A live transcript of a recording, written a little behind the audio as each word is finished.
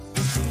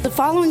The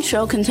following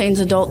show contains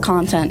adult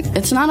content.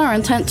 It's not our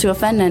intent to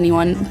offend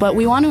anyone, but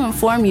we want to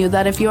inform you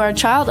that if you are a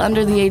child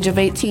under the age of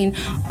 18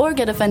 or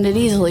get offended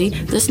easily,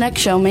 this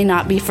next show may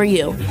not be for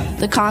you.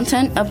 The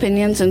content,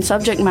 opinions, and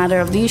subject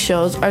matter of these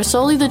shows are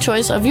solely the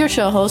choice of your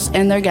show hosts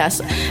and their guests,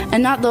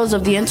 and not those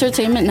of the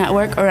Entertainment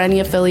Network or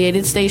any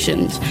affiliated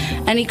stations.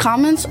 Any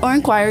comments or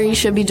inquiries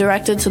should be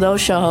directed to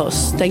those show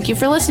hosts. Thank you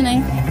for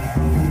listening.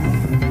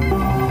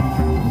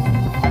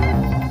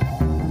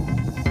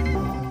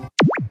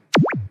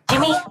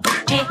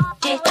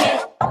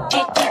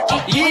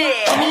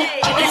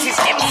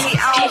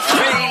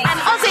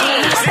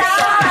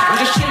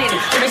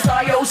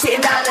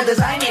 Sitting down and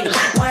designing,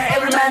 where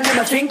every man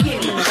never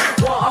thinking,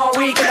 what are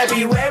we gonna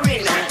be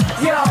wearing?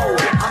 Yo,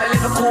 I'm a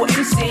Liverpool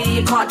MC,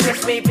 you can't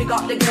test me. Big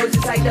up the girls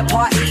inside the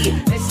party.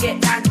 Let's get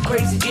down to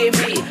crazy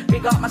Jimmy.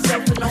 Big up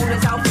myself and known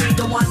as Alfie,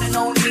 the one and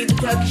only, the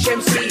Turkish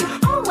MC.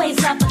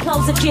 Always love the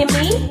clothes of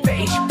Jimmy.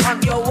 Bitch,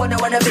 I'm your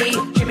wanna be.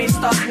 Jimmy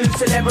Star's new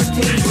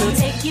celebrity. We'll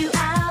take you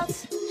out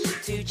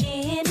to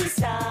Jimmy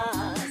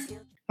Star's.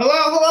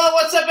 Hello,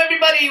 what's up,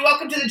 everybody?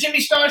 Welcome to the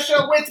Jimmy Star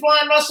Show with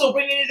Ron Russell,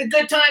 bringing you the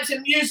good times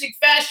in music,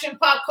 fashion,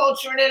 pop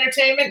culture, and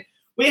entertainment.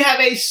 We have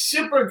a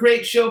super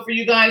great show for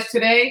you guys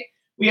today.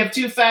 We have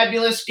two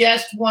fabulous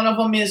guests. One of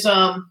them is,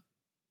 our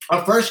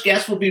first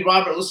guest will be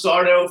Robert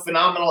LaSardo,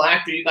 phenomenal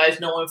actor. You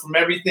guys know him from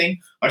everything.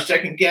 Our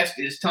second guest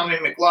is Tommy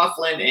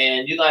McLoughlin,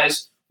 and you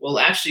guys will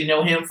actually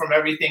know him from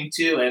everything,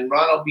 too. And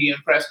Ron will be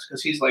impressed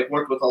because he's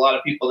worked with a lot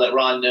of people that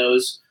Ron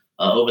knows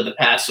over the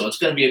past. So it's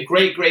going to be a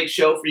great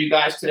show for you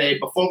guys today.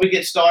 Before we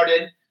get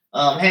started,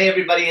 hey,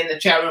 everybody in the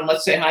chat room,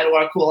 let's say hi to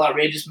our cool,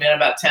 outrageous man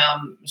about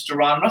town, Mr.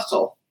 Ron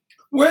Russell.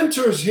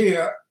 Winter's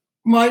here.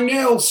 My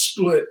nails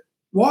split.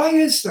 Why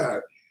is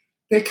that?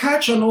 They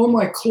catch on all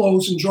my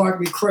clothes and drive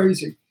me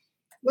crazy.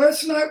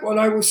 Last night when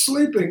I was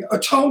sleeping, a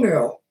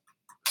toenail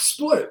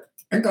split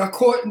and got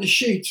caught in the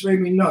sheets, made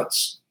me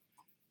nuts.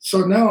 So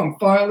now I'm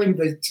filing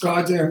the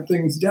goddamn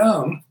things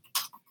down.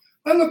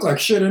 I look like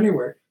shit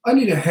anyway. I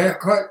need a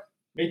haircut.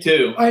 Me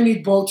too. I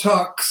need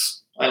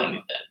Botox. I don't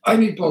need that. I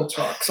need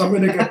Botox. I'm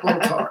going to get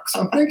Botox.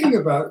 I'm thinking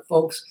about it,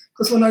 folks,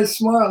 because when I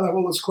smile, I have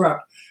all this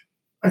crap.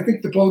 I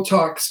think the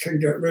Botox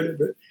can get rid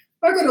of it.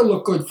 I got to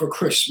look good for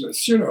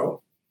Christmas, you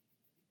know.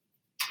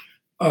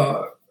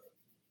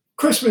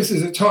 Christmas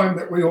is a time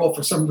that we all,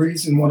 for some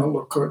reason, want to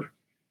look good.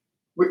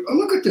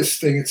 Look at this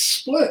thing. It's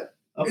split.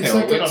 Okay, it's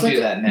well, we don't do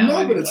that now. No,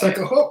 anyway. but it's like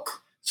a hook.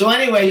 So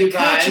anyway, you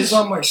guys. It catches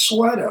on my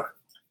sweater.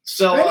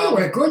 So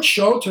anyway, good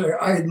show today.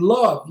 I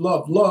love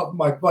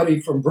my buddy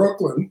from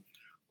Brooklyn,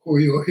 who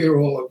you'll hear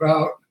all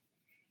about.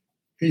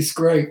 He's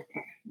great.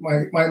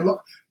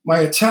 My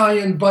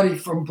Italian buddy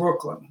from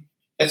Brooklyn.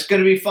 It's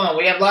going to be fun.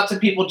 We have lots of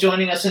people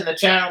joining us in the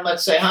chat room.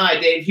 Let's say hi.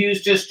 Dave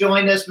Hughes just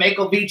joined us.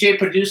 Michael, VJ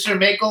producer.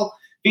 Michael,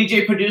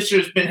 VJ producer,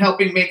 has been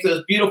helping make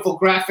those beautiful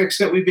graphics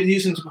that we've been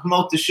using to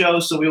promote the show,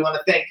 so we want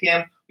to thank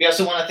him. We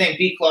also want to thank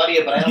B.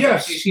 Claudia, but I don't know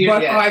if she's here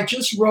yet. Yes, but I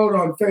just wrote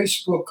on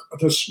Facebook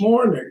this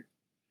morning,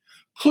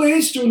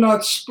 please do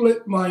not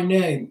split my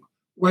name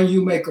when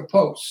you make a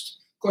post,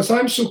 because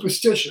I'm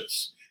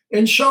superstitious.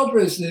 In show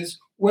business,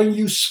 when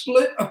you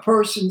split a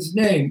person's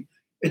name,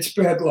 it's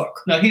bad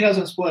luck. No, he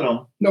doesn't split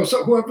them. No,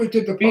 so whoever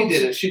did the post. B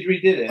did it. She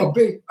redid it. Oh,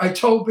 B. I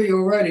told B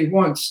already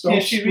once. Yeah,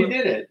 she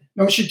redid it.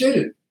 No, she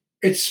didn't.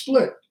 It's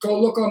split. Go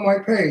look on my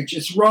page.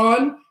 It's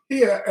Ron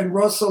here and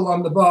Russell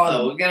on the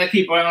bottom. Oh, we're going to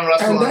keep Ron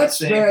Russell and on that's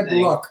the same bad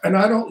thing. luck, and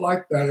I don't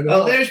like that at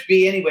all. Oh, there's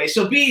B anyway.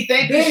 So B,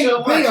 thank you so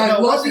much. B, I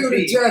love you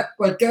to death,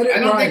 but get it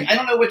right. I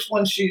don't know which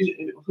one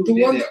the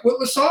one that with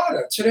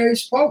LaSardo,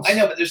 today's post. I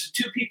know, but there's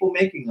two people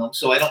making them,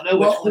 so I don't know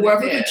which one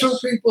whoever it is. The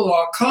two people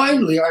are,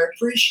 kindly, I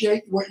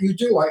appreciate what you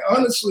do. I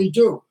honestly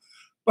do.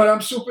 But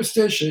I'm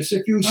superstitious.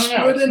 If you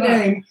split a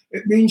name,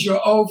 it means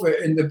you're over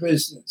in the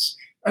business.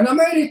 And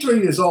I'm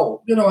 83 years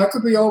old. You know, I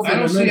could be over in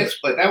a minute. I don't see it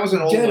split. That was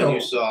an old one you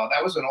saw.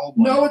 That was an old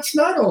one. No, it's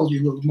not old,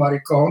 you little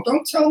maricon.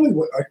 Don't tell me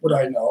what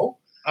I know.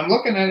 I'm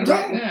looking at it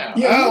right now.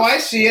 Yeah, I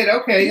see it.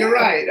 Okay, you're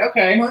right.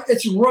 Okay.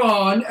 It's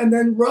Ron and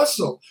then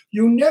Russell.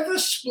 You never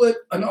split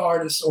an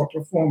artist or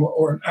performer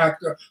or an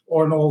actor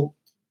or an old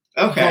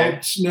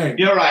name.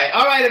 You're right.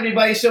 All right,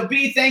 everybody. So,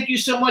 B, thank you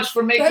so much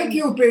for making. Thank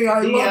you, B.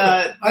 I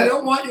love it. I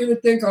don't want you to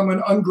think I'm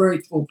an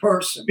ungrateful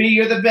person. B,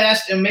 you're the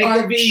best, and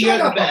make B, you're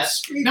the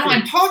best. No,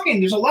 I'm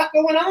talking. There's a lot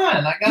going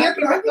on.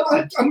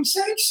 I'm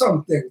saying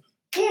something.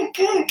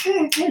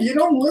 You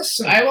don't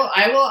listen. I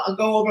will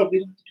go over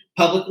it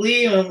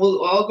publicly, and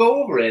I'll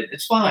go over it.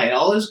 It's fine.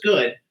 All is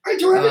good. I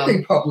do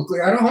everything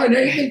publicly. I don't hide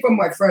anything from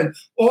my friend.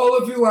 All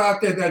of you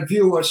out there that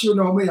view us, you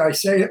know me. I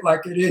say it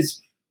like it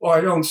is, or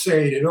I don't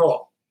say it at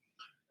all.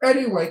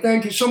 Anyway,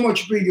 thank you so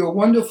much, B. You're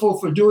wonderful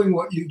for doing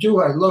what you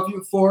do. I love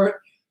you for it.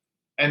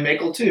 And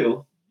Michael,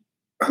 too.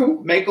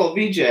 Who? Michael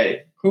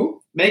VJ. Who?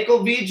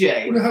 Michael VJ.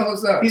 Who the hell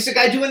is that? He's the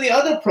guy doing the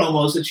other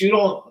promos that you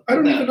don't. I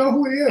don't even know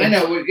who he is. I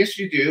know. Well, yes,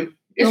 you do.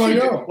 Yes, no, I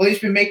know. Do. Well, he's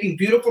been making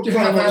beautiful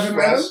promos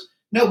for us.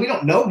 No, we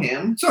don't know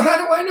him. So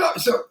how do I know?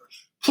 So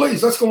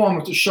please, let's go on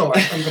with the show.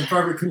 I'm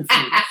very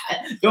confused.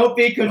 Don't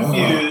be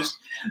confused.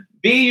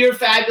 B, you're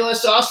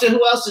fabulous. Also,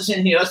 who else is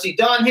in here? Let's see.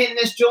 Don Hinton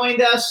has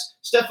joined us.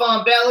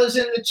 Stefan Bell is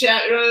in the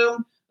chat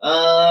room.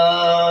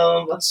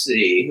 Let's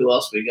see who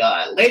else we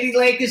got. Lady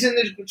Lake is in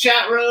the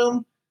chat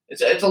room.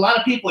 It's a lot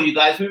of people, you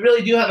guys. We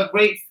really do have a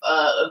great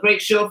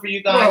show for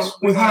you guys. Well,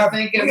 we want to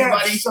thank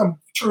everybody. We have some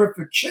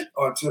terrific shit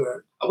on today.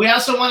 We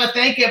also want to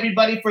thank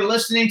everybody for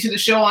listening to the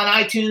show on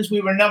iTunes.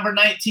 We were number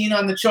 19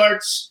 on the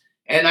charts,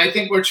 and I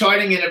think we're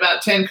charting in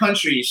about 10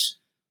 countries.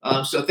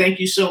 So thank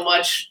you so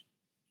much.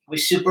 We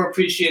super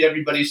appreciate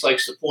everybody's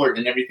support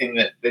and everything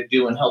that they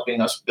do in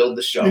helping us build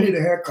the show. You need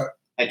a haircut.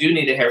 I do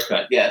need a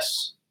haircut,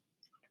 yes.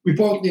 We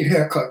both need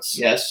haircuts.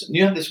 Yes. And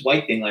you have this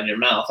white thing on your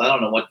mouth. I don't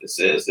know what this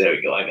is. There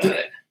we go. I got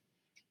it.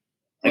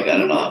 I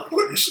got it off.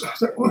 What is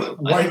that?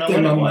 White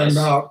thing on my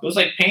mouth. It was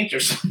like paint or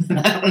something.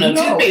 I don't know.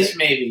 Toothpaste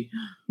maybe.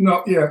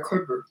 No, yeah, it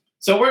could be.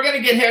 So we're going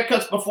to get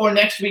haircuts before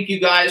next week, you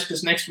guys,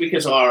 because next week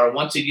is our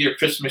once-a-year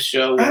Christmas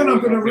show. And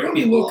I'm going to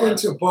really look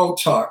into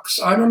Botox.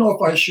 I don't know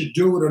if I should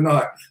do it or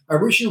not. I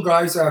wish you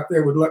guys out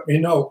there would let me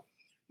know.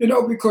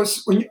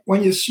 Because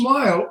when you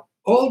smile,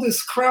 all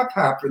this crap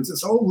happens.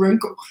 This old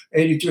wrinkle,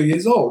 82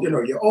 years old.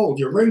 You're old,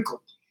 you're wrinkled.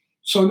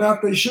 So now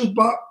if they shoot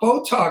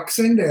Botox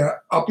in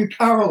there, I'll be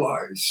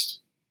paralyzed.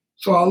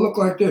 So I'll look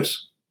like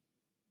this.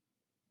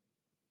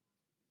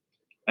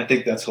 I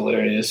think that's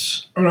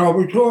hilarious. And I'll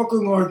be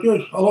talking like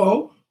this.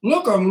 Hello?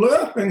 Look, I'm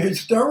laughing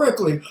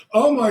hysterically.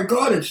 Oh, my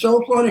God, it's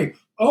so funny.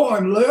 Oh,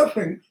 I'm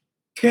laughing.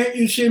 Can't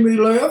you see me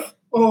laugh?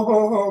 Oh,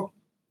 ho, ho.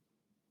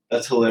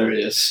 That's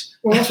hilarious.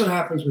 Well, that's what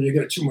happens when you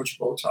get too much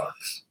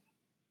Botox.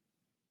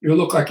 You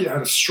look like you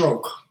had a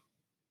stroke.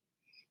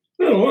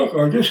 Look,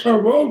 I just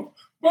have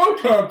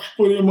Botox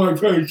put in my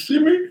face. See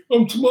me?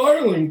 I'm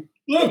smiling.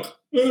 Look.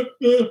 I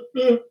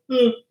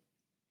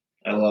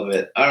love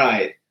it. All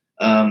right.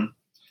 I'm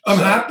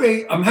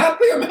happy.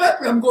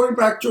 I'm going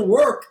back to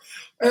work.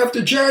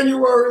 After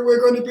January, we're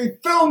going to be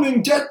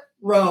filming Death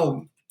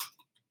Realm.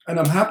 And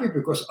I'm happy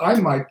because I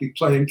might be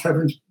playing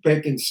Kevin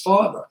Bacon's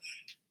father.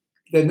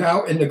 They're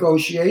now in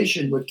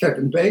negotiation with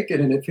Kevin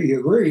Bacon, and if he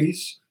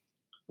agrees,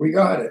 we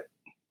got it.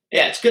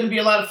 Yeah, it's going to be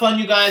a lot of fun,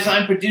 you guys.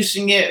 I'm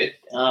producing it.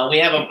 We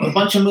have a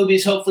bunch of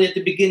movies, hopefully, at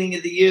the beginning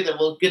of the year that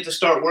we'll get to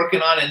start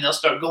working on, and they'll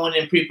start going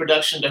in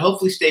pre-production to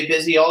hopefully stay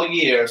busy all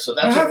year. So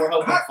that's what we're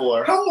hoping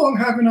for. How long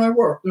haven't I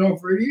worked?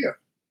 Over a year.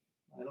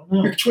 I don't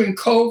know. Between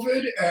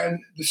COVID and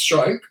the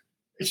strike,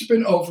 it's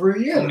been over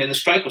a year. I mean, the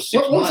strike was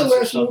 6 months. What was the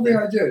last movie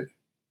I did?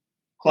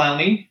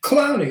 Clowny.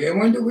 And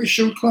when did we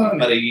shoot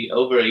Clowny?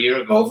 Over a year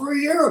ago. Over a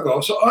year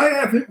ago. So I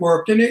haven't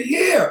worked in a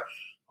year.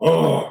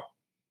 Oh.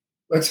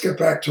 Let's get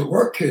back to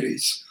work,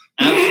 kiddies.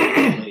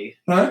 Absolutely.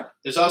 Huh?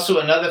 There's also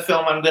another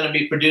film I'm going to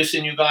be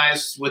producing, you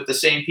guys, with the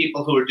same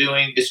people who are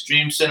doing this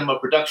Dream Cinema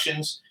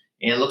Productions.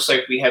 And it looks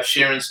like we have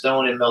Sharon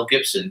Stone and Mel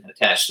Gibson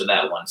attached to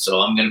that one. So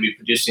I'm going to be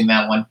producing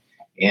that one,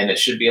 and it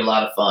should be a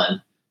lot of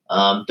fun.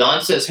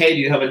 Don says, hey, do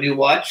you have a new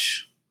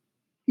watch?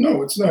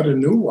 No, it's not a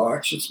new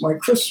watch. It's my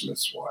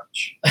Christmas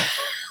watch.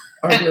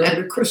 I wear it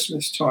at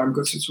Christmas time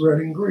because it's red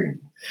and green.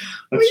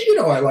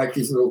 I like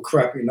these little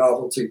crappy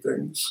novelty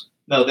things.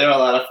 No, they're a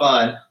lot of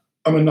fun.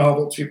 I'm a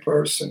novelty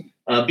person.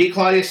 B.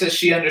 Claudia says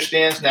she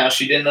understands now.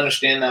 She didn't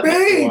understand that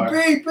before.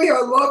 B,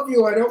 I love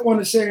you. I don't want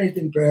to say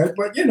anything bad,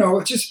 but,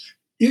 it's just,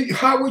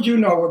 how would you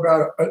know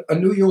about a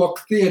New York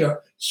theater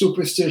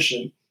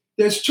superstition?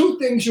 There's two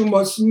things you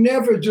must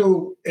never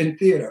do in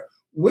theater.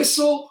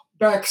 Whistle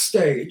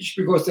backstage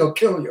because they'll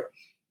kill you.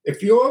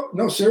 If you're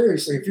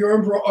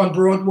on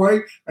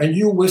Broadway and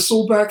you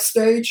whistle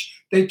backstage,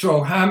 they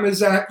throw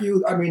hammers at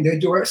you. I mean, they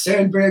do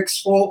sandbags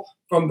full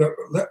from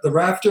the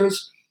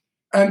rafters.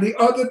 And the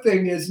other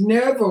thing is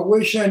never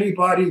wish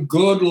anybody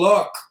good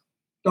luck.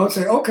 Don't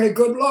say, okay,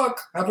 good luck.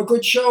 Have a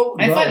good show.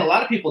 I find a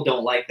lot of people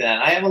don't like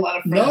that. I have a lot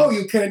of friends. No,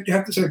 you can't. You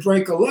have to say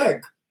break a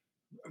leg.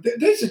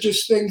 These are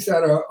just things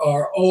that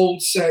are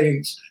old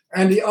sayings.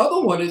 And the other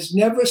one is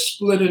never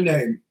split a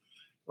name.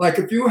 Like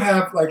if you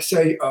have,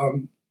 say,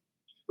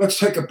 let's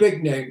take a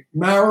big name,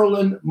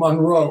 Marilyn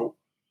Monroe.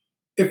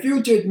 If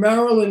you did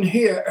Marilyn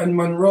here and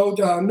Monroe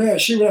down there,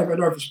 she would have a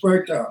nervous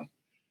breakdown.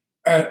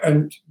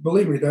 And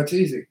believe me, that's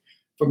easy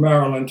for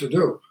Marilyn to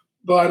do.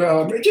 But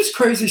it's just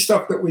crazy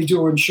stuff that we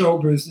do in show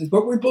business,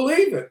 but we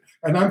believe it.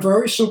 And I'm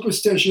very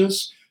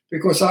superstitious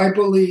because I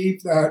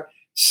believe that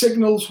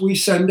signals we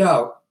send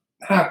out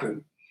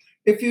happen.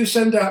 If you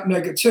send out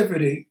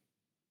negativity,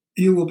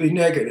 you will be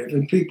negative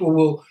and people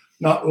will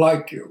not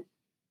like you.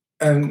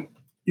 And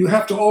you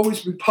have to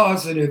always be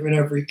positive in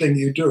everything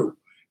you do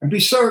and be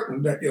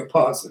certain that you're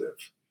positive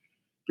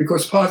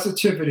because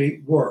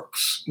positivity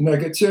works.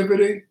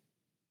 Negativity,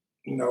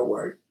 no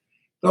way.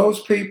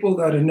 Those people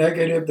that are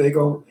negative, they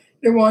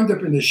wind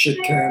up in the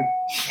shit can.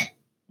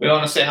 We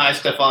want to say hi.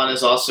 Stefan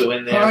is also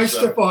in there. Hi,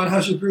 Stefan.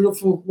 How's your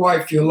beautiful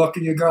wife? You're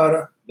lucky you got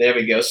her. There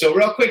we go. So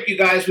real quick, you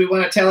guys, we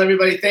want to tell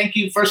everybody thank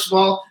you, first of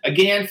all,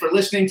 again, for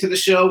listening to the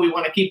show. We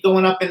want to keep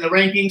going up in the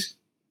rankings.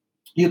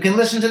 You can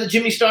listen to the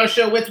Jimmy Star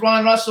Show with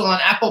Ron Russell on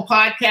Apple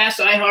Podcasts,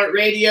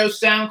 iHeartRadio,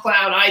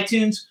 SoundCloud,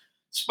 iTunes,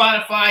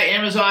 Spotify,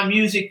 Amazon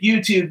Music,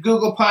 YouTube,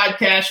 Google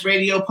Podcasts,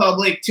 Radio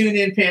Public,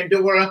 TuneIn,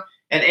 Pandora,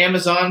 and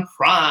Amazon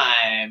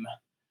Prime.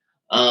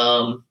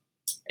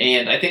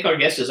 And I think our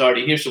guest is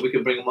already here, so we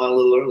can bring him on a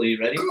little early. You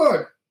ready?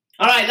 Good.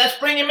 All right, let's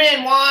bring him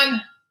in,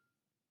 Juan.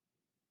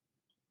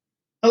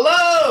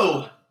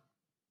 Hello.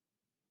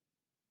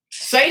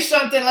 Say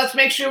something. Let's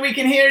make sure we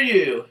can hear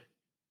you.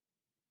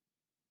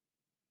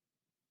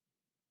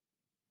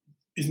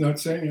 He's not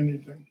saying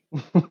anything.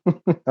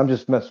 I'm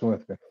just messing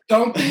with you.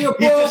 Don't be a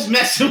He's bull. just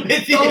messing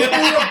with you.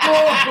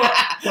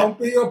 Don't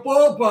be a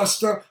ball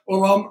buster,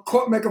 or I'll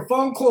make a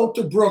phone call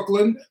to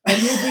Brooklyn,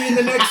 and you'll be in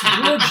the next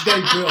bridge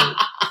they build.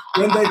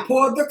 When they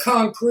pour the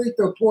concrete,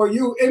 they'll pour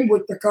you in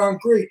with the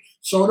concrete.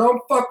 So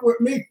don't fuck with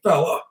me,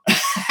 fella.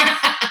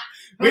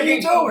 How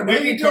you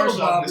doing,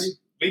 Bobby?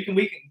 We can.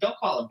 Don't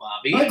call him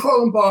Bobby. I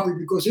call him Bobby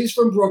because he's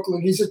from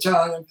Brooklyn. He's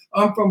Italian.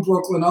 I'm from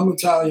Brooklyn. I'm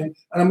Italian,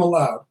 and I'm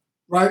allowed.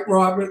 Right,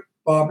 Robert?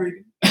 Bobby?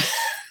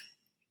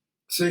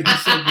 See, he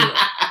said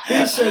yeah.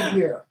 He said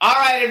yeah. All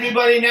right,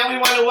 everybody. Now we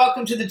want to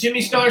welcome to the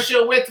Jimmy Star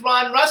Show with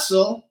Ron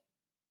Russell,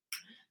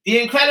 the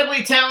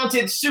incredibly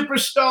talented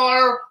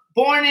superstar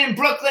born in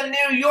Brooklyn,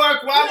 New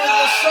York, Robert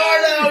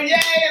LaSardo. Yay!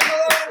 And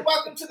hello, and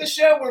welcome to the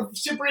show. We're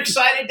super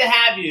excited to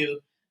have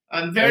you.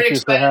 I'm very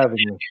excited. Thank you for having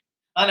me.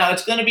 I know,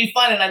 it's going to be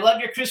fun, and I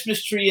love your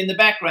Christmas tree in the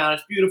background.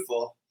 It's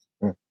beautiful.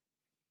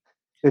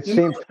 It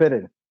seems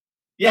fitting.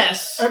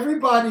 Yes.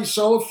 Everybody's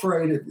so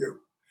afraid of you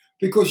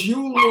because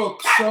you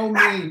look so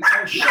mean.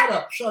 Oh, shut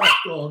up,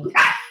 dog.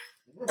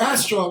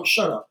 Astro,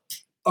 shut up.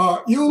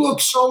 You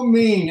look so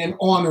mean and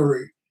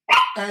ornery.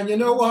 And you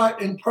know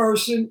what? In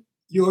person,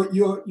 you're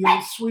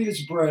sweet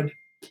as bread.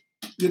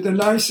 You're the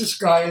nicest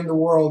guy in the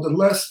world,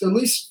 the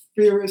least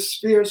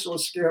fierce or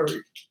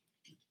scary.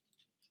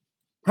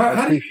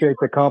 I appreciate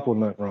the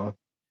compliment, Ron.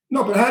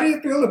 No, but how do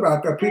you feel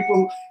about that?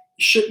 People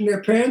shitting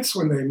their pants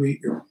when they meet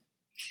you.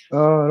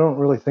 I don't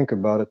really think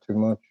about it too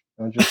much.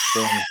 I just.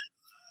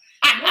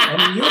 I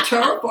mean, you're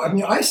terrible. I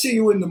mean, I see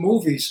you in the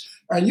movies,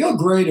 and you're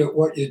great at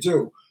what you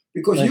do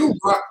because you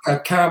rock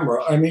that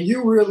camera. I mean,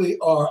 you really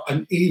are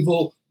an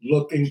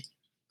evil-looking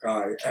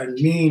guy and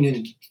mean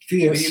and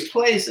fierce. Well, you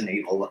play as an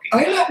evil-looking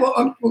I guy. know.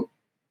 Well,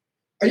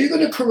 are you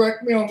going to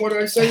correct me on what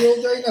I say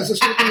all day? Is this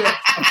going to be a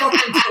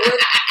fucking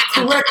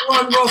correct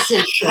Ron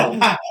Russell show?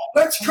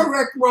 Let's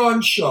correct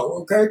Ron's show,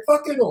 okay?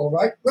 Fuck it all,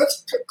 right?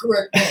 Let's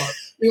correct Ron.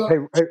 You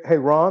know, Hey,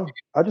 Ron.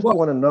 I just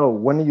want to know,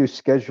 when are you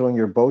scheduling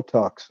your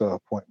Botox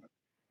appointment?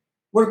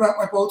 what about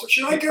my Botox?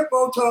 Should I get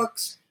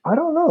Botox? I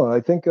don't know.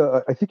 I think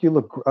you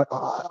look.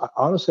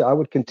 Honestly, I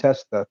would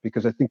contest that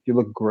because I think you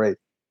look great.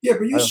 Yeah,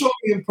 but you saw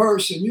me in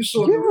person. You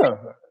saw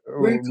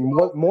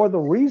More the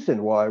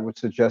reason why I would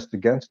suggest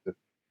against it.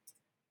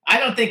 I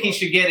don't think he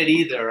should get it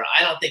either.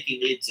 I don't think he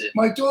needs it.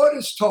 My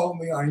daughters told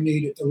me I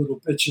need it, the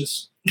little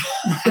bitches.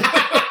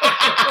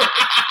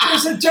 They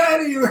said,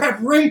 Daddy, you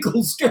have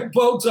wrinkles, get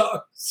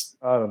Botox.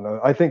 I don't know.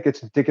 I think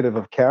it's indicative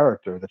of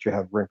character that you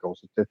have wrinkles.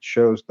 It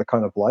shows the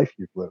kind of life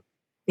you've lived.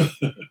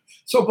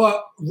 So,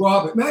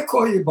 Robert, may I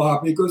call you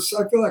Bob? Because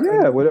I feel like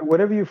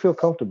whatever you feel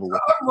comfortable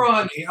with. I'm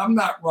Ronnie. I'm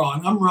not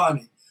Ron. I'm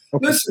Ronnie.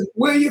 Okay. Listen,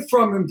 where are you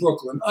from in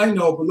Brooklyn? I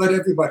know, but let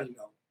everybody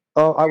know.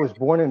 Oh, I was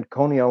born in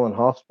Coney Island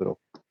Hospital.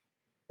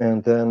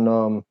 And then,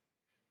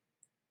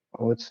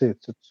 let's see,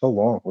 it's so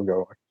long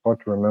ago. It's hard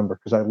to remember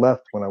because I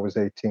left when I was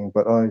 18.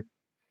 But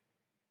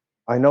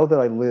I know that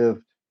I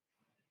lived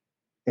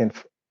in,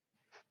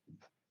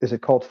 is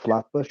it called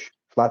Flatbush?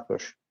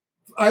 Flatbush.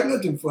 I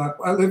lived in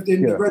I lived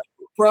in the Red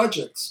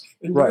Projects.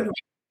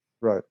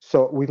 Right.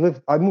 So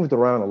I moved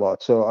around a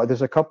lot. So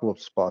there's a couple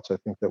of spots I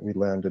think that we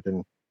landed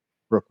in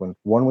Brooklyn.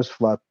 One was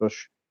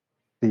Flatbush.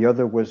 The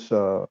other was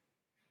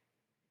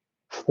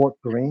Fort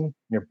Greene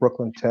near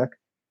Brooklyn Tech.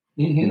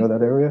 Mm-hmm. You know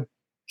that area?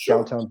 Sure.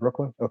 Downtown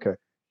Brooklyn? Okay.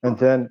 And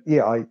then,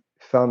 I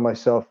found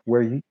myself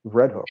Red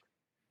Hook,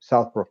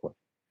 South Brooklyn,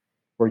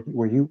 where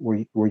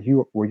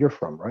you're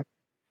from, right?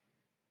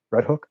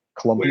 Red Hook,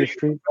 Columbia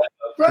Street.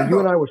 When you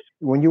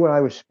and I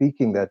were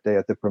speaking that day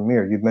at the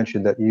premiere, you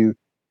mentioned that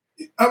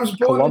I was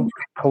born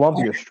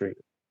Columbia Street.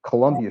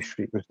 Columbia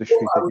Street was the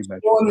street that you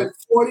mentioned. Born at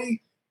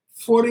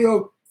 40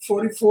 or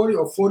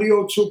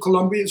 4002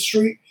 Columbia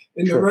Street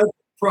in the Red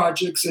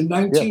Projects in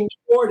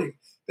 1940. Yeah.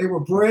 They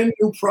were brand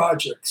new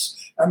projects.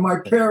 And my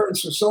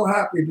parents were so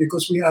happy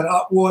because we had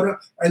hot water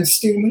and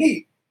steam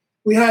heat.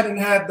 We hadn't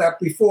had that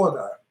before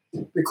that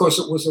because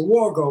it was a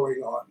war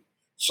going on.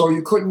 So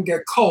you couldn't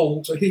get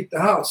coal to heat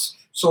the house.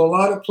 So a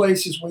lot of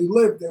places we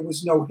lived, there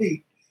was no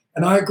heat.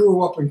 And I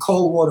grew up in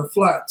cold water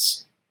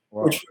flats,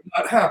 which were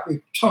not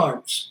happy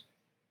times.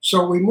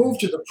 So we moved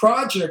to the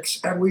projects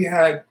and we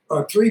had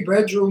 3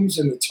 bedrooms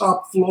in the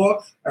top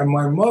floor. And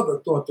my mother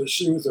thought that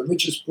she was the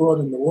richest broad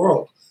in the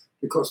world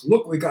because,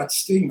 look, we got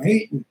steam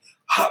heat and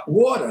hot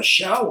water,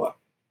 shower.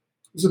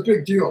 It was a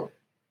big deal.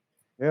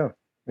 Yeah,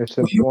 it's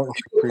important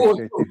to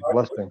appreciate these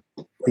blessings.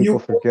 People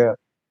forget.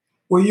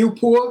 Were you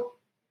poor?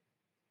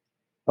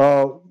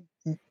 We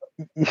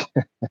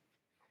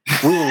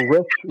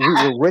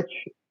were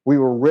rich. We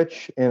were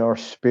rich in our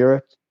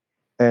spirit,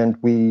 and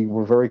we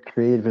were very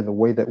creative in the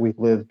way that we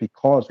lived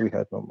because we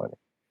had no money.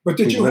 But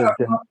did you have?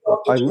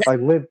 We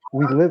lived.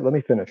 Let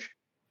me finish.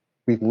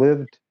 We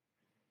lived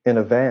in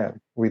a van.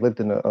 We lived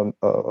in a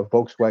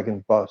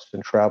Volkswagen bus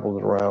and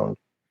traveled around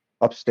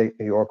upstate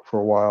New York for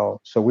a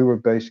while. So we were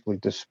basically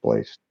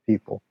displaced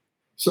people,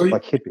 So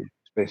like hippies,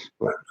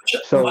 basically.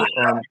 So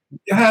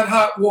you had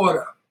hot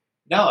water.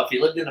 No, if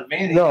you lived in a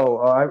van. no,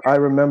 I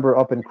remember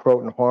up in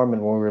Croton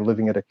Harmon when we were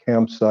living at a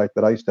campsite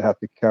that I used to have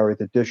to carry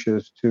the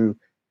dishes to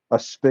a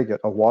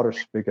spigot, a water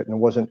spigot,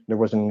 and there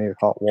wasn't any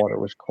hot water.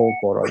 It was cold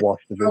water. I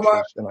washed the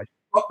dishes, and I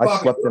Bobby,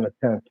 slept in a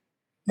tent.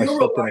 I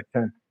slept in a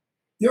tent.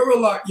 You're a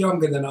lot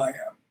younger than I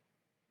am.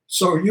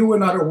 So you were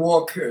not a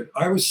war kid.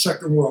 I was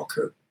Second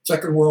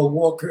World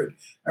War kid.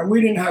 And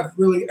we didn't have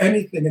really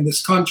anything in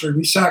this country.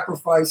 We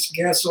sacrificed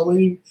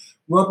gasoline,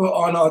 rubber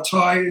on our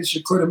tires.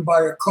 You couldn't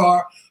buy a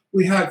car.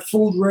 We had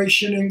food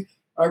rationing.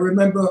 I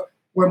remember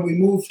when we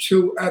moved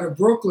out of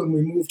Brooklyn,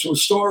 we moved to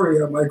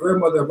Astoria. My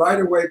grandmother right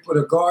away put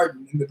a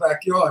garden in the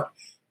backyard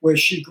where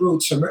she grew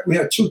we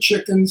had 2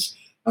 chickens.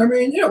 I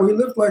mean, we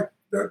lived like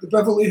the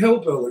Beverly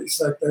Hillbillies,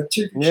 like that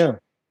TV show.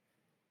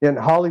 Yeah, and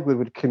Hollywood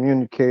would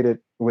communicate it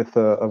with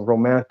a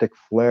romantic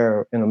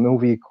flair in a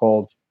movie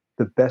called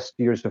The Best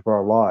Years of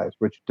Our Lives,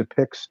 which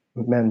depicts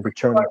men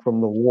returning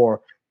from the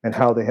war and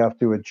how they have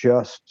to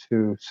adjust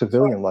to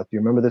civilian life. Do you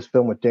remember this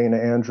film with Dana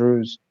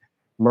Andrews,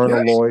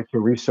 Myrna Loy,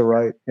 Teresa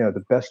Wright?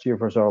 The best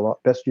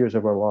years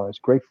of our lives.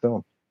 Great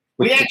film.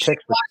 We actually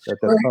watched, at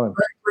that time.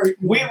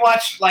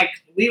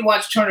 We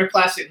watched Turner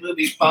Classic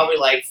Movies probably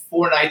like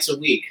 4 nights a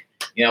week.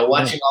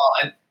 Watching all,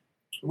 and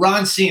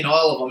Ron's seen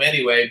all of them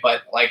anyway.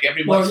 But like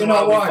every once in a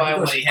while, we find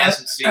one he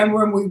hasn't seen. And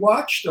when we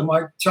watched them,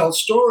 I tell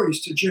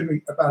stories to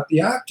Jimmy about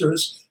the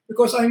actors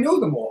because I knew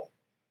them all.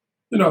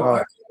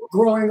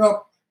 Growing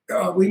up,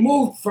 we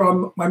moved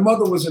from. My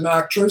mother was an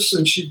actress,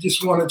 and she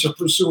just wanted to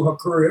pursue her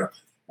career.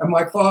 And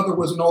my father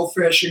was an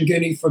old-fashioned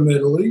guinea from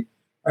Italy.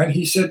 And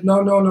he said,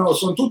 no,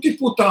 sono tutti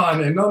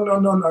puttane.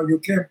 No, you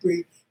can't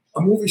be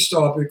a movie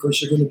star because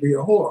you're going to be a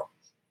whore.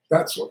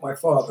 That's what my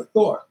father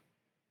thought.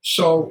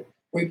 So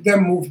we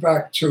then moved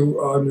back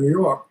to New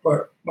York.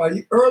 But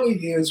my early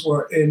years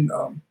were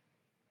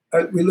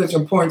we lived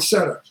in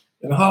Poinsettia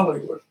in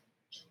Hollywood.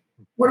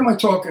 What am I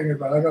talking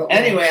about? I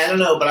don't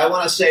know, but I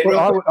want to say...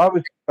 Well,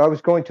 I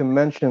was going to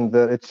mention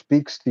that it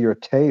speaks to your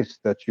taste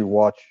that you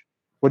watch.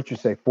 What did you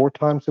say, 4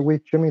 times a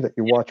week, Jimmy, that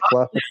you watch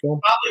classic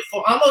film?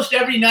 Probably almost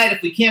every night.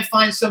 If we can't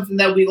find something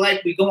that we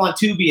like, we go on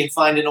Tubi and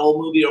find an old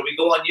movie, or we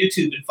go on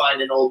YouTube and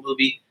find an old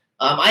movie.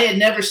 I had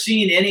never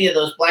seen any of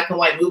those black and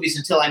white movies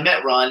until I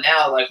met Ron.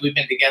 Now, like, we've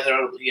been together,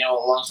 a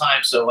long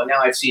time, so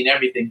now I've seen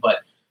everything. But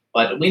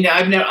I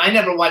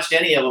never watched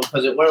any of them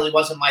because it really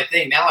wasn't my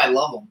thing. Now I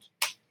love them.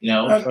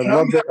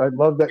 I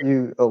love that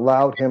you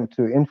allowed him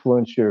to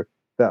influence you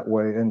that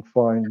way and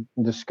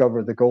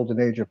discover the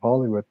golden age of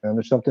Hollywood. Man,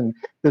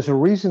 there's a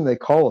reason they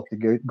call it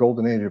the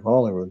golden age of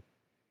Hollywood.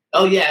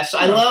 Oh yes,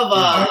 I love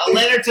A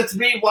Letter to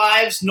 3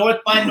 Wives,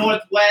 North by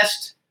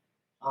Northwest.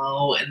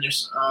 Oh, and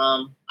there's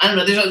I don't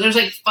know, there's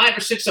like 5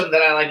 or 6 of them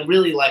that I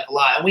really like a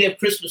lot, and we have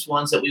Christmas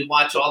ones that we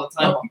watch all the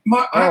time.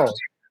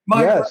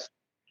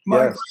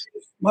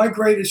 My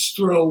greatest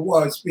thrill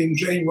was being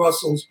Jane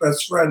Russell's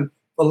best friend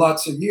for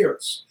lots of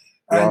years.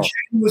 And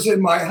Jane was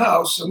in my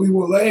house, and we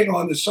were laying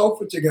on the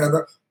sofa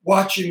together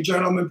watching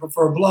Gentlemen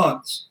Prefer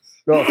Blondes.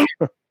 Oh.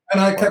 And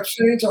I kept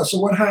saying to her, so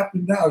what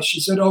happened now? She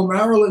said,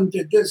 Marilyn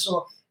did this.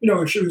 Or,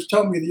 she was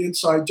telling me the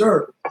inside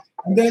dirt.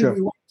 And then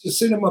we went to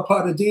Cinema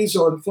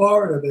Paradiso in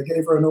Florida. They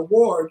gave her an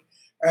award.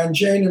 And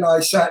Jane and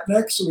I sat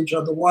next to each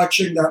other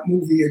watching that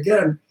movie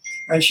again.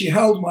 And she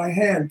held my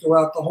hand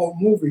throughout the whole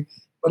movie.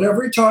 But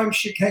every time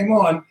she came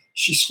on,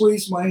 she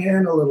squeezed my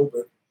hand a little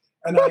bit.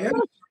 And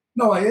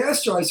I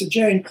asked her, I said,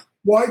 Jane,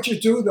 why'd you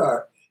do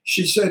that?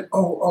 She said,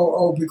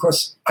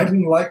 because I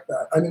didn't like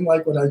that. I didn't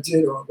like what I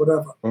did or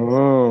whatever.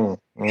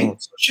 So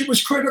she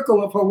was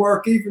critical of her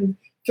work even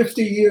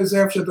 50 years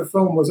after the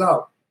film was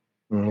out.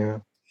 Yeah.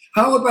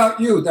 How about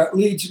you? That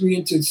leads me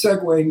into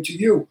segueing to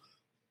you.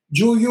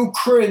 Do you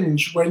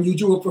cringe when you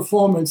do a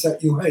performance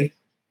that you hate?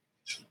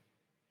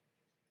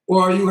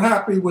 Or are you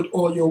happy with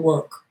all your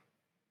work?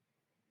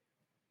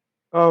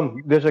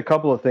 There's a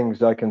couple of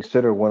things I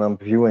consider when I'm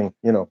viewing,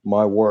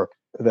 my work.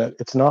 That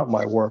it's not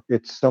my work.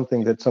 It's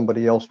something that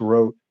somebody else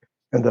wrote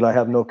and that I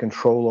have no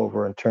control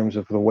over in terms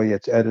of the way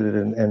it's edited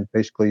and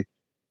basically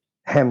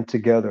hemmed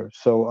together.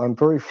 So I'm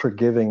very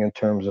forgiving in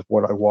terms of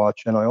what I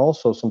watch. And I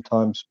also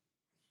sometimes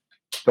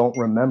don't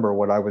remember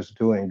what I was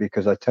doing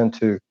because I tend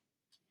to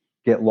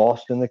get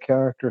lost in the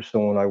character. So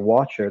when I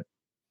watch it,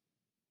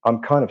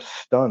 I'm kind of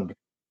stunned.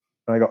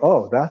 And I go,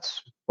 oh,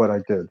 that's what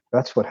I did.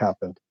 That's what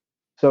happened.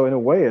 So in a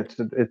way,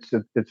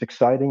 it's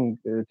exciting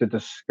to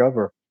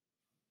discover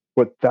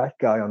what that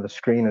guy on the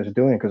screen is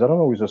doing, because I don't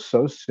always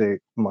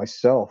associate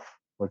myself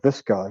with this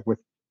guy, with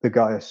the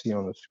guy I see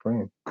on the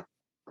screen.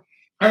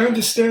 I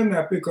understand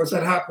that because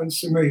that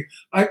happens to me.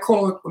 I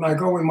call it when I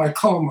go in my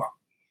coma.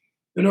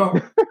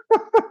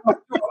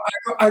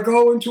 I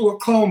go into a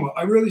coma.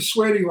 I really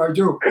swear to you, I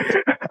do.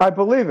 I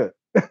believe it.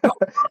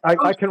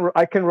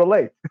 I can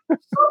relate.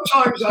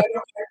 Sometimes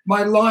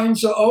my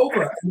lines are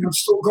over and I'm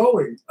still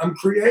going. I'm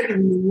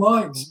creating new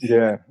lines.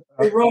 Yeah,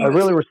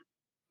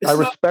 I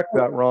respect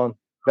that, Ron.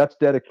 That's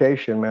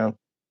dedication, man.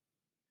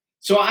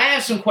 So I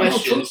have some No,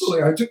 questions.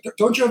 truthfully,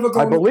 don't you ever go?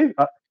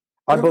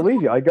 I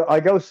believe you. I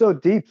go so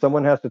deep.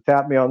 Someone has to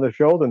tap me on the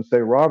shoulder and say,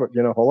 "Robert,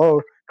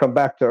 hello, come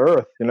back to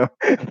earth.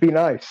 Be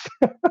nice."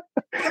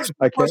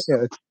 I can't.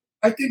 Yeah,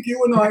 I think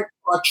you and I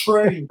are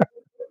trained.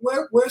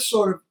 We're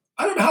sort of.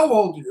 I don't know how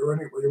old are you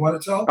anyway. You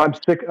want to tell? I'm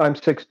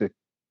 60.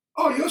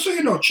 Oh,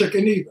 you're no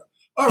chicken either.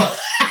 All right.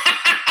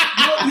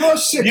 You're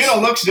 60. You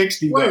don't look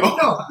 60, Wait, though.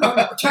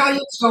 no.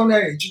 Italians don't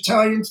age.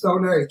 Italians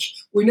don't age.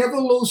 We never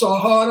lose our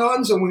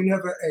hard-ons and we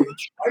never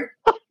age, right?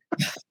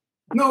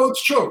 No,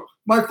 it's true.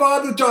 My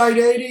father died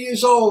 80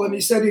 years old and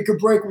he said he could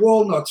break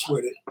walnuts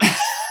with it.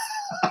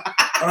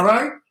 All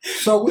right?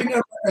 So we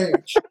never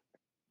age.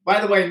 By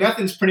the way,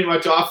 nothing's pretty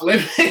much off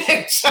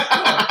limits.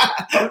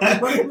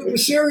 But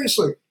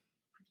seriously,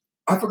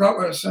 I forgot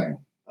what I was saying.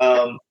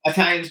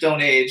 Italians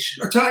don't age.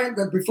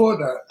 Before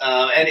that.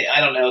 I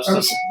don't know. I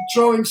was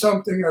throwing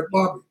something at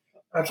Bobby.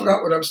 I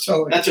forgot what I was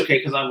telling you. That's okay,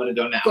 because I'm going to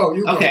go now. Go,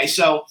 you go. Okay,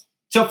 so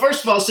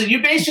first of all,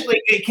 you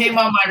basically it came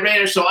on my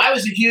radar. So I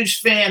was a huge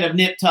fan of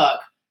Nip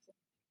Tuck.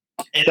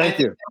 And Thank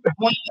you.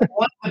 One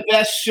of the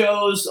best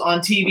shows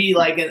on TV,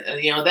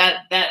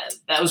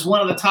 that was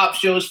one of the top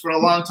shows for a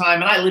long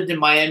time. And I lived in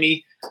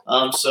Miami,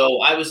 so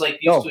I was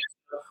used to it.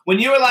 When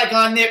you were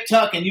on Nip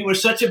Tuck and you were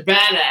such a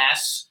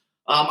badass.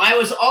 I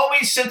was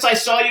always, since I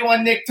saw you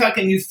on Nick Tuck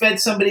and you fed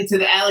somebody to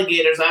the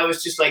alligators, I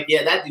was just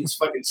yeah, that dude's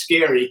fucking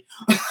scary.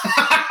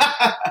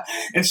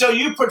 And so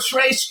you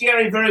portray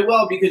scary very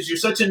well because you're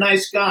such a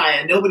nice guy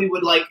and nobody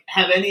would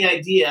have any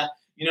idea,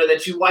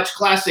 that you watch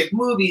classic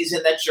movies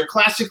and that you're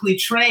classically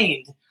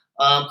trained.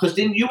 Because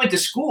then you went to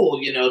school,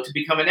 to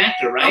become an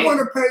actor, right? I want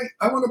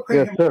to pay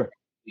Yes, him. sir.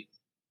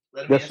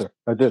 Yes, sir.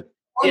 I did.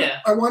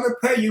 I want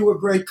to pay you a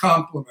great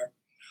compliment.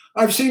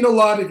 I've seen a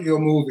lot of your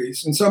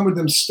movies and some of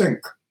them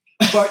stink.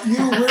 But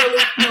you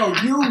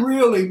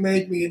really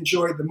made me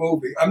enjoy the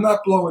movie. I'm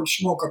not blowing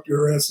smoke up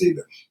your ass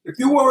either. If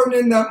you weren't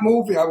in that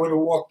movie, I would have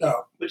walked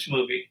out. Which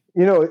movie?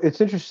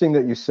 It's interesting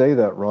that you say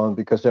that, Ron,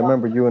 because I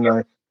remember you and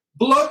I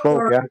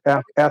spoke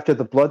after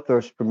the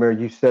Bloodthirst premiere.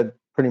 You said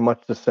pretty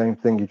much the same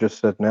thing you just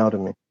said now to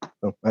me.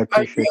 So I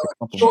appreciate it.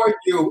 I enjoyed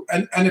you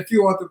and a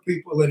few other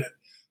people in it.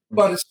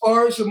 But as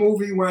far as the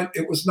movie went,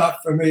 it was not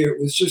for me. It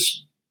was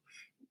just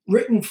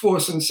written for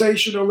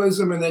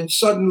sensationalism, and then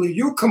suddenly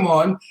you come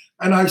on,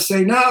 and I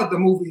say, now the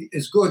movie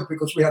is good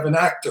because we have an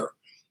actor.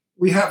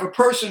 We have a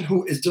person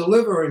who is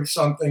delivering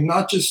something,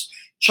 not just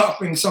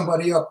chopping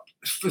somebody up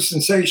for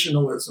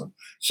sensationalism.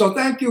 So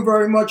thank you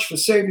very much for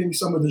saving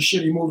some of the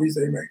shitty movies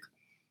they make.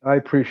 I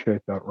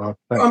appreciate that, Ron.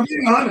 Thanks. I'm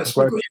being honest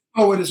because you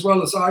know it as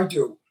well as I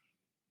do.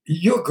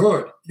 You're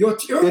good. You're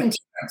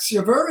intense.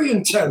 You're very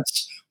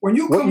intense. When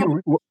you come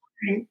on the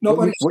screen,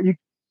 nobody.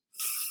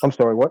 I'm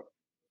sorry. What?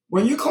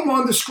 When you come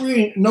on the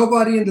screen,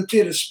 nobody in the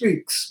theater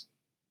speaks.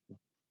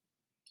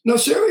 No,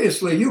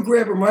 seriously, you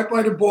grab them right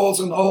by the balls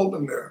and hold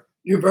them there.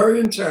 You're very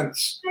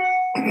intense.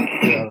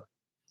 Yeah.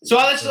 So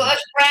let's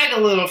brag a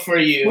little for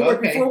you. But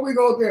okay. Before we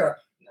go there,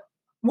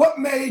 what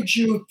made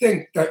you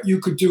think that you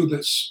could do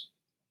this?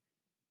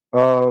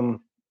 Wasn't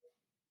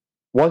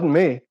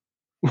me.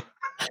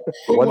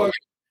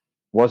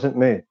 Wasn't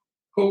me.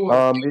 Who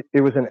was?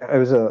 It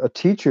was a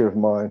teacher of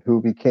mine who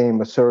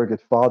became a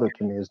surrogate father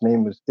to me. His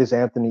name is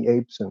Anthony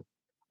Abeson.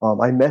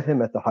 I met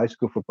him at the High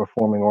School for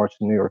Performing Arts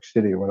in New York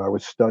City when I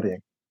was studying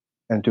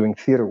and doing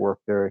theater work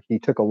there. He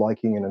took a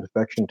liking and an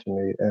affection to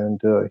me, and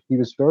he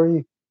was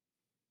very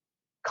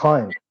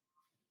kind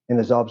in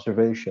his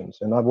observations,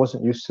 and I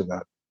wasn't used to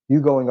that. You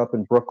growing up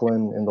in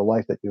Brooklyn in the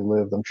life that you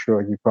lived, I'm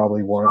sure you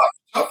probably weren't.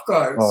 Tough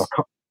guys.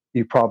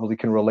 You probably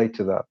can relate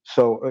to that.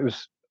 So it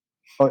was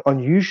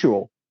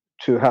unusual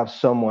to have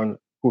someone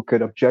who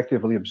could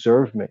objectively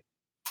observe me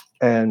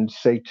and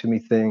say to me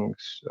things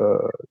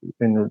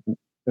in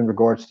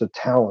regards to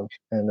talent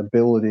and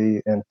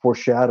ability and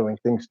foreshadowing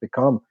things to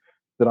come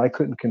that I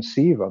couldn't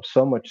conceive of,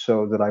 so much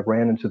so that I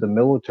ran into the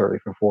military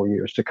for 4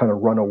 years to kind of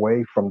run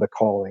away from the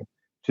calling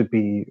to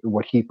be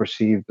what he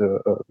perceived a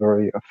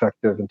very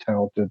effective and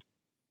talented,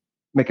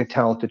 make a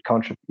talented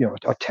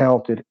a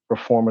talented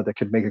performer that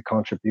could make a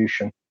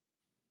contribution.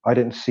 I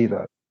didn't see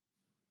that.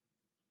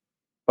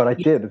 But I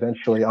did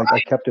eventually. I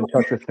kept in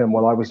touch with him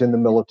while I was in the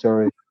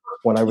military.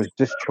 When I was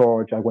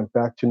discharged, I went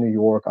back to New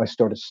York. I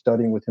started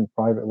studying with him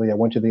privately. I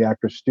went to the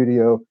Actors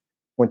Studio,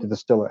 went to the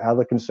Stella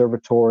Adler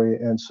Conservatory.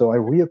 And so I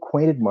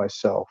reacquainted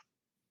myself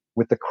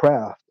with the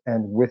craft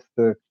and with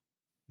the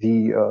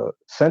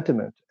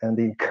sentiment and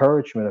the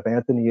encouragement of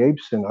Anthony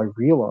Abeson. I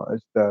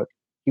realized that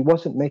he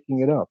wasn't making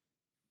it up,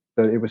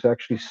 that it was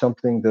actually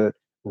something that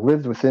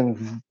lived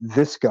within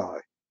this guy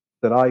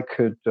that I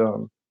could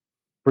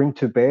bring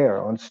to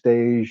bear on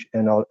stage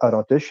and at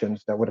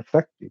auditions that would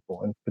affect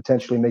people and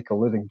potentially make a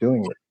living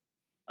doing it.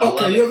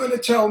 Okay, you're going to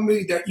tell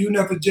me that you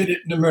never did it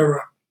in the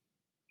mirror.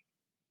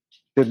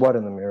 Did what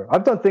in the mirror?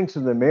 I've done things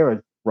in the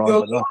mirror, Ron,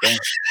 but not that.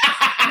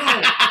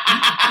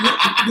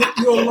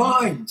 Your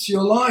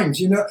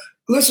lines.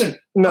 Listen.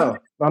 No,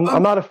 I'm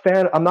not a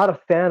fan. I'm not a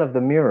fan of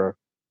the mirror.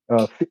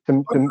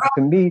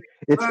 To me,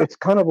 it's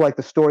kind of like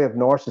the story of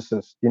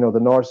narcissists. You know, the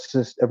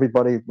narcissist,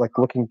 everybody like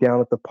looking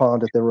down at the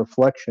pond at their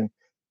reflection.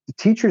 The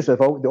teachers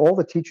of all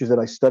the teachers that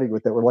I studied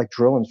with that were like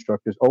drill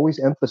instructors always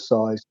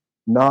emphasized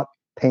not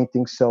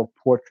painting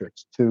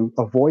self-portraits, to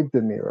avoid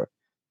the mirror,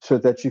 so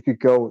that you could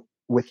go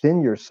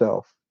within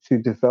yourself to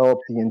develop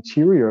the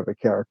interior of a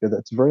character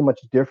that's very much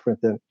different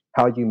than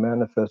how you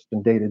manifest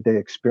in day-to-day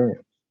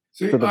experience.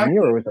 See, So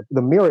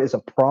the mirror is a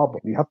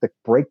problem. You have to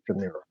break the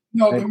mirror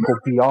no, and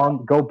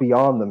go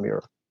beyond the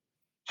mirror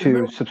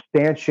to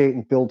substantiate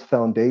and build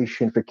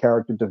foundation for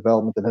character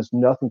development that has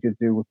nothing to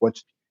do with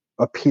what's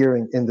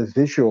appearing in the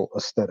visual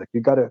aesthetic.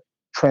 You got to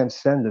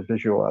transcend the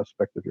visual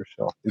aspect of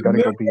yourself. You got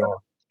to go beyond.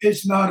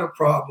 It's not a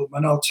problem,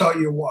 and I'll tell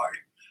you why.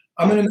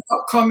 I'm in an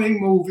upcoming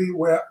movie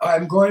where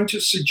I'm going to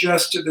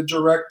suggest to the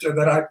director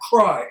that I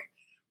cry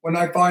when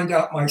I find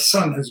out my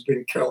son has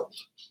been killed.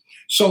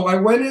 So I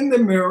went in the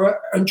mirror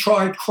and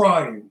tried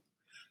crying.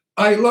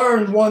 I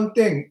learned one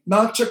thing,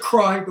 not to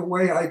cry the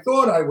way I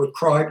thought I would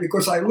cry,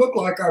 because I looked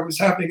like I was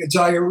having a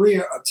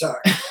diarrhea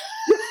attack.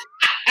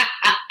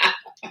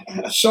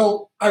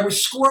 So I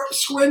was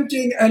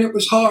squinting, and it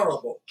was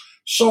horrible.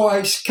 So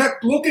I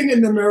kept looking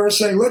in the mirror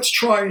saying, let's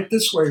try it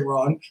this way,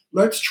 Ron.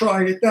 Let's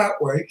try it that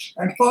way.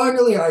 And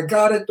finally, I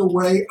got it the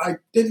way I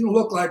didn't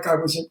look like I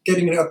was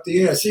getting it up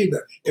the ass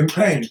either, in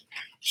pain.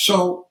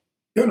 So,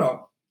 you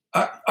know,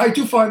 I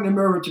do find the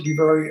mirror to be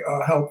very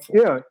helpful.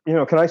 Yeah, you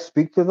know, can I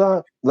speak to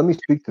that? Let me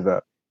speak to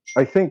that.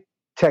 I think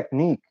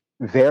technique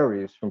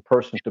varies from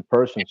person to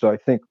person. So I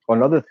think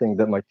another thing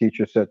that my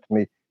teacher said to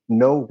me,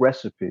 no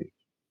recipe.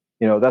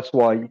 You know, that's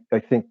why I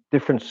think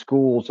different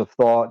schools of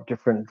thought,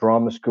 different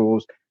drama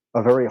schools,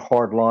 a very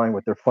hard line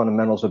with their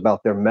fundamentals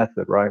about their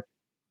method, right?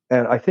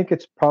 And I think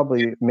it's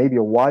probably maybe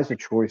a wiser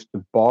choice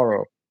to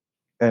borrow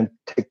and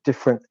take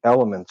different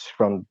elements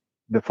from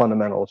the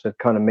fundamentals and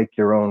kind of make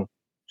your own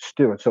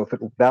stew. And so if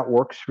that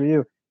works for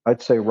you,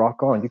 I'd say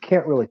rock on. You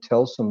can't really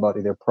tell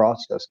somebody their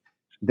process.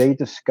 They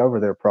discover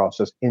their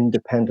process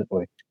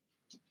independently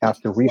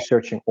after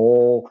researching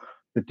all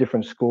the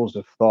different schools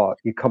of thought.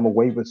 You come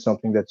away with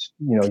something that's,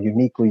 you know,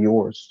 uniquely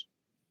yours.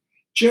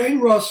 Jane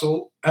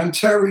Russell and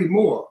Terry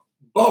Moore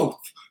both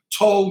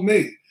told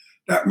me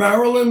that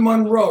Marilyn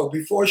Monroe,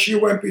 before she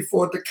went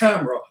before the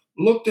camera,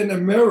 looked in the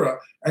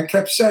mirror and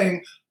kept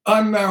saying,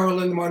 I'm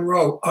Marilyn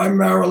Monroe, I'm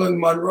Marilyn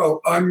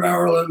Monroe, I'm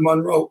Marilyn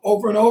Monroe,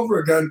 over and over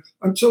again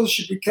until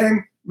she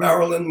became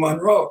Marilyn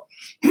Monroe.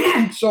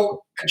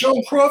 So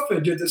Joan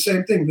Crawford did the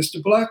same thing.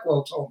 Mr.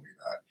 Blackwell told me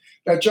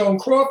that Joan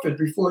Crawford,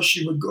 before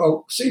she would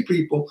go see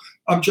people,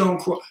 I'm Joan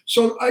Crawford.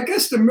 So I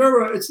guess the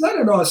mirror, it's not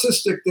a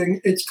narcissistic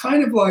thing. It's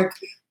kind of like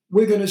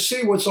we're going to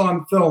see what's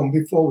on film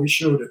before we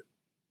shoot it.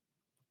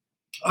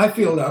 I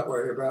feel that way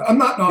about it. I'm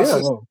not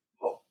narcissistic.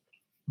 Yeah, no.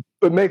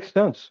 It makes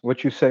sense.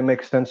 What you say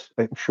makes sense,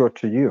 I'm sure,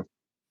 to you.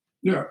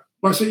 Yeah.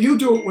 Well, so you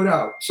do it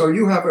without. So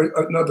you have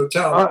another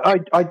talent.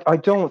 I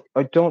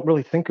don't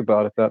really think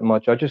about it that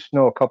much. I just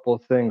know a couple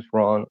of things,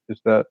 Ron,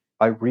 is that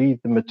I read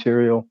the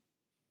material.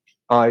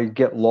 I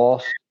get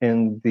lost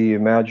in the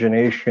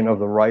imagination of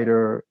the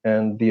writer,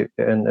 and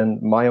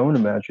my own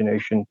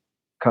imagination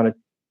kind of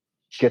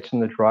gets in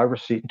the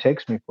driver's seat and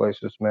takes me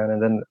places, man.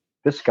 And then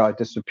this guy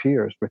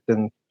disappears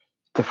within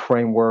the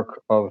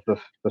framework of the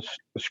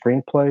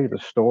screenplay, the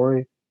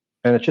story,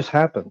 and it just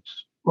happens.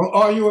 Well,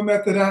 are you a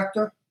method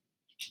actor?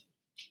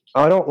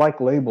 I don't like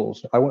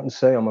labels. I wouldn't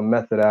say I'm a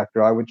method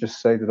actor. I would just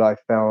say that I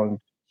found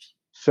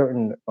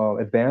certain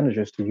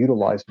advantages to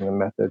utilizing the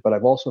method, but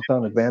I've also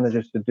found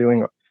advantages to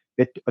doing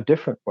it a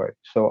different way.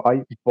 So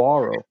I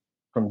borrow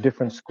from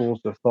different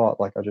schools of thought.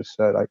 Like I just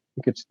said, I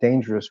think it's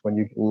dangerous when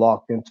you get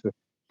locked into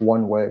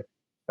one way.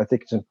 I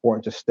think it's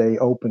important to stay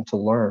open to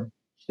learn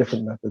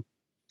different methods.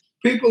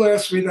 People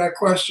ask me that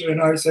question,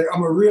 and I say,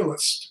 I'm a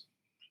realist.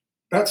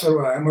 That's all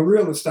right. I'm a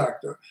realist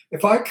actor.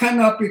 If I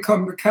cannot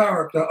become the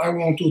character, I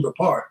won't do the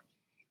part.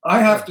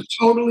 I have to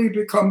totally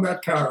become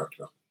that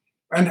character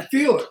and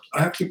feel it.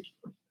 I have to.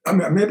 I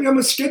mean, maybe I'm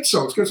a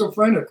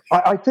schizophrenic.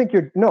 I think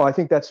I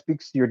think that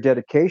speaks to your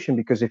dedication,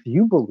 because if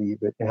you believe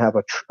it and have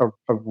a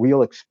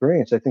real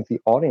experience, I think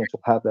the audience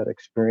will have that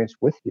experience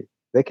with you.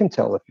 They can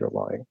tell if you're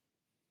lying.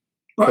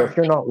 Right. So if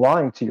you're not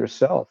lying to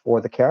yourself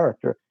or the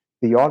character,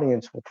 the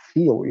audience will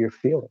feel what you're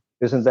feeling.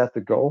 Isn't that the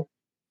goal,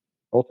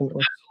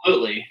 ultimately?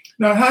 Absolutely.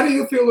 Now, how do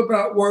you feel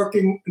about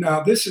working?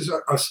 Now, this is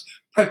a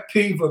pet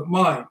peeve of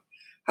mine.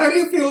 How do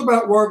you feel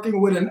about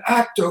working with an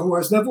actor who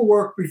has never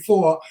worked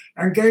before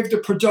and gave the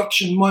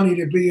production money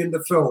to be in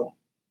the film?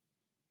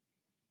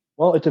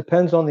 Well, it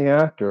depends on the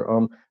actor.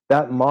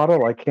 That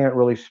model I can't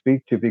really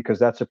speak to because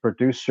that's a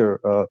producer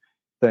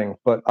thing.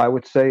 But I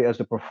would say as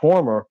a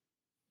performer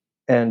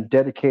and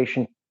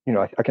dedication, you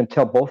know, I can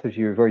tell both of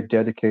you are very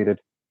dedicated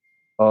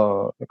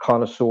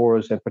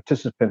connoisseurs and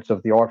participants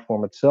of the art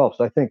form itself.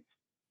 So I think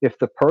if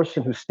the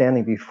person who's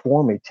standing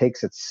before me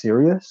takes it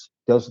serious,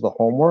 does the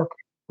homework,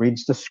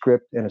 reads the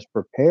script, and is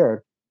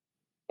prepared,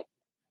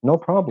 no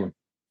problem.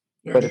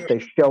 Yeah, but if they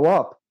show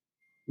up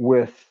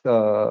with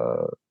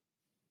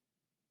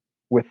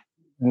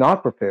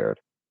not prepared,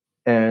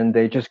 and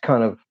they just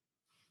kind of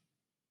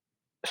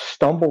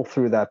stumble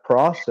through that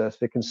process,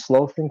 it can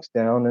slow things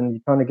down, and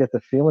you kind of get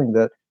the feeling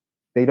that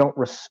they don't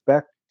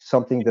respect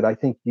something that I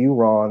think you,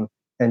 Ron,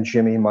 and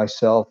Jimmy,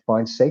 myself,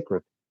 find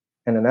sacred.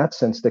 And in that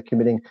sense, they're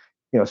committing,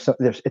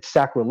 it's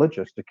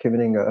sacrilegious. They're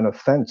committing an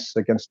offense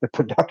against the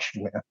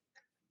production, man.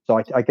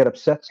 So I get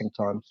upset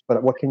sometimes,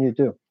 but what can you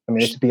do? I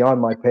mean, it's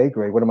beyond my pay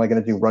grade. What am I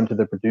going to do? Run to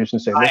the producer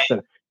and say,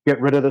 listen, get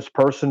rid of this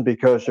person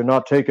because you're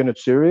not taking it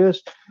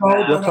serious?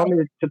 They'll tell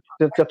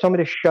me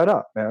to shut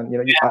up, man.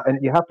 And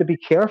you have to be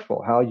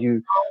careful how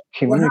you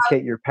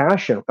communicate your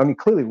passion. I mean,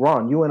 clearly,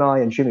 Ron, you and I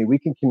and Jimmy, we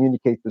can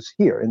communicate this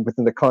here and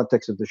within the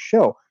context of the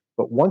show.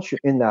 But once you're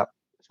in that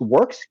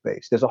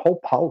workspace, there's a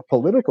whole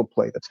political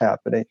play that's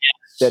happening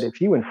that if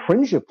you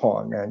infringe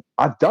upon, man,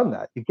 I've done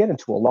that. You get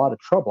into a lot of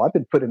trouble. I've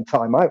been put in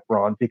time out,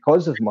 Ron,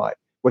 because of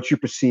what you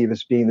perceive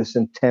as being this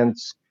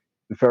intense,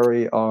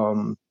 very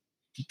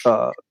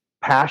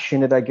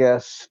passionate, I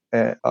guess,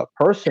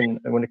 person.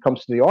 And when it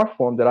comes to the art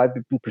form, that I've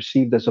been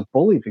perceived as a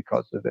bully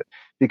because of it,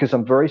 because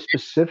I'm very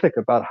specific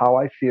about how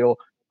I feel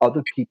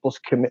other people's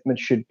commitment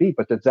should be.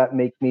 But does that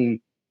make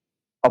me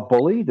a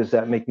bully? Does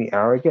that make me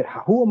arrogant?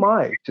 Who am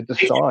I to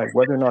decide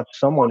whether or not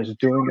someone is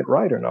doing it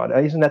right or not?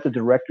 Isn't that the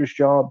director's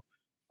job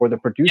or the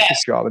producer's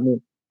job? I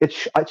mean,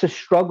 it's a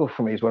struggle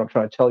for me is what I'm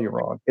trying to tell you,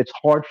 Ron. It's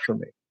hard for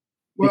me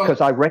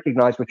because I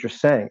recognize what you're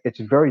saying. It's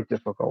very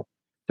difficult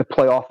to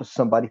play off of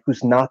somebody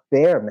who's not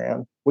there,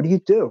 man. What do you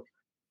do?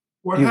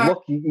 What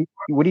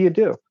do you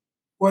do?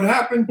 What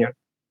happened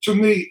to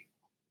me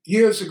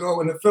years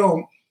ago in the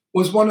film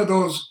was one of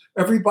those,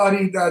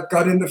 everybody that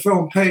got in the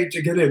film paid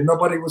to get in.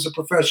 Nobody was a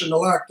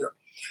professional actor.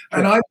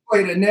 And I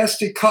played a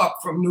nasty cop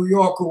from New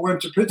York who went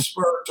to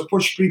Pittsburgh to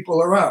push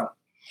people around.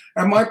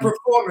 And my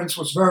performance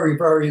was very,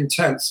 very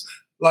intense.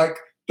 Like,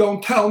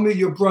 don't tell me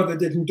your brother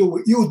didn't do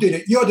it. You did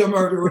it. You're the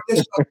murderer.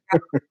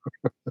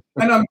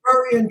 And I'm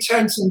very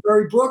intense and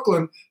very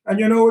Brooklyn. And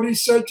you know what he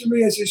said to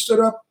me as he stood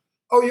up?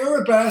 Oh,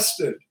 you're a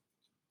bastard.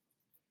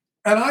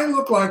 And I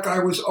looked like I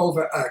was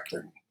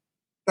overacting.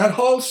 That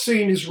whole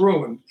scene is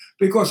ruined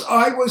because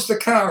I was the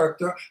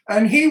character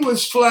and he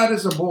was flat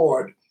as a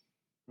board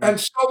and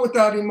so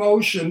without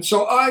emotion.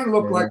 So I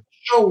looked like a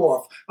show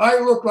off. I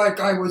looked like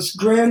I was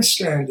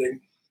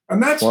grandstanding.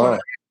 And that's what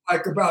I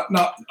like about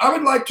now. I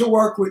would like to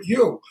work with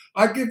you.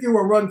 I give you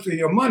a run for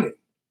your money.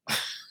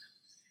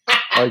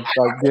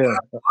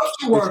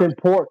 It's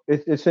important.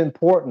 It's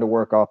important to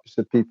work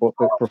opposite people,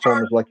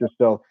 performers like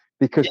yourself,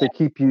 because they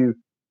keep you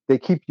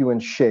in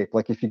shape.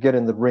 Like if you get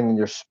in the ring and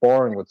you're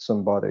sparring with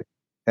somebody,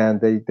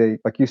 and they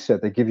like you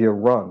said, they give you a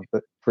run,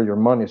 but for your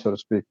money, so to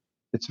speak.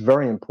 It's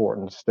very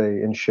important to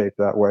stay in shape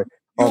that way.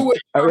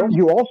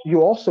 You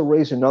also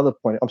raise another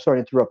point. I'm sorry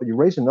to interrupt, but you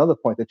raised another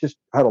point that just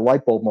had a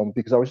light bulb moment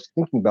because I was just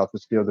thinking about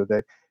this the other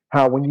day.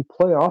 How when you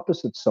play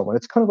opposite someone,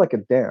 it's kind of like a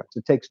dance.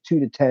 It takes two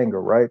to tango,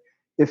 right?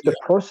 If the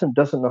person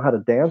doesn't know how to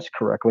dance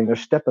correctly and they're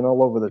stepping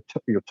all over the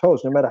tip of your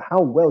toes, no matter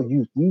how well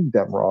you lead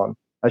them, Ron,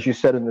 as you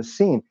said in the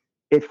scene,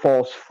 it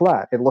falls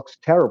flat. It looks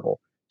terrible.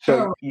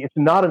 So it's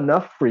not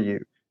enough for you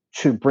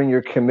to bring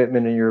your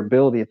commitment and your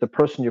ability if the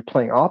person you're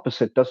playing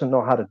opposite doesn't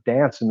know how to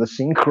dance in the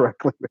scene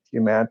correctly with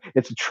you, man.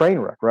 It's a train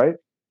wreck, right?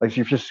 Like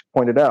you've just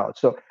pointed out.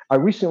 So I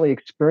recently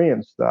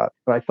experienced that,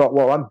 and I thought,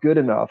 well, I'm good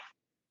enough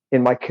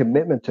in my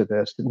commitment to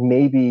this that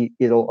maybe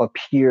it'll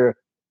appear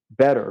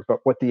better.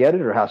 But what the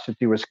editor has to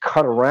do is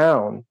cut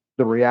around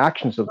the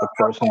reactions of the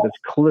person that's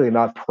clearly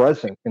not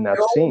present in that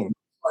scene.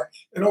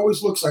 It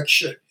always looks like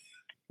shit.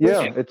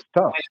 Yeah, it's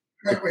tough.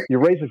 You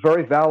raise a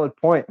very valid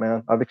point,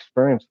 man. I've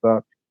experienced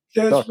that.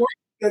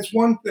 There's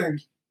one thing.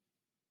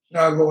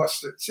 Now I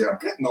lost it. See, I'm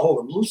getting old.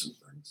 I'm losing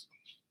things.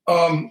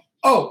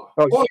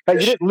 Hey, you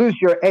didn't lose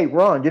your. Hey,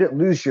 Ron, you didn't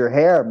lose your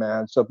hair,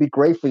 man. So be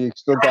grateful you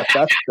still got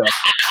that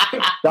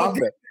stuff. Stop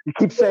it. You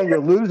keep saying you're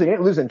losing. You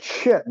ain't losing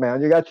shit,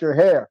 man. You got your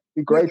hair.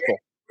 Be grateful.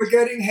 We're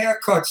getting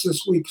haircuts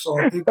this week, so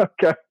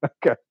okay.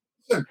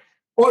 Listen,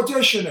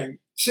 auditioning.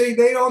 See,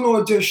 they don't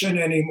audition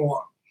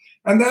anymore,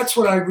 and that's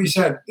what I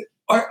resent.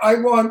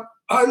 I'm going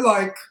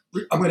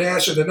to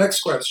answer the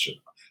next question.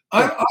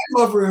 I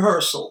love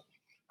rehearsal,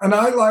 and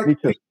I like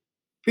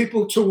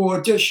people to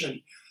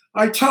audition.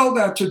 I tell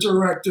that to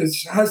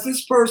directors. Has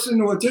this person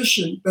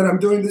auditioned that I'm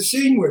doing the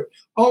scene with?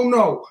 Oh,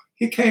 no.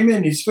 He came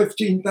in. He's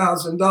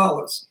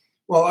 $15,000.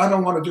 Well, I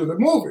don't want to do the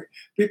movie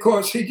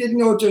because he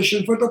didn't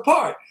audition for the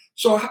part.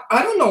 So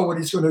I don't know what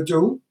he's going to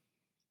do.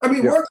 I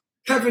mean, working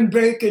with Kevin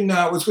Bacon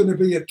now is going to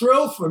be a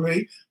thrill for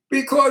me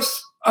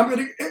because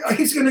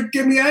he's going to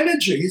give me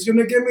energy. He's going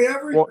to give me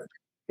everything. Well,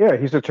 yeah,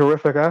 he's a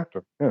terrific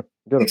actor. Yeah,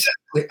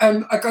 exactly.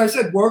 And like I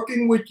said,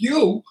 working with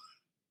you,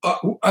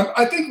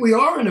 I think we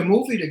are in a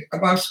movie.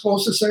 Am I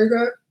supposed to say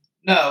that?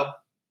 No.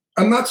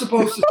 I'm not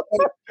supposed to say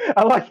that.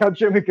 I like how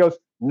Jimmy goes,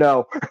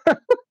 no.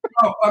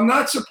 No, I'm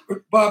not,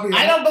 Bobby.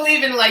 I don't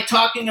believe in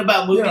talking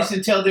about movies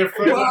until they're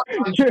further.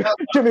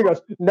 Jimmy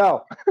goes,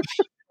 no.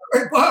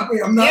 Hey,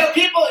 Bobby, I'm not.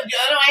 People.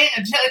 I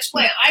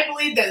explain. I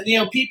believe that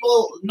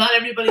people. Not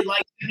everybody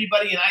likes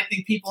everybody, and I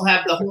think people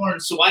have the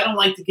horns. So I don't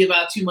like to give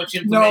out too much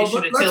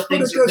information until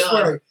things are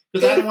done,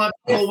 because I don't want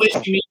people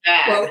wishing me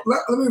bad.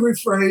 Well, let me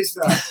rephrase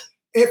that.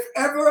 if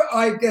ever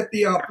I get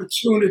the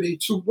opportunity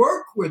to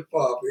work with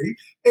Bobby,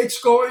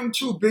 it's going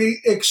to be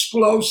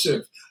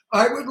explosive.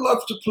 I would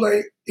love to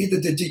play either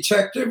the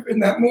detective in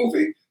that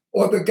movie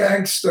or the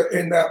gangster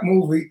in that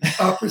movie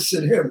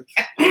opposite him,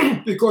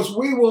 because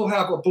we will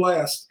have a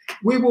blast.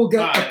 We will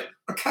get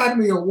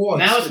Academy Awards.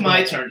 Now it's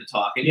my turn to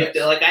talk, and you have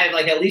to, I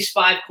have at least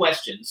 5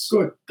 questions.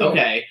 Good.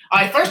 Okay. All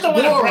right. First, I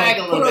want to brag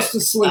a little bit. Put us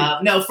to sleep.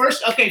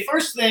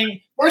 First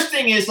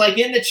thing is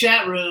in the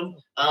chat room,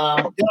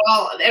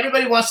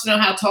 everybody wants to know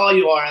how tall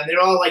you are, and they're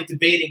all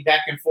debating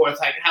back and forth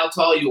how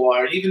tall you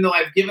are. And even though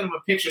I've given them a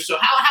picture, so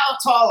how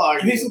tall are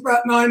you? He's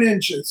about 9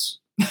 inches.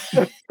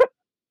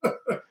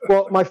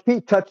 Well, my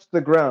feet touch the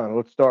ground.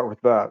 Let's start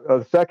with that.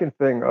 The second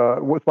thing,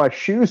 with my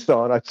shoes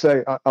on, I'd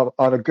say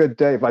on a good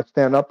day, if I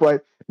stand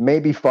upright,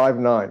 maybe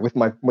 5'9"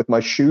 with my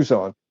shoes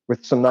on,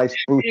 with some nice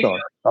boots on.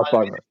 About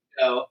 5'9".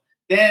 So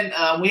then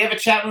we have a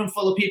chat room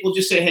full of people.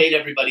 Just say hey to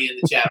everybody in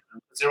the chat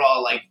room, because they're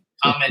all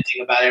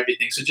commenting about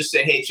everything. So just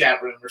say hey,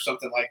 chat room, or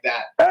something like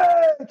that.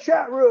 Hey,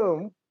 chat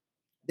room.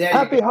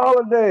 Happy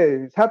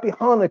holidays. Happy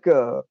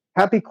Hanukkah.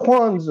 Happy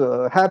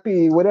Kwanzaa.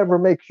 Happy whatever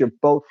makes your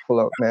boat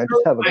float, man.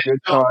 Just have a good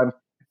time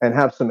and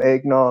have some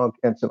eggnog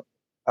and some,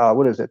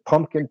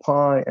 pumpkin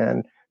pie,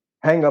 and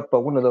hang up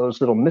one of those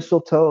little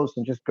mistletoes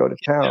and just go to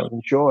town.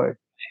 Enjoy.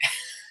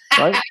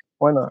 Right?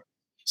 Why not?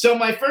 So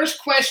my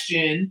first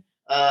question,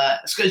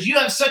 because you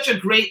have such a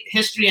great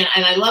history, and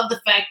I love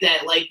the fact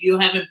that you're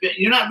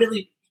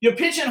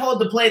pigeonholed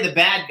to play the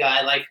bad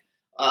guy,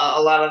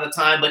 a lot of the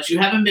time, but you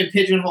haven't been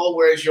pigeonholed,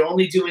 whereas you're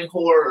only doing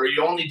horror or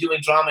you're only doing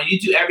drama. You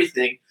do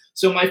everything.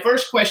 So my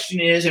first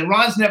question is, and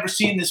Ron's never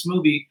seen this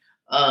movie,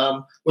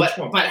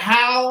 but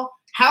how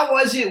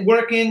was it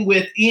working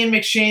with Ian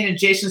McShane and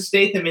Jason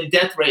Statham in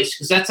Death Race?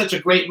 Because that's such a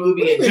great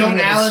movie, and Joan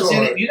Allen's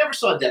in it. You never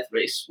saw Death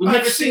Race. We've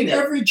never seen it.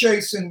 Every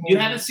Jason movie. You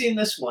haven't seen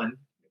this one.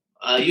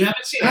 You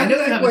haven't seen it. I know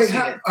you haven't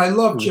seen it. I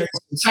love Jason.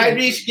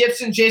 Tyrese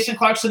Gibson, Jason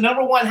Clarke. So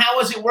number 1, how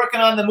was it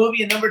working on the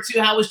movie? And number 2,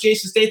 how was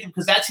Jason Statham?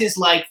 Because that's his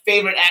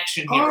favorite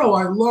action hero. Oh,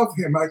 I love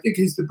him. I think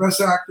he's the best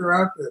actor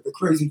out there. The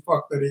crazy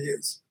fuck that he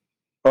is.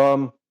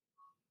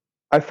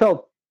 I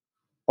felt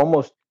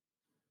almost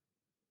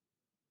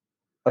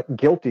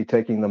guilty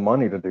taking the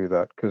money to do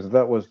that, because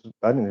I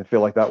didn't even feel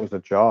like that was a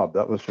job.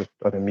 That was just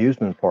an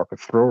amusement park, a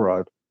thrill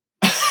ride.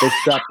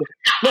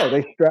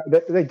 They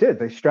did.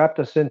 They strapped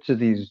us into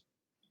these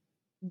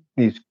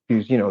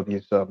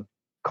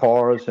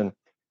cars and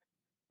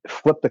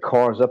flipped the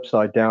cars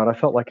upside down. I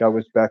felt like I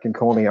was back in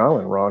Coney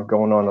Island, Ron,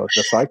 going on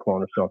the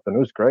Cyclone or something. It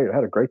was great. I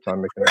had a great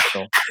time making that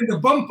film. In the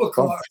bumper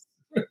cars.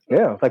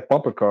 Yeah, like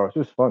bumper cars. It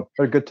was fun.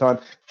 Had a good time.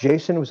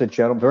 Jason was a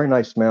gentleman, very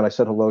nice man. I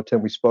said hello to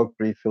him. We spoke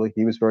briefly.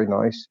 He was very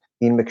nice.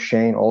 Ian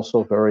McShane,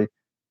 also very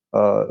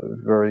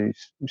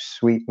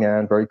sweet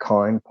man, very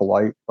kind,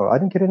 polite. I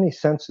didn't get any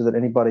sense that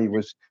anybody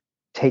was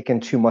taken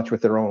too much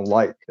with their own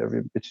light.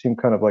 It seemed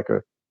kind of like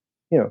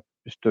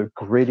just a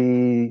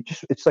gritty,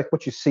 it's like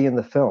what you see in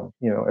the film.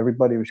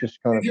 Everybody was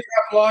just kind of. Did you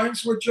have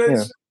lines with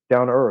Jason?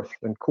 Down to earth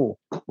and cool.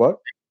 What?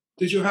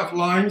 Did you have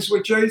lines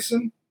with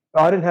Jason?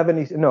 I didn't have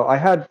any. No, I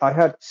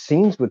had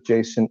scenes with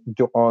Jason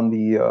on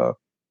the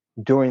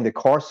during the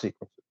car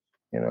sequences,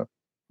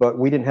 but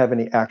we didn't have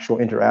any actual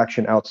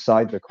interaction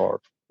outside the car,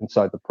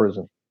 inside the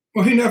prison.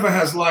 Well, he never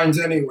has lines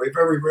anyway,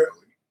 very rarely.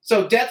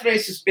 So Death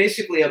Race is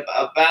basically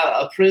about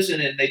a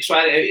prison, and they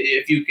try to,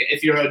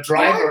 if you're a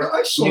driver,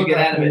 you get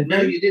out of it.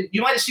 No, you didn't.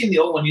 You might have seen the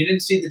old one. You didn't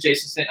see the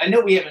Jason Statham. I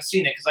know we haven't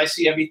seen it because I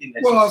see everything.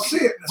 I'll see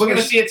it. We're going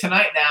to see it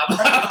tonight now.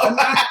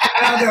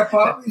 Now that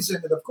Bobby's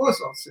in it, of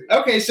course I'll see it.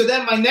 Okay, so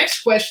then my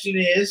next question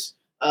is,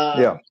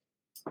 how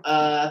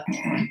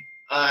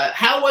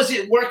was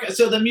it work?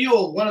 So The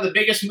Mule, one of the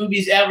biggest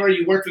movies ever.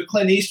 You worked with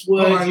Clint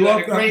Eastwood. You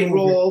had a great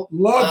role.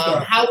 Love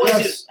that. How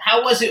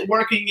was it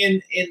working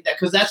in that?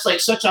 Because that's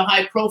such a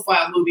high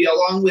profile movie,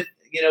 along with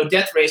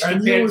Death Race.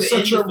 And you were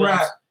such a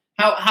rat.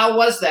 How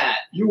was that?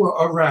 You were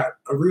a rat,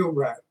 a real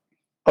rat.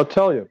 I'll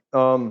tell you.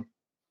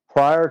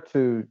 Prior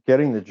to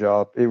getting the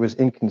job, it was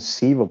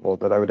inconceivable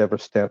that I would ever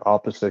stand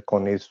opposite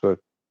Clint Eastwood.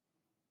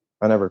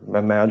 I never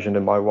imagined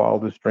in my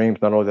wildest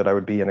dreams not only that I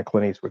would be in a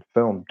Clint Eastwood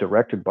film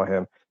directed by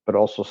him, but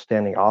also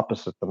standing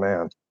opposite the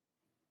man.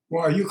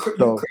 Well, you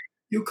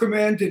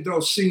commanded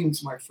those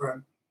scenes, my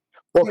friend.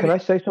 Well, can I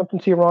say something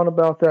to you, Ron,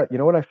 about that? You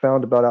know what I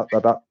found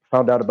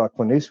out about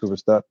Clint Eastwood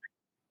was that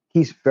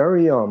he's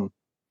very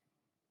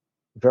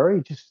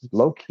just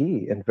low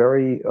key and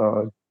very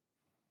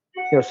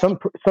some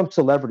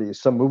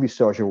celebrities, some movie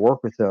stars you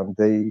work with them,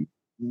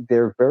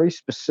 they're very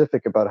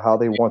specific about how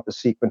they want the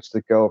sequence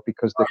to go,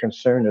 because the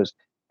concern is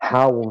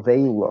how will they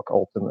look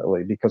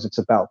ultimately, because it's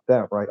about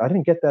them, right? I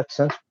didn't get that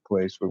sense with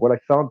Clint Eastwood. What I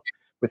found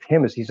with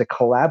him is he's a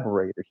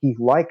collaborator. He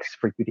likes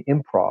for you to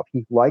improv.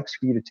 He likes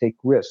for you to take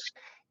risks.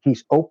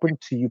 He's open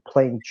to you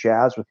playing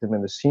jazz with him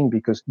in the scene,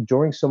 because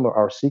during some of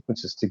our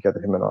sequences together,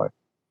 him and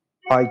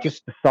I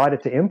just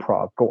decided to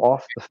improv, go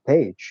off the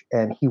page,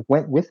 and he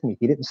went with me.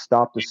 He didn't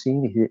stop the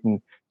scene. He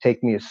didn't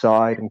take me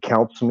aside and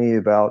counsel me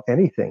about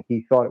anything.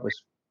 He thought it was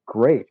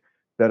great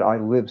that I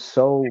lived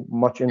so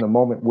much in the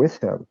moment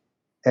with him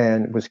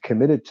and was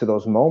committed to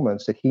those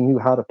moments that he knew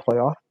how to play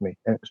off me,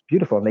 and it was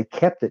beautiful. And they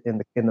kept it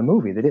in the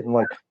movie. They didn't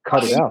like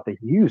cut it out. They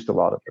used a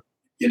lot of it.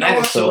 You know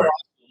what? So,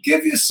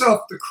 give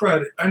yourself the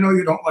credit. I know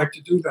you don't like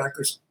to do that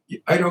because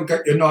I don't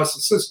get you're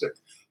narcissistic.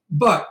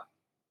 But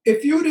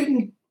if you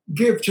didn't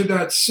give to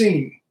that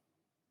scene,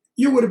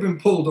 you would have been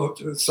pulled off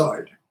to the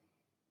side.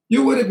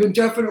 You would have been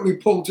definitely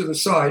pulled to the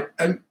side,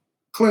 and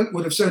Clint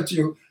would have said to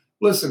you,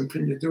 "Listen,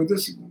 can you do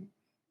this?"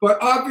 But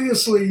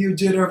obviously, you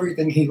did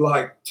everything he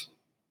liked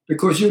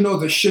because you know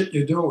the shit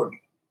you're doing.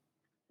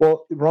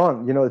 Well,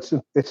 Ron, it's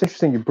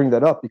interesting you bring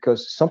that up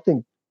because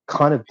something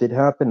kind of did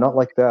happen, not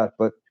like that,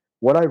 but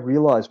what I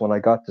realized when I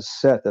got to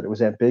set that it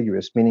was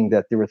ambiguous, meaning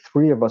that there were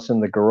three of us in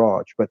the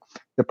garage, but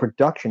the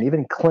production,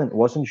 even Clint,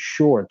 wasn't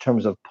sure in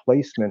terms of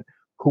placement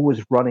who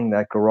was running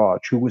that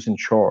garage, who was in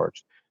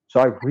charge.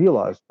 So I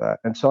realized that,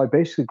 and so I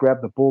basically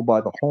grabbed the bull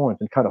by the horns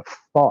and kind of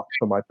fought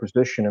for my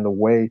position in the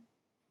way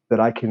that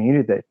I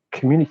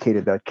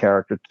communicated that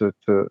character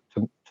to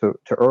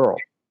Earl,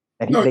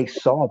 and they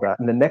saw that.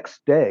 And the next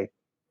day,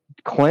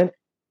 Clint,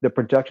 the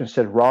production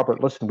said,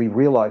 "Robert, listen, we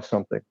realized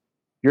something.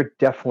 You're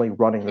definitely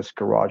running this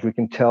garage. We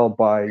can tell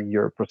by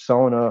your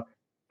persona,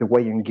 the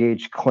way you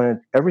engage Clint,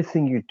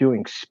 everything you're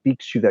doing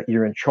speaks to you that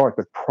you're in charge."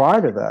 But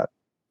prior to that,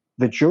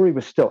 the jury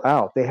was still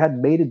out. They had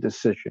made a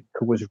decision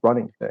who was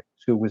running things,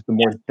 who was the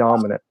more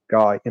dominant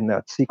guy in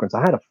that sequence. I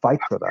had to fight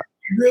for that.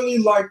 I really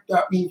liked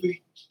that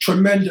movie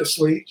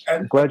tremendously.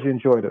 And glad you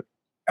enjoyed it.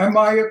 And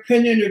my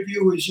opinion of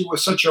you is you were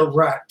such a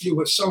rat. You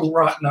were so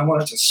rotten, I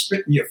wanted to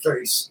spit in your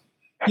face.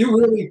 You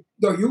really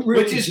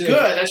Which is did. good.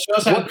 That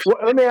shows how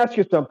Let me ask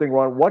you something,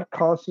 Ron. What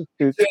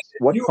constitutes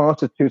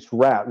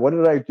rat? What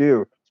did I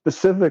do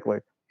specifically?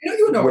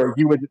 You know where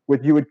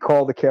you would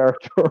call the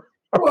character.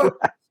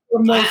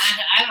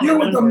 You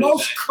were the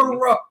most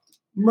corrupt,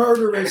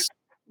 murderous,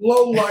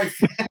 low-life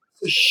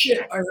shit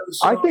I ever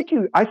saw.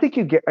 I think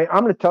you get.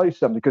 I'm going to tell you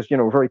something because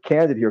we're very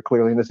candid here.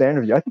 Clearly in this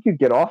interview, I think you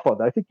get off on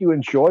that. I think you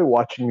enjoy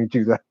watching me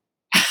do that.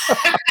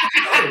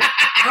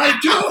 I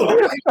do.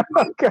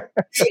 Okay.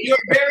 You're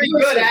very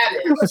good at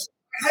it.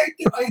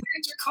 I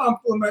hate to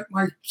compliment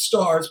my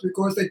stars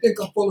because they think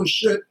I'm full of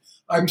shit.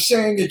 I'm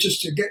saying it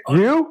just to get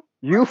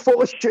you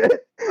full of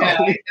shit.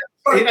 Yeah, he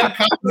doesn't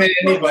compliment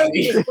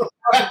anybody.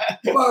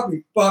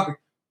 Bobby,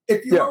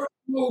 if you're in a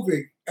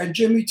movie and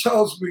Jimmy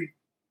tells me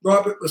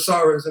Robert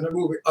LaSardo is in a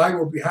movie, I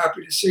will be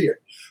happy to see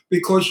it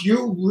because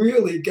you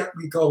really get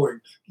me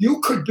going. You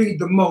could be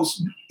the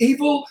most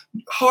evil,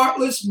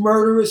 heartless,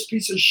 murderous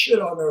piece of shit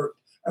on earth,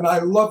 and I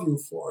love you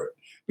for it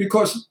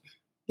because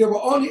there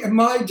were only, in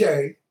my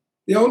day,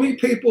 the only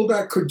people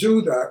that could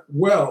do that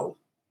well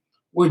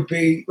would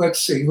be,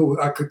 let's see,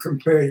 who I could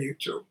compare you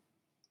to.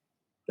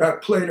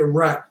 That played a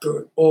rat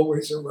good,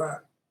 always a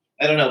rat.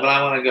 I don't know, but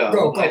I want to go.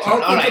 Go.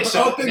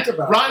 I'll think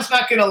about it. Ron's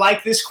not going to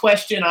like this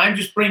question. I'm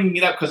just bringing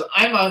it up because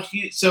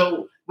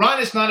Ron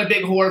is not a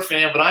big horror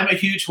fan, but I'm a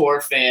huge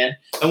horror fan.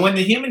 And when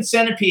The Human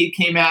Centipede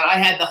came out, I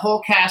had the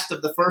whole cast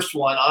of the first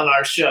one on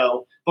our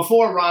show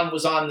before Ron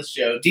was on the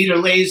show.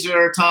 Dieter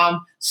Laser,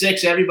 Tom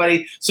Six,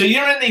 everybody. So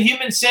you're in The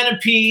Human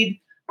Centipede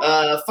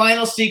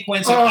final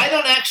sequence. And I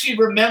don't actually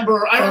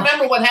remember. I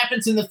remember what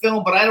happens in the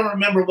film, but I don't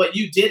remember what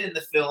you did in the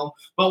film.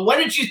 But what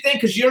did you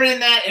think? Because you're in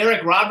that.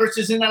 Eric Roberts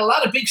is in that. A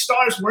lot of big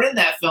stars were in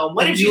that film.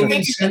 What did you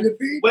think?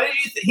 What did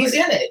you think? He's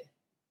in it.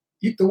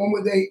 The one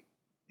where they...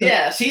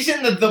 Yes, he's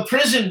in the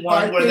prison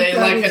one where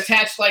they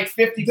attach 50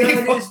 people.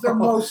 That is the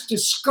most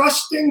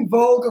disgusting,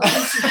 vulgar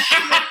piece of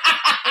shit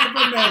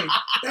ever made.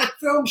 That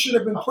film should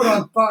have been put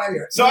on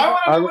fire. So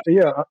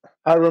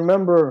I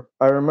remember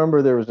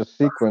there was a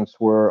sequence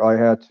where I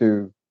had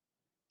to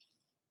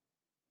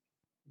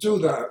do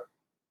that.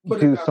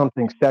 Do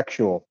something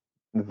sexual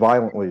and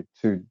violently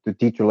to the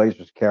Dieter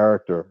Laser's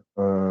character.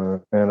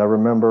 And I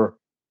remember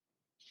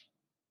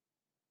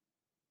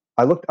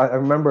I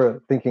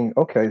remember thinking,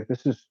 okay,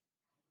 this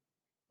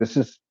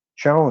is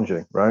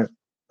challenging, right?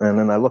 And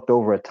then I looked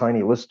over at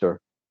Tiny Lister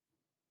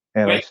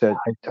and I said,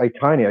 hey,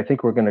 Tiny, I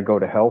think we're going to go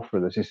to hell for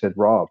this. He said,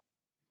 Rob.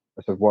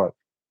 I said, what?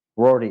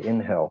 We're already in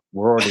hell.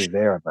 We're already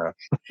there, man.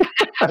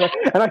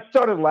 And I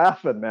started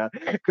laughing, man,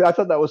 because I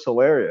thought that was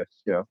hilarious.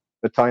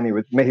 The Tiny,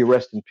 may he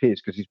rest in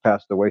peace because he's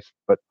passed away.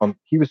 But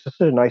he was just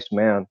a nice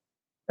man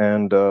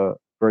and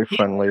very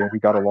friendly. And we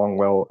got along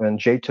well. And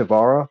Jay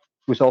Tavara,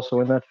 who's also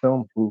in that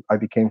film, who I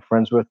became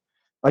friends with.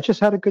 I just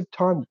had a good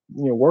time,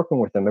 working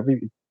with him.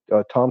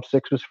 Tom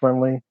Six was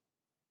friendly.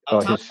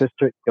 His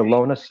sister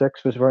Ilona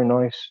Six was very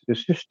nice.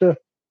 It's just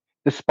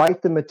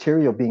despite the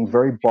material being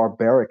very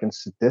barbaric and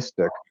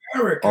sadistic,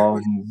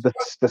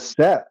 the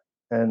set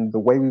and the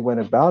way we went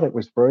about it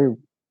was very,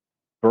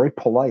 very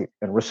polite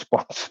and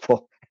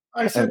responsible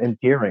and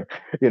endearing.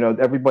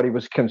 Everybody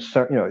was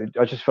concerned.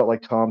 I just felt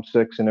like Tom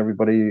Six and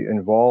everybody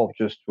involved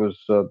just was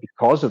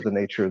because of the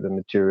nature of the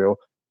material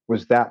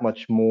was that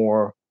much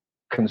more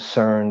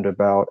concerned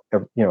about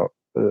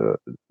the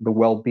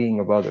well-being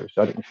of others.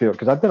 I didn't feel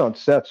because I've been on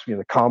sets,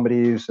 the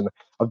comedies, and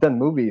I've done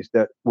movies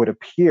that would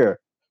appear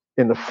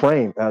in the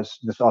frame as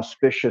this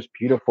auspicious,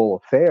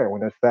 beautiful affair,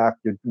 when in fact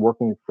you're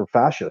working for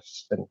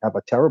fascists and have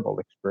a terrible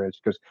experience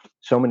because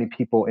so many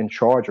people in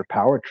charge are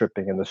power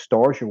tripping, and the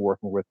stars you're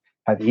working with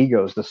have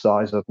egos the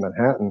size of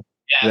Manhattan.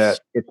 Yes. That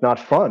it's not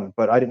fun.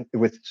 But I didn't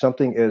with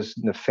something as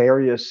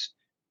nefariously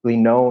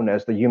known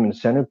as the Human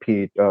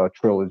Centipede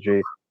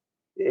trilogy.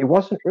 It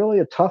wasn't really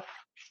a tough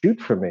shoot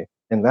for me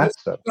in that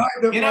sense.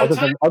 You know,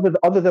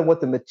 Other than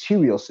what the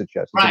material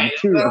suggests. The Right.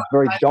 material is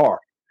very dark.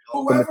 The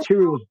Whoever,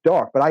 material is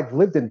dark, but I've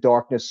lived in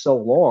darkness so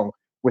long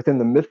within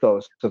the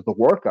mythos of the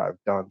work I've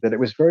done that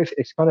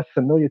it's kind of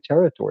familiar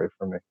territory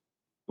for me.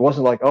 It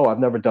wasn't like, oh, I've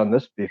never done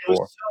this it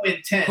before. was so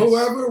intense.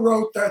 whoever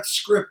wrote that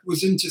script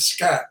was into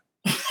scat.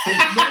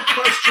 There's no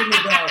question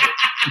about it.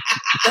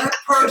 That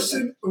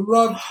person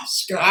loved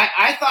scat.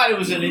 I thought it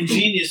was an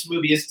ingenious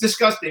movie. It's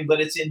disgusting,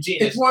 but it's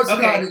ingenious. It was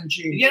Okay. not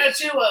ingenious. You know,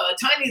 too,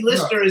 Tiny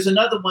Lister is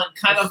another one,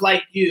 kind of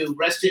like you.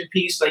 Rest in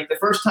peace. Like the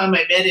first time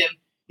I met him,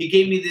 he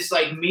gave me this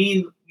like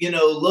mean,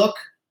 look.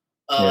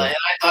 And I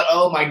thought,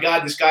 oh my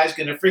God, this guy's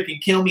going to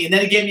freaking kill me. And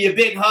then he gave me a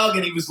big hug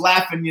and he was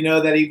laughing,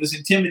 that he was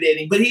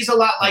intimidating. But he's a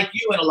lot like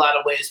you in a lot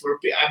of ways.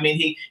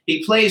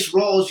 He plays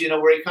roles,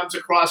 where he comes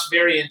across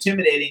very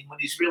intimidating when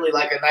he's really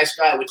like a nice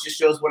guy, which just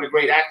shows what a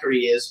great actor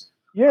he is.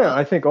 Yeah,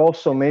 I think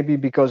also maybe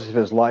because of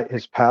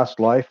his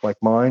past life,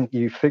 like mine,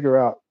 you figure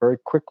out very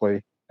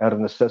quickly out of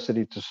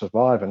necessity to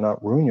survive and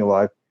not ruin your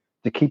life,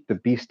 to keep the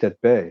beast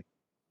at bay,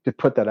 to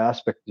put that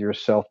aspect of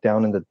yourself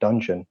down in the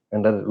dungeon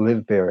and let it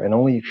live there and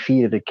only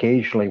feed it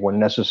occasionally when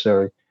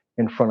necessary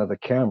in front of the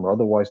camera.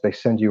 Otherwise, they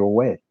send you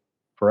away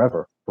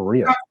forever, for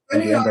real.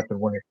 And you end up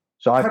in winning.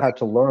 So I've had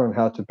to learn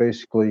how to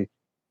basically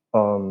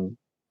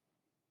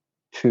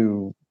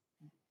to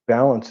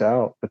balance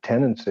out the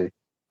tendency.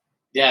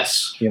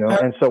 Yes.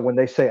 And so when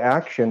they say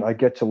action, I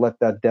get to let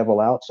that devil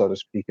out, so to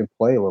speak, and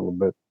play a little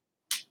bit,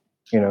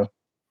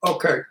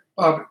 Okay,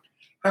 Bobby,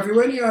 have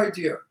you any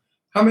idea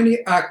how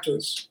many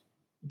actors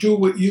do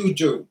what you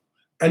do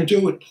and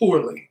do it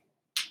poorly?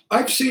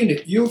 I've seen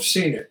it. You've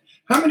seen it.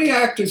 How many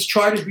actors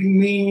try to be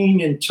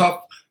mean and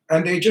tough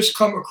and they just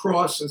come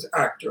across as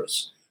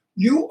actors?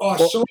 You are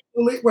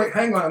wait,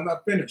 hang on, I'm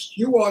not finished.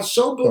 You are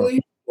so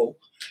believable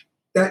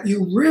that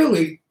you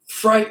really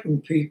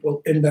frighten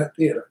people in that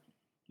theater.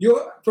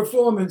 Your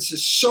performance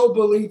is so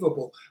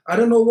believable. I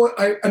don't know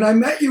and I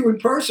met you in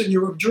person.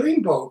 You're a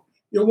dreamboat.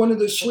 You're one of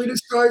the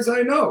sweetest guys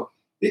I know.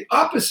 The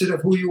opposite of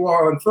who you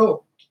are on film.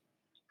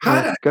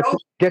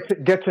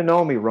 Get to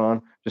know me,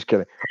 Ron. Just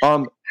kidding.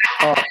 Anyway,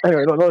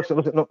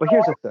 listen. No, but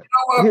here's the thing.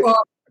 You know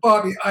what,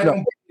 Bobby? I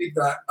don't believe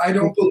that. I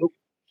don't believe.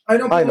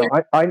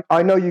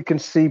 I know you can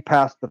see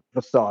past the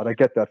facade. I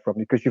get that from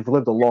you because you've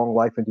lived a long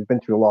life and you've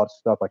been through a lot of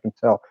stuff. I can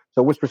tell.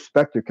 So, with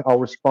respect to, I'll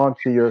respond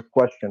to your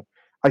question.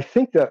 I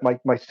think that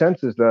my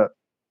sense is that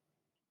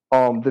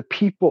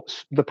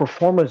the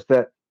performers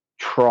that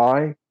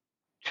try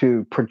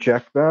to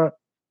project that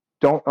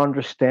don't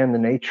understand the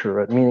nature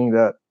of it, meaning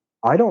that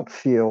I don't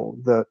feel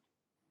that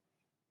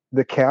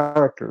the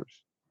characters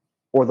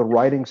or the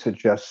writing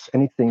suggests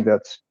anything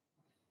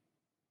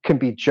can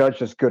be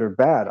judged as good or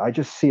bad. I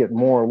just see it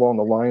more along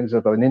the lines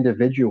of an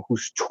individual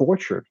who's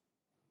tortured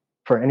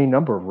for any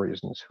number of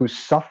reasons, who's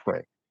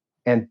suffering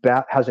and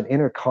has an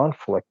inner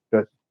conflict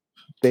that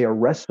they are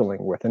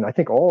wrestling with. And I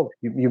think all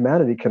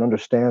humanity can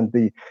understand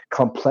the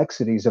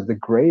complexities of the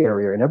gray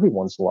area in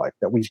everyone's life,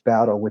 that we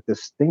battle with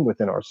this thing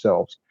within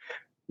ourselves.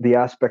 The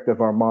aspect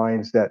of our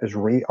minds that is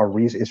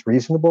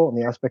reasonable,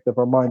 and the aspect of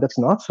our mind that's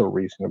not so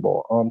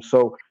reasonable.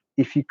 So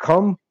if you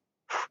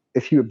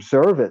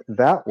observe it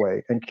that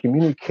way and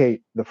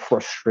communicate the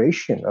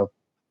frustration of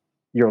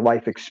your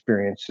life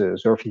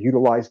experiences, or if you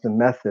utilize the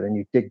method and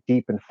you dig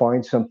deep and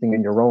find something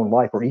in your own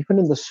life, or even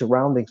in the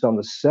surroundings on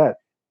the set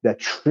that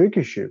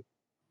triggers you,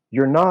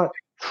 you're not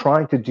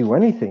trying to do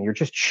anything. You're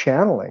just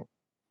channeling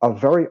a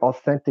very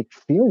authentic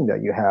feeling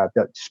that you have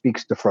that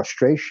speaks to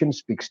frustration,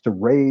 speaks to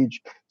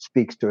rage,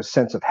 speaks to a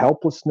sense of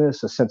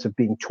helplessness, a sense of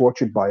being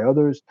tortured by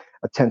others,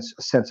 a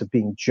sense of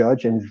being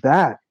judged. And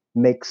that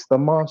makes the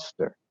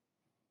monster.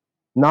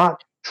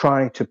 Not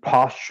trying to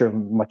posture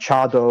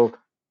machismo,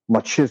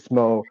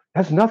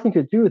 has nothing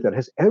to do with that. It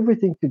has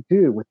everything to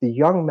do with the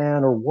young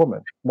man or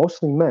woman,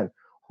 mostly men,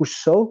 who's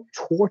so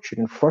tortured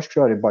and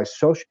frustrated by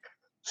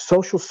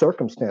social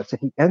circumstance that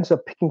he ends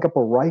up picking up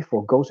a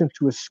rifle, goes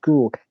into a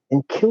school,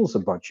 and kills a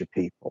bunch of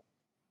people.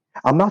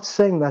 I'm not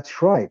saying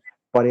that's right,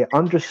 but I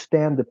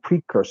understand the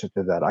precursor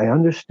to that. I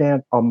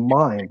understand a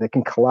mind that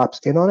can collapse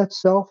in on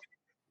itself,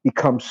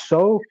 become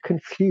so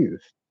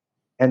confused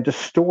and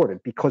distorted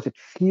because it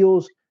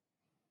feels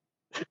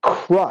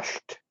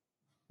crushed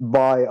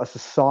by a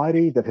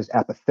society that is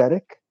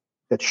apathetic,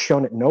 that's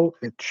shown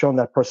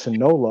that person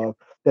no love,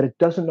 that it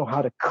doesn't know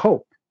how to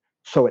cope.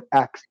 So it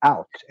acts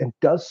out and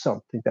does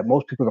something that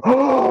most people go,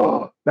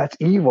 oh, that's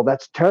evil,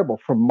 that's terrible.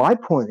 From my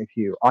point of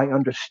view, I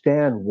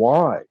understand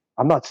why.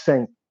 I'm not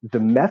saying the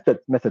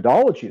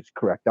methodology is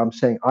correct. I'm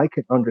saying I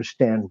can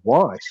understand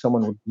why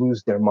someone would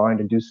lose their mind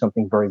and do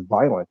something very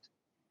violent.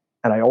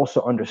 And I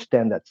also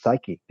understand that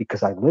psyche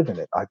because I live in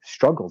it. I've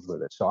struggled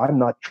with it. So I'm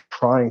not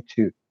trying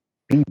to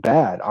be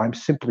bad. I'm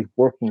simply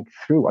working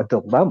through a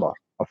dilemma,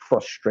 a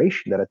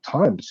frustration that at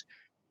times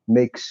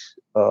makes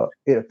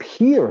it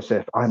appear as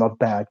if I'm a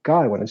bad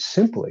guy when it's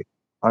simply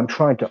I'm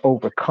trying to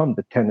overcome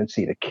the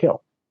tendency to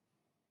kill.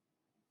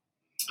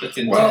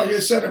 Well,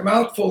 you said a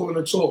mouthful and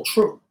it's all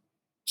true.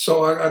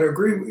 So I got to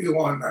agree with you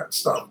on that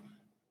stuff.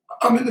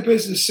 I'm in the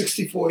business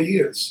 64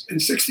 years. In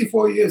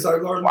 64 years, I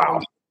learned.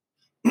 Wow.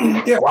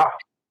 Yeah. Wow.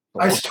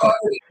 I started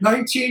at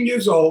 19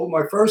 years old.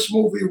 My first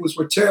movie was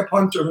with Tab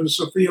Hunter and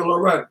Sophia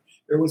Loren.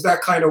 It was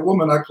That Kind of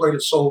Woman. I played a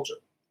soldier.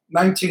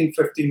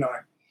 1959.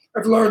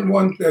 I've learned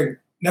one thing: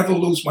 never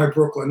lose my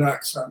Brooklyn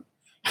accent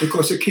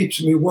because it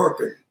keeps me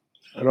working.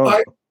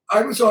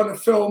 I was on a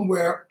film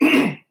where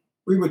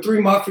we were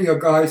three mafia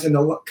guys in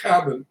a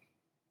cabin,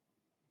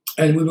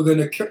 and we were going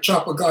to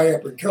chop a guy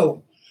up and kill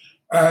him.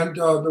 And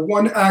the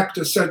one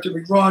actor said to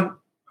me, Ron,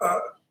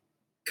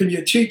 can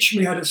you teach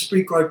me how to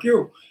speak like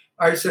you?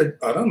 I said,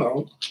 I don't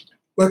know.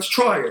 Let's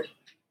try it.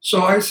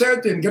 So I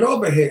said to him, get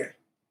over here.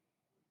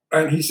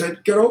 And he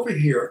said, get over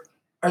here.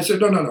 I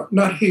said, no,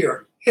 not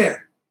here,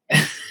 here.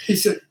 He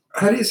said,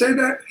 how do you say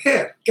that?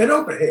 Here, get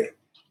over here.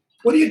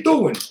 What are you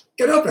doing?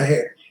 Get over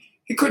here.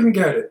 He couldn't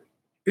get it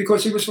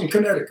because he was from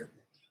Connecticut.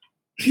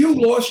 You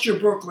lost your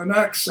Brooklyn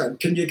accent.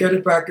 Can you get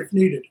it back if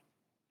needed?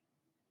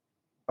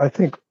 I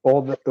think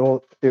all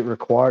it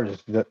requires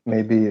is that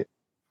maybe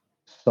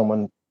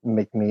someone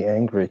make me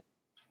angry.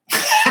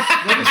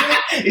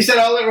 He said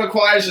all it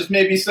requires is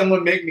maybe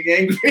someone make me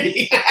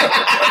angry.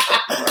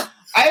 I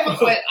have a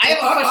question.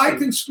 I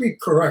can speak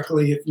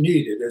correctly if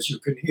needed, as you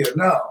can hear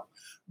now.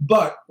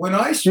 But when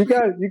I speak,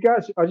 you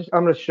guys,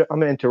 I'm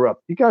gonna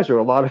interrupt. You guys are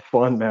a lot of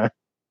fun, man.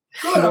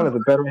 This is one of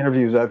the better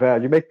interviews I've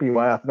had. You make me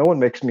laugh. No one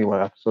makes me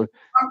laugh. So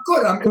I'm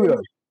good. I'm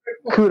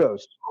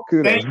kudos.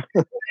 Thank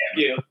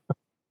you.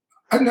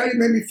 I'm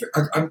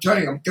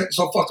telling you, I'm getting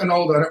so fucking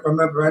old, I don't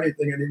remember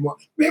anything anymore.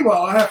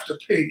 Meanwhile, I have to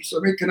pee. So,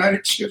 can I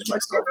excuse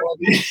myself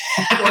when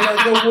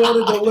I go water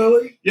the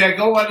lily? Yeah,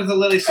 go water the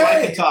lily so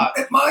I can talk.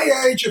 At my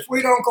age, if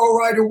we don't go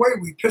right away,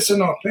 we piss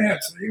in our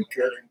pants. Are you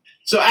kidding?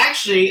 So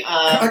actually,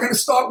 I'm going to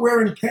start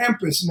wearing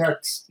Pampers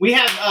next. We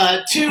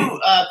have two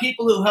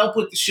people who help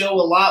with the show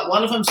a lot.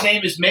 One of them's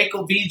name is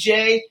Mako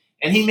VJ,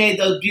 and he made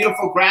the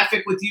beautiful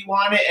graphic with you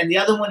on it. And the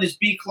other one is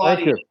B.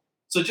 Claudia. Thank you.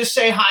 So just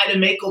say hi to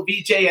Mako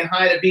VJ and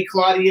hi to B.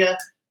 Claudia.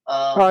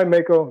 Hi,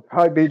 Mako.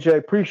 Hi, BJ.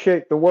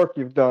 Appreciate the work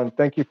you've done.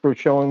 Thank you for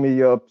showing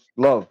me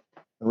love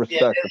and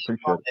respect. Yeah,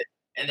 Appreciate it.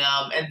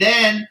 And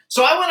then,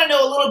 so I want to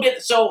know a little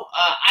bit. So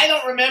I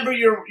don't remember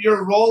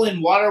your role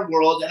in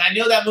Waterworld, and I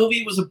know that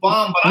movie was a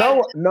bomb.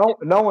 But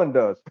no one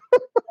does.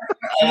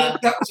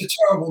 That was a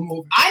terrible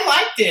movie. I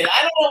liked it.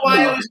 I don't know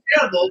why it was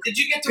terrible. Did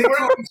you get to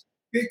work?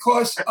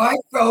 Because I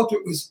felt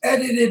it was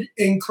edited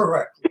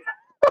incorrectly.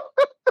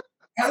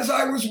 As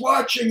I was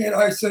watching it,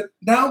 I said,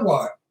 now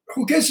what?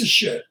 Who gives a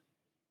shit?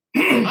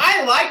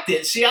 I liked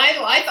it. See,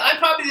 I'm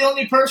probably the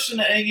only person,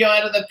 out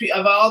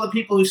of all the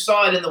people who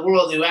saw it in the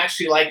world who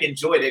actually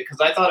enjoyed it, because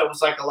I thought it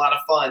was a lot of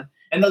fun.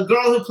 And the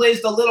girl who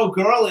plays the little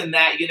girl in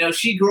that,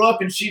 she grew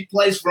up and she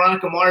plays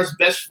Veronica Mars'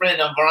 best friend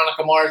on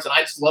Veronica Mars, and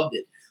I just loved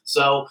it.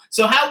 So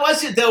how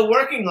was it though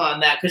working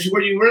on that? Because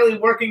were you really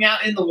working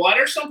out in the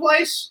water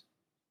someplace?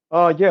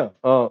 Yeah.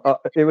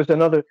 It was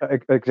another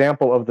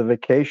example of the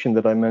vacation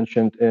that I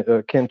mentioned,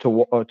 akin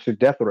to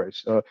Death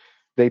Race.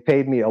 They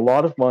paid me a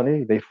lot of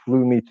money. They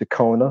flew me to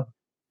Kona,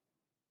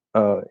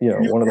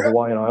 one of the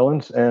Hawaiian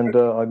Islands, and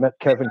I met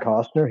Kevin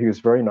Costner. He was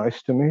very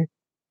nice to me,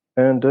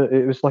 and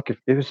it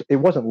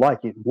wasn't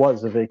like it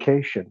was a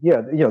vacation.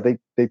 Yeah,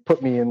 they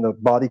put me in the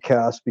body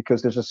cast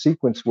because there's a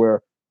sequence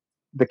where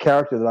the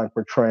character that I'm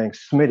portraying,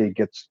 Smitty,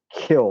 gets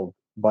killed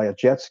by a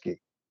jet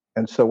ski,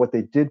 and so what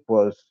they did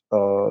was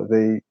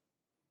they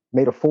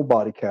made a full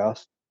body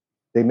cast.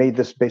 They made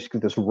this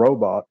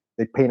robot.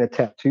 They painted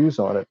tattoos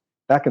on it.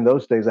 Back in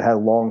those days, I had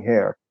long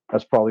hair.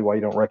 That's probably why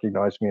you don't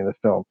recognize me in the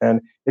film.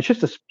 And it's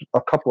just a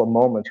couple of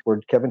moments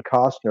where Kevin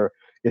Costner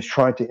is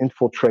trying to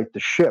infiltrate the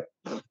ship,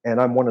 and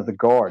I'm one of the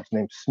guards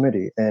named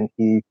Smitty. And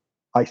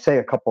I say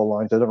a couple of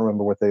lines. I don't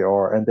remember what they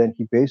are. And then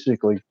he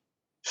basically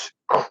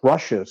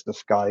crushes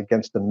this guy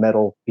against the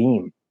metal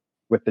beam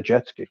with the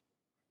jet ski.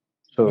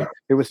 So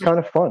it was kind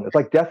of fun. It's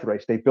like Death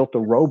Race. They built a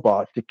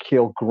robot to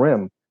kill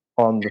Grimm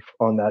on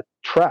that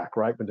track,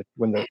 right?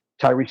 When the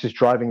Tyrese is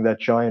driving that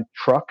giant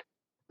truck,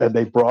 and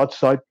they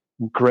broadside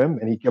Grimm,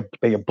 and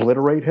they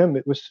obliterate him.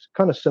 It was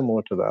kind of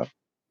similar to that.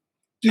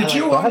 Did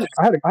you? I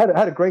had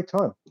a great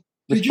time.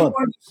 Did you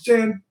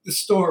understand the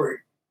story,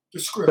 the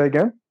script? Say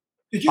again.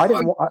 Did you?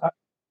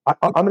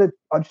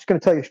 I'm just gonna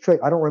tell you straight.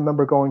 I don't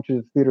remember going to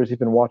the theaters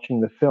even watching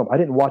the film. I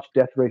didn't watch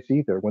Death Race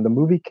either. When the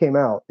movie came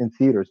out in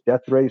theaters,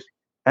 Death Race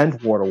and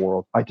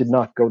Waterworld, I did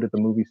not go to the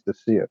movies to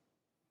see it.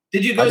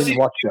 Did you go see?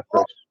 Watch Death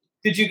Race.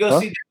 Did you go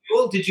see the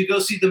Mule? Did you go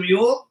see the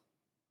Mule?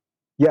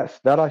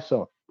 Yes, that I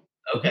saw.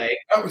 Okay,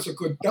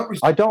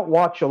 I don't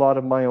watch a lot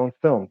of my own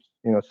films.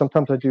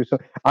 Sometimes I do. So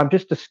I'm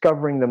just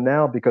discovering them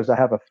now because I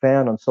have a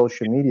fan on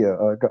social media,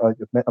 a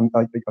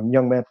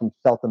young man from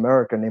South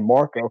America named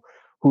Marco,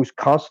 who's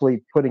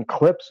constantly putting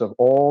clips of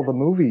all the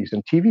movies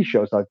and TV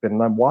shows I've been,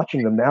 and I'm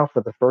watching them now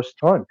for the first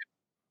time.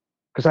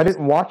 Because I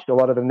didn't watch a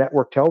lot of the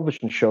network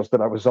television shows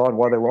that I was on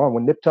while they were on.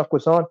 When Nip Tuck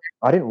was on,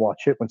 I didn't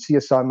watch it. When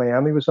CSI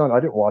Miami was on, I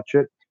didn't watch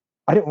it.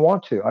 I didn't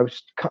want to.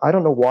 I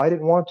don't know why I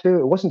didn't want to.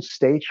 It wasn't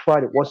stage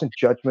fright. It wasn't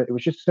judgment. It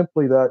was just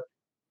simply that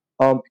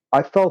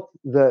I felt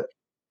that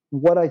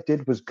what I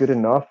did was good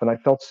enough, and I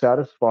felt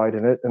satisfied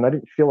in it, and I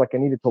didn't feel like I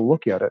needed to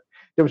look at it.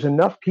 There was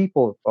enough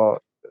people,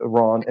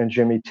 Ron and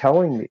Jimmy,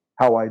 telling me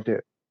how I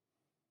did.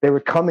 They were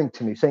coming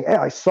to me saying, "Hey,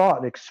 I saw it,"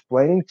 and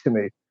explaining to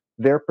me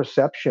their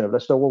perception of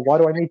this. So, well, why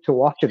do I need to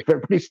watch it? If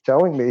everybody's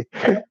telling me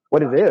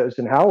what it is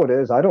and how it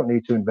is, I don't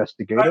need to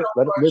investigate it.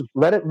 Let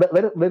it live.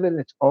 Let it live in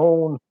its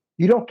own.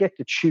 You don't get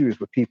to choose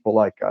what people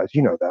like, guys.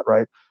 You know that,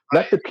 right?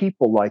 Let the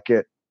people like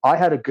it. I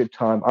had a good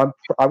time.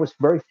 I was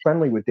very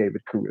friendly with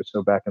David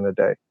Caruso back in the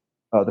day,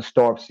 the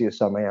star of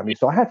CSI Miami.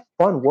 So I had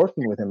fun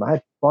working with him. I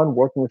had fun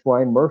working with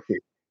Ryan Murphy.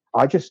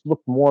 I just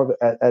looked more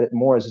at it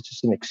more as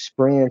just an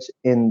experience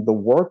in the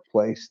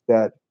workplace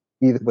that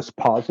either was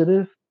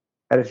positive,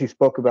 and as you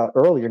spoke about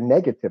earlier,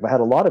 negative. I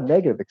had a lot of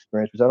negative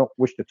experiences I don't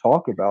wish to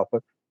talk about,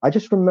 but I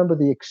just remember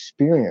the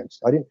experience.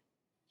 I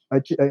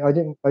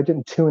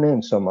didn't tune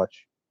in so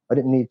much. I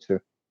didn't need to.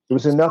 It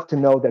was enough to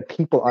know that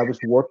people I was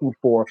working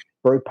for,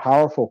 very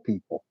powerful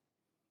people,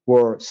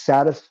 were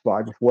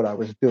satisfied with what I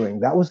was doing.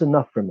 That was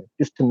enough for me,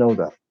 just to know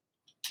that.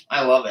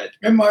 I love it.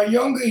 In my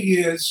younger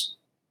years,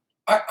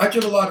 I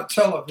did a lot of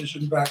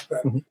television back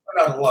then. Mm-hmm.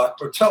 Not a lot,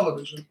 but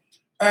television.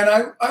 And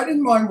I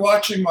didn't mind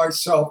watching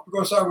myself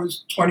because I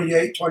was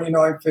 28,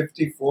 29,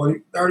 50,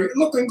 40, 30,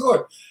 looking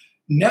good.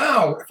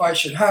 Now, if I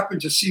should happen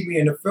to see me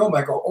in a film,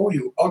 I go, "Oh,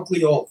 you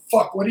ugly old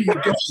fuck, what are you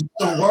doing?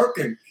 Still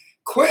working?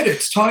 Quit,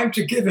 it's time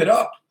to give it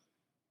up.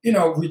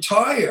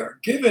 Retire.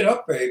 Give it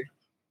up, babe."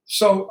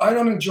 So I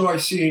don't enjoy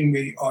seeing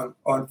me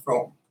on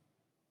film.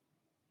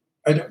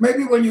 And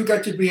maybe when you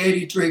get to be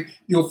 83,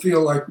 you'll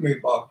feel like me,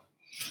 Bob.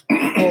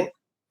 Well,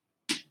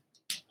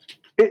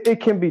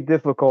 it can be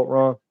difficult,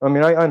 Ron. I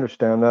mean, I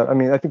understand that. I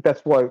mean, I think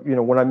that's why,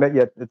 when I met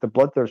you at the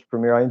Bloodthirst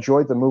premiere, I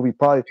enjoyed the movie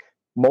probably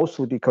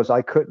mostly because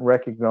I couldn't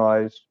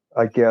recognize,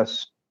 I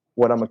guess,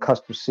 what I'm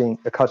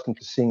accustomed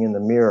to seeing in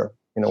the mirror.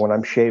 When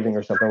I'm shaving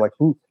or something, like,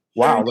 ooh,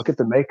 wow, look at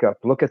the makeup,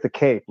 look at the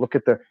cape, look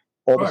at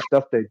all the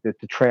stuff they did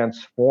to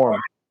transform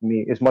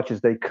me as much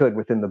as they could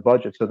within the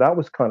budget. So that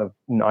was kind of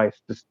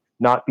nice to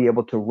not be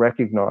able to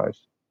recognize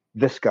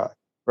this guy,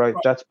 right?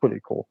 That's pretty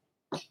cool.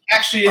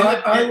 Actually,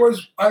 I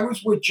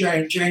was with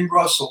Jane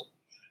Russell,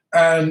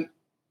 and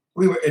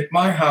we were at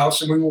my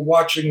house, and we were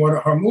watching one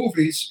of her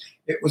movies.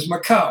 It was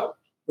Macau,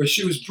 where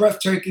she was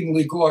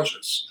breathtakingly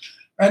gorgeous.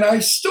 And I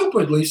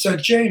stupidly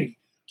said, "Janie,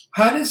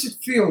 how does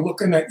it feel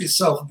looking at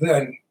yourself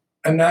then,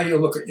 and now you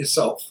look at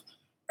yourself?"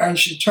 And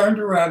she turned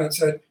around and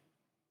said,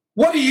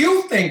 "What do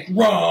you think,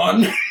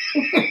 Ron?"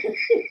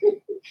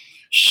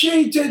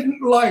 She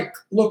didn't like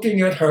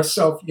looking at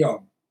herself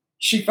young.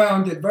 She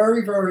found it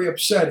very, very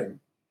upsetting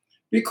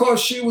because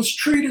she was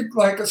treated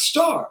like a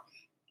star,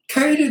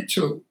 catered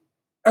to.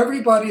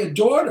 Everybody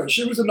adored her.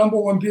 She was the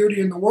 #1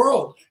 beauty in the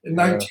world in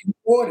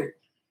 1940.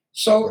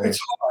 So it's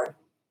hard.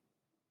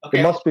 Okay.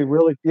 It must be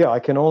really, I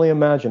can only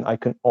imagine. I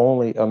can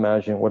only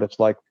imagine what it's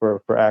like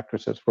for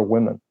actresses, for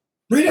women.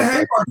 Rita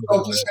Hayworth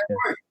felt the same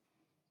way.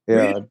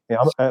 Yeah,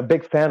 I'm a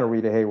big fan of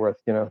Rita Hayworth.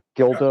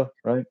 Gilda,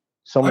 right?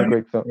 So many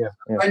great films.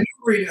 Yeah. I knew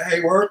Rita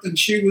Hayworth, and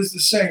she was the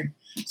same.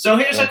 So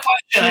here's a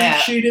question I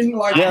have. She didn't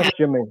like. Yes,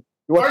 Jimmy.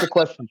 What's the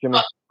question, Jimmy?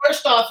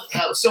 First off,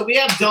 so we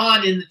have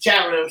Dawn in the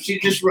chat room. She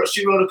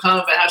wrote a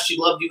comment about how she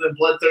loved you in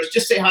Bloodthirst.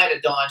 Just say hi to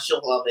Dawn;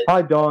 she'll love it.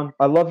 Hi, Dawn.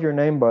 I love your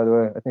name, by the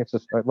way.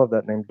 I love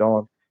that name,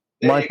 Dawn.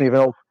 Reminds me of an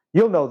old.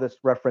 You'll know this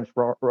reference,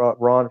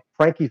 Ron.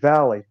 Frankie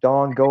Valli.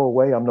 Dawn, go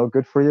away. I'm no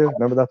good for you.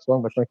 Remember that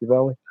song by Frankie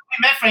Valli?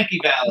 We met Frankie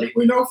Valli.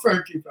 We know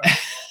Frankie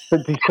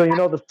Valli. So you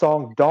know the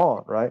song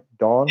Dawn, right?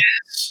 Dawn?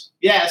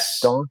 Yes.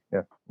 Dawn?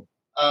 Yeah.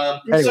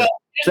 Anyway,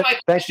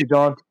 thank you,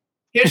 Dawn.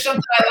 Here's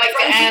something I'd like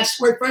to ask.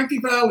 Wait, Frankie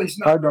Valli's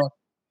not.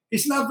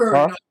 He's not very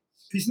nice.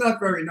 He's not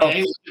very nice.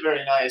 He was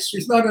very nice.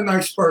 He's not a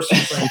nice person.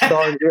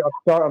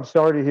 I'm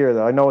sorry to hear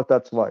that. I know what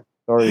that's like.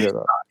 Sorry to hear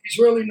that. He's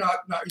really not.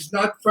 He's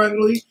not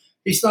friendly.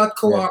 He's not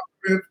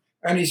cooperative,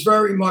 and he's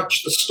very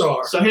much the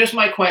star. So here's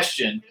my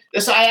question.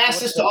 I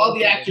asked this to all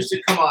the actors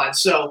that come on.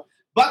 So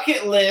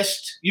bucket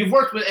list. You've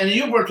worked with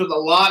a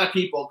lot of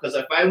people. Because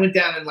if I went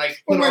down and I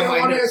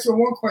want to ask you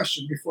one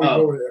question before you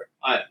go over there.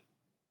 All right.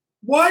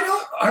 Why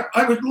don't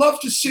I would love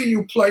to see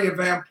you play a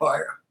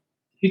vampire.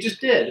 He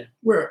just did.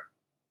 Where?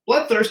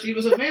 Bloodthirst, he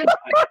was a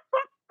vampire.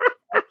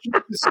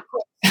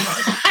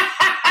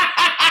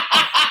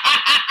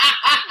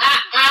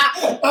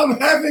 I'm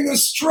having a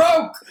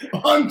stroke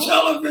on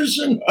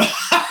television. I'm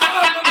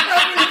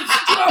having a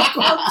stroke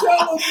on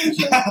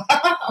television.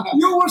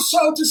 You were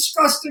so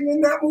disgusting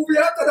in that movie.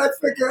 How could I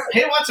forget?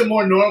 He wants a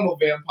more normal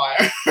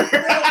vampire.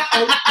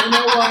 You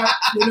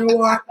know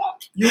what?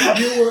 You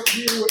were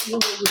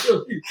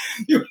really.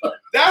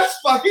 That's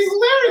fucking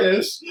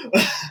hilarious.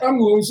 I'm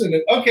losing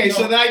it. Okay,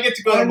 so then I get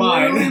to go to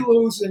mine. I'm really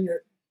losing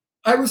it.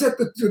 I was at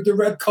the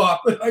red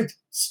carpet. I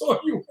saw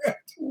you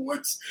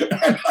afterwards,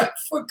 and I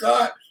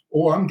forgot.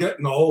 Oh, I'm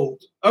getting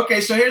old.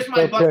 Okay, so here's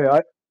my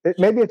Okay,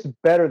 maybe it's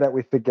better that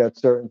we forget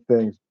certain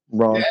things,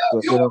 Ron. Yeah,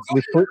 But, you know,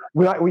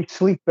 we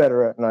sleep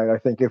better at night, I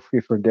think, if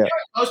we forget.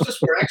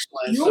 Hostess were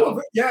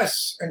excellent.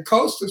 Yes, and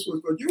Costas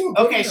was good. You were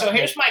good. Okay, so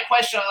here's my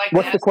question. I like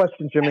What's to the ask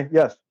question, Jimmy?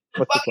 Yes.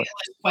 What's the bucket question?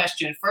 list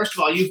question. First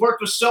of all, you've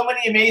worked with so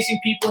many amazing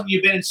people and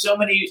you've been in so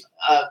many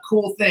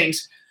cool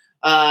things.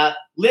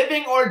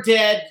 Living or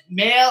dead,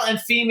 male and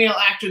female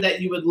actor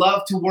that you would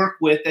love to work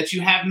with that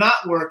you have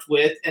not worked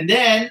with. And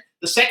then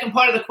the second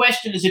part of the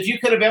question is if you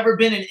could have ever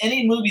been in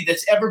any movie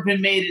that's ever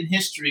been made in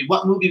history,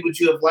 what movie would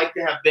you have liked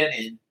to have been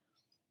in?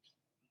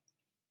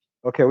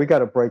 Okay, we got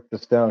to break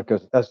this down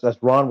because, as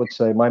Ron would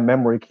say, my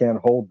memory can't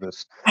hold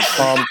this.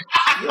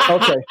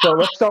 Okay, so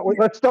let's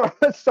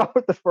start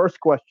with the first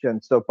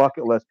question. So,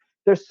 bucket list.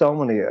 There's so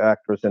many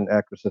actors and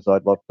actresses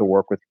I'd love to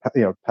work with.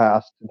 You know,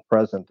 past and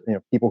present. You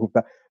know, people who.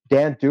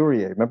 Dan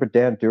Duryea, remember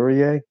Dan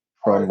Duryea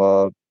from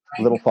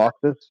Little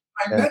Foxes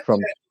and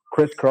from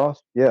Criss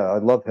Cross? Yeah, I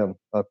love him.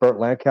 Burt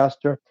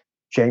Lancaster,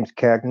 James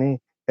Cagney,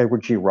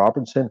 Edward G.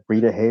 Robinson,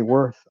 Rita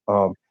Hayworth,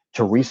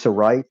 Teresa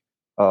Wright.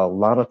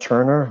 Lana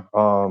Turner.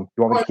 You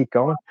want me to keep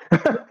going?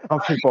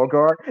 Humphrey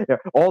Bogart. Yeah,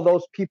 all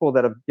those people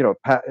that have, you know,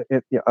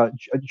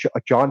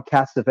 John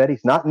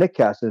Cassavetes, not Nick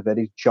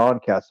Cassavetes, John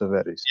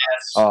Cassavetes.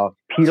 Yes.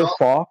 Peter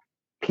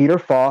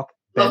Falk,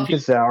 Ben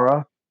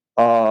Gazzara.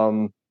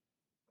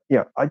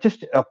 Yeah,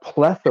 just a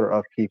plethora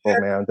of people,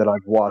 man, that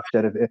I've watched.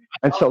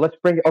 And so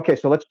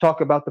let's talk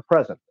about the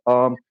present.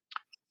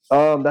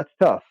 That's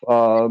tough.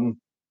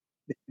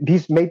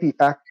 These maybe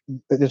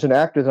there's an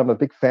actor that I'm a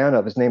big fan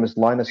of. His name is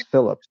Linus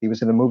Phillips. He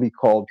was in a movie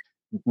called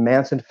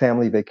Manson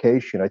Family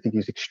Vacation. I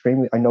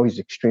know he's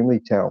extremely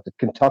talented.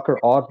 Kentucker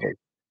Audley,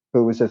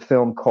 who was a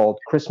film called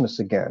Christmas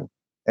Again.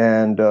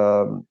 And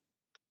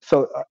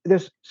so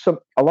there's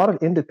a lot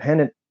of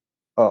independent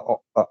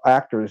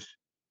actors,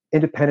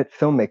 independent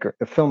film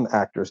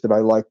actors that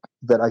I like,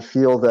 that I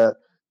feel that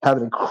have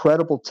an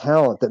incredible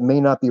talent that may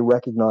not be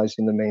recognized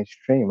in the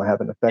mainstream. I have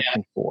an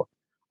affection for.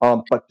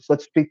 But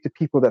let's speak to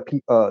people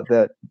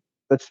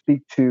let's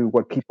speak to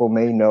what people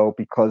may know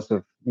because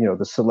of, you know,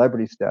 the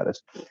celebrity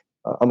status.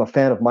 I'm a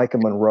fan of Micah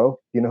Monroe.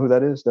 You know who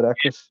that is? That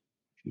actress?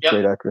 She's a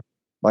great actress.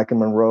 Micah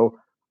Monroe.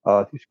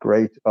 She's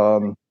great.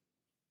 Tom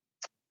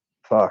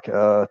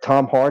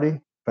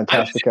Hardy,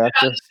 fantastic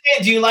actor.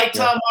 Do you like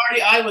Tom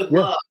Hardy? I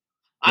love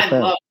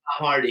Tom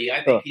Hardy.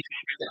 I think he's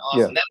freaking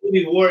awesome. Yeah. That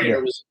movie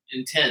Warrior was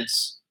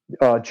intense.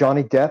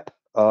 Johnny Depp.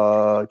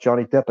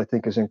 Johnny Depp, I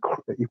think, is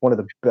one of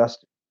the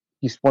best.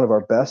 He's one of our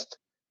best.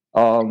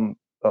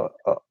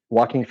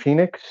 Joaquin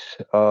Phoenix.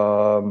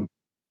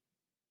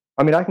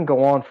 I mean, I can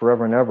go on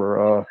forever and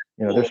ever.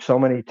 You know, there's so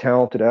many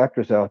talented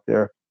actors out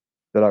there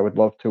that I would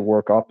love to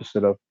work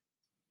opposite of.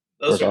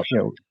 How about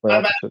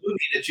a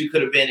movie that you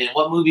could have been in?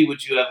 What movie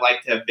would you have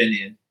liked to have been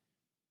in?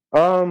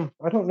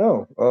 I don't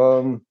know.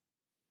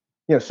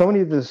 You know, so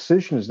many of the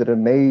decisions that are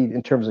made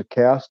in terms of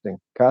casting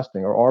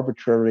are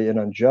arbitrary and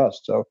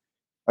unjust. So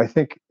I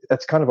think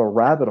that's kind of a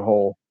rabbit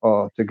hole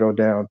to go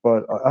down,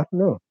 but I don't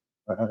know.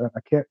 I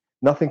can't.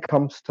 Nothing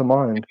comes to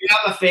mind. Do you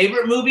have a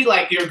favorite movie,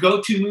 like your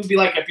go-to movie?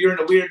 Like if you're in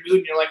a weird mood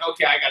and you're like,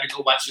 okay, I got to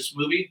go watch this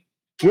movie.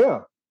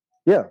 Yeah.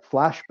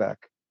 Flashback.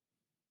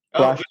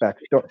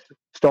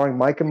 Starring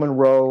Micah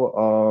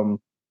Monroe.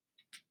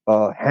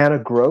 Hannah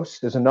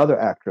Gross is another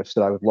actress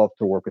that I would love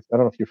to work with. I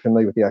don't know if you're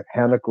familiar with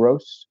Hannah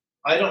Gross.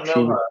 I don't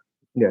know her.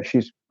 Yeah,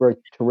 she's a very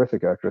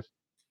terrific actress.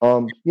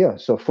 So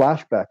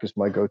Flashback is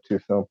my go-to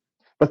film.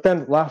 But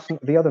then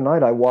the other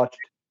night I watched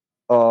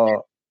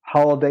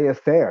Holiday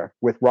Affair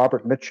with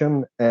Robert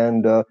Mitchum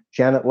and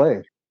Janet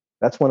Leigh.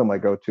 That's one of my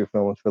go-to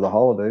films for the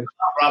holidays.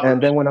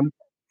 And then when I'm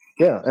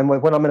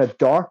in a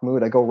dark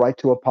mood, I go right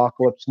to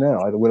Apocalypse Now.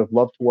 I would have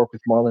loved to work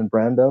with Marlon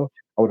Brando.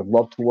 I would have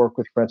loved to work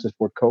with Francis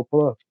Ford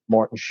Coppola,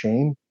 Martin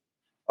Sheen.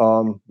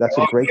 That's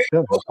a great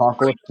film.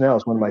 Apocalypse Now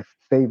is one of my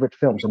favorite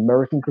films.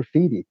 American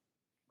Graffiti.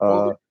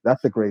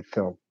 That's a great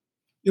film.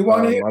 You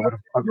want to?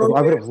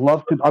 I would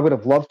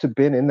have loved to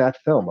been in that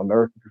film,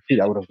 American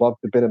Graffiti. I would have loved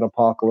to been in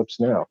Apocalypse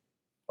Now.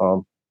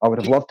 I would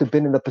have loved to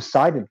been in the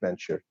Poseidon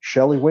Adventure.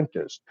 Shelley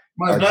Winters.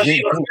 I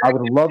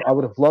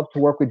would have loved to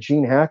work with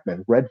Gene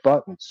Hackman. Red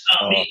Buttons.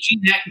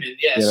 Gene Hackman.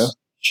 Yes.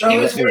 You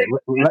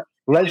know,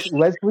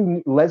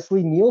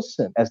 Leslie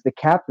Nielsen as the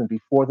captain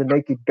before the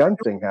Naked Gun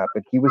thing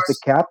happened. He was the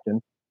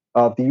captain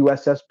of the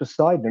USS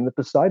Poseidon in the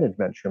Poseidon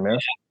Adventure, man.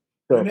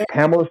 So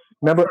Pamela,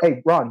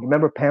 hey Ron, you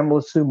remember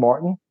Pamela Sue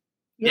Martin?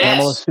 Yes.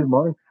 Pamela Sue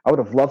Martin. I would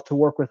have loved to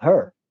work with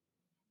her.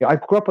 Yeah, I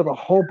grew up with a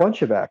whole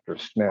bunch of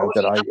actors, man,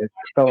 that I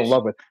fell in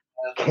love with.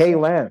 Kay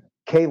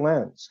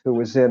Lance, who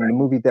was in the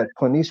movie that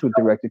Clint Eastwood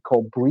directed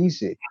called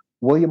Breezy.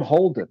 William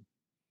Holden.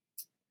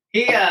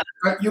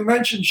 You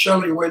mentioned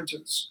Shelley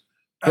Winters.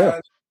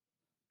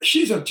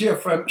 She's a dear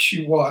friend.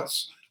 She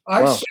was.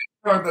 I saw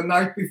her the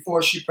night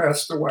before she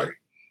passed away.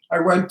 I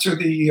went to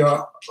the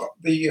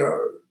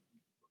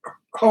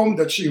home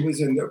that she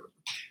was in, the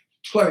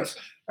place.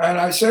 And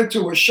I said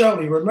to her,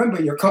 Shelley,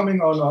 remember, you're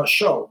coming on our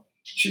show.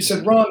 She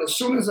said, Ron, as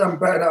soon as I'm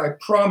better, I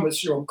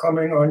promise you I'm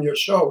coming on your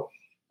show.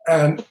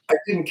 And I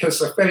didn't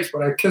kiss her face,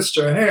 but I kissed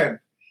her hand.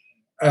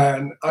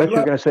 And I thought you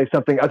were going to say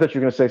something. I thought you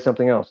were going to say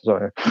something else.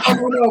 Sorry. I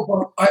don't know,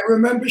 but I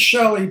remember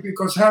Shelley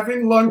because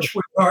having lunch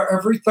with her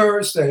every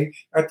Thursday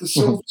at the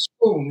Silver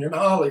Spoon in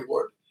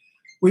Hollywood,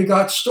 we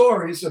got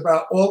stories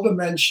about all the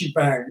men she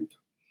banged.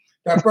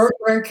 That Burt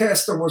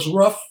Lancaster was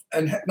rough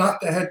and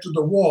knocked the head to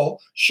the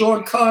wall.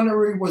 Sean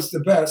Connery was the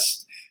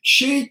best.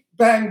 She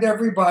banged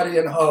everybody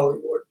in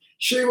Hollywood.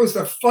 She was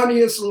the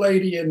funniest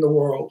lady in the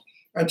world,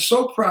 and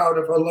so proud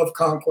of her love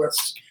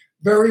conquests.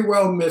 Very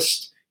well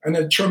missed, and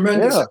a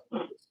tremendous.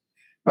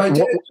 Yeah.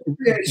 Do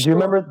you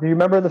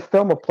remember the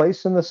film A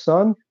Place in the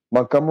Sun?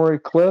 Montgomery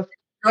Clift,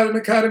 got an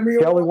Academy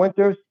Award. Shelley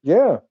Winters,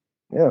 yeah.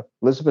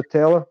 Elizabeth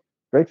Taylor,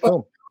 great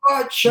film.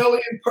 But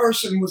Shelley in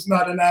person was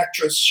not an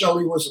actress.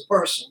 Shelley was a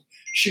person.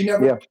 She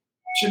never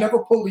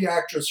pulled the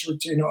actress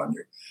routine on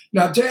you.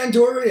 Now Dan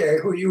Duryea,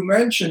 who you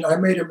mentioned, I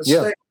made a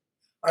mistake. Yeah.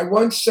 I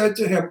once said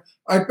to him,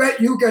 "I bet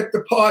you get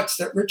the parts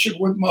that Richard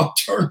Widmark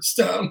turns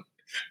down."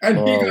 And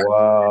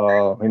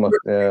wow. He must,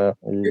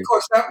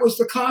 because that was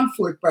the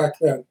conflict back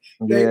then.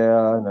 I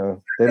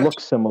know. They look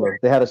similar.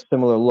 They had a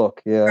similar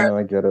look. Yeah, I know,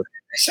 I get it.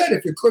 I said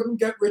if you couldn't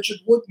get Richard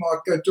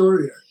Widmark, get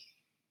Duryea.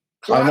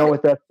 I know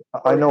what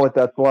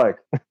that's like.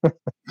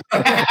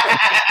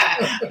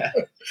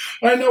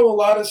 I know a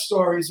lot of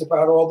stories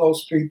about all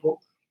those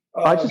people.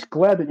 I'm just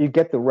glad that you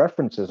get the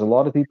references. A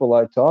lot of people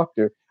I talk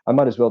to, I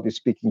might as well be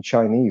speaking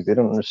Chinese. They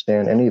don't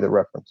understand any of the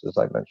references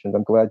I mentioned.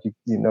 I'm glad you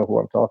know who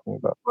I'm talking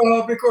about.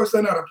 Well, because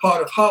they're not a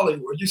part of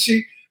Hollywood. You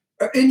see,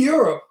 in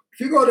Europe, if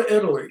you go to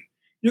Italy,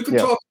 you can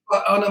talk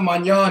about Anna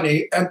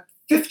Magnani, and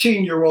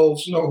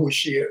 15-year-olds know who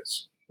she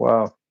is.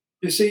 Wow.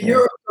 You see,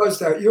 Europe does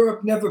that.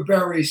 Europe never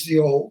buries the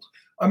old.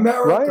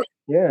 America. Right?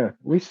 Yeah,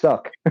 we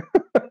suck.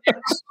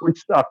 We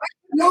suck.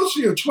 Knows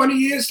you 20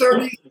 years,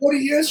 30, 40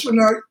 years from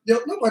now,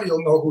 nobody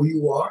will know who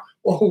you are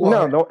or who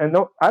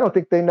No, I don't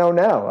think they know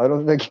now. I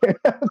don't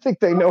think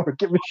they know or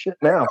give a shit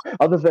now.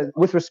 Other than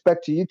with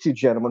respect to you two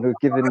gentlemen who've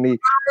given me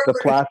the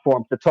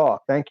platform to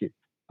talk. Thank you.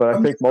 But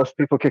I think most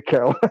people could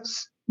care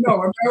less. No,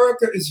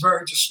 America is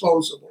very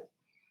disposable.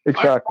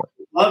 Exactly.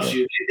 Loves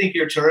you. They think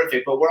you're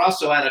terrific, but we're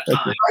also out of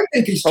time. I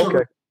think he's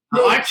terrific.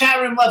 Okay. Our chat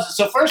room loves it.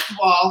 So first of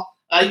all,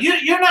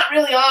 you're not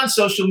really on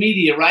social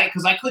media, right?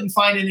 Because I couldn't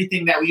find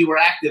anything that you were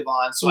active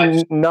on. So I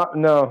just not.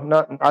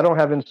 I don't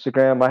have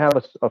Instagram. I have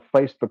a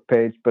Facebook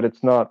page, but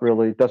it's not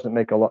really. It doesn't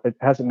make a lot. It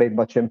hasn't made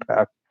much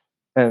impact,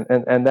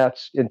 and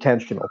that's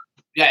intentional.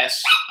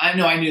 Yes, I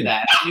know. I knew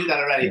that. I knew that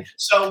already. Yeah.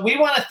 So we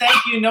want to thank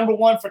you, number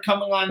one, for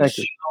coming on the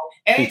show.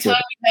 Anytime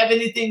you have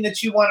anything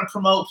that you want to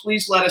promote,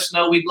 please let us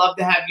know. We'd love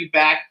to have you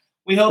back.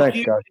 We hope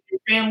you and your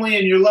family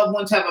and your loved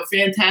ones have a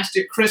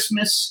fantastic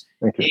Christmas.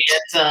 Thank you.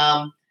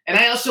 And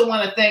I also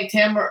want to thank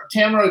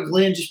Tamara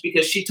Glenn, just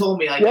because she told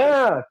me.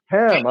 Tam.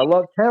 I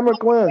love Tamara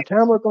Glenn.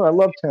 I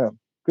love Tam.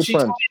 Good she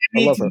friend. Told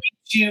me to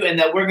meet you and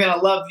that we're going to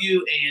love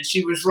you. And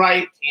she was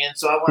right. And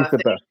so I want to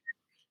thank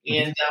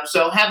you. And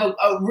so have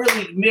a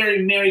really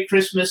Merry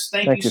Christmas.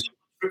 Thank you so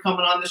much for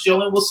coming on the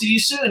show. And we'll see you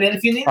soon. And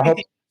if you need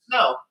anything,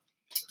 know.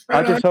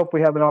 I just hope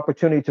we have an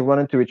opportunity to run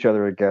into each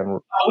other again.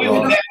 We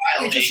will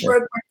I just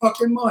read my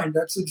fucking mind.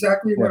 That's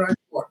exactly what I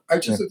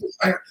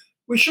thought.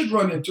 We should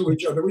run into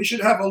each other. We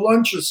should have a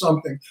lunch or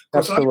something.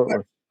 Absolutely.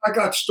 I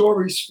got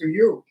stories for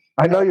you.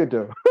 I know you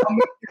do.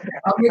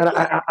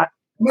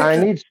 I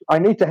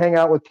need to hang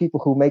out with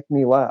people who make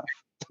me laugh.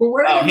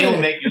 Well,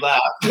 he'll make you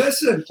laugh.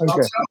 Listen,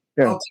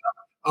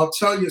 I'll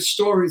tell you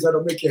stories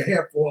that'll make your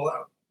hair fall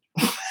out.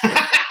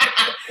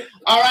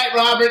 All right,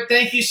 Robert.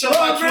 Thank you so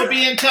much for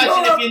being in touch.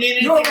 And if you need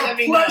anything, let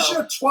me know. You're a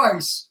pleasure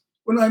twice.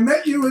 When I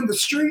met you in the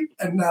street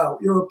and now,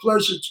 you're a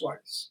pleasure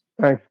twice.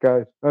 Thanks,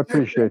 guys. I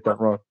appreciate that,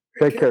 Ron.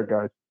 Take care,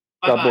 guys.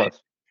 God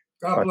bless.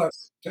 God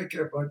bless. Take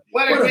care, bud.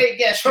 What a great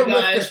guest, you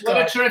guys. What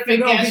a terrific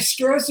guest. He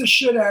scares the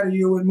shit out of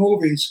you in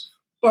movies,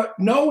 but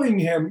knowing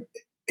him,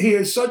 he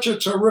is such a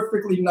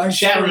terrifically nice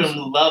person. Chat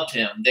room loved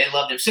him. They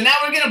loved him. So now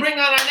we're going to bring on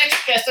our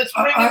next guest. Let's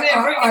bring him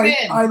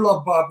in. I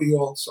love Bobby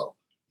also.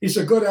 He's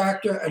a good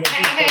actor. And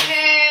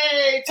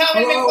hey,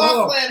 Tommy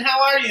McLoughlin,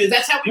 how are you?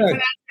 That's how we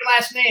pronounce your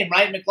last name,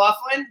 right?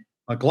 McLoughlin?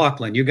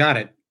 McLoughlin, you got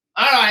it.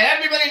 All right,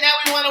 everybody, now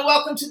we want to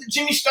welcome to the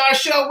Jimmy Star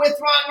Show with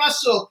Ron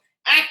Russell,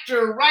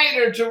 actor,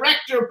 writer,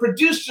 director,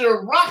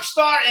 producer, rock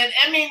star, and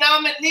Emmy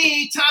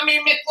nominee, Tommy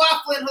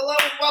McLoughlin. Hello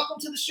and welcome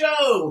to the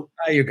show.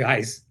 Hi, you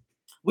guys.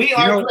 We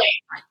are great.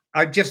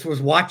 I just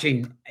was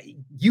watching.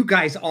 You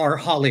guys are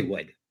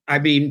Hollywood. I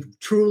mean,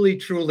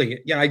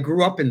 truly. Yeah, I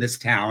grew up in this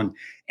town,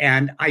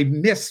 and I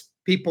miss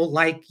people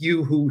like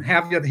you who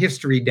have the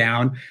history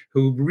down,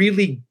 who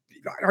really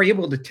are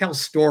able to tell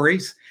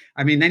stories.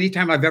 I mean,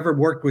 anytime I've ever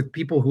worked with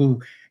people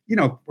who,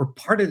 were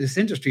part of this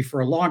industry for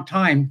a long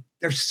time,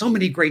 there's so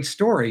many great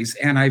stories.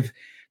 And I've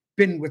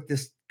been with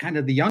this kind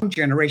of the young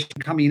generation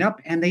coming up,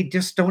 and they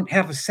just don't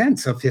have a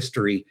sense of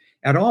history.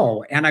 at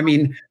all. And I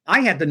mean,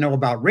 I had to know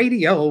about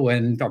radio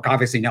and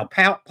obviously now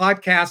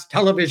podcast,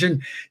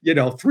 television,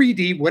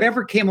 3D,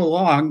 whatever came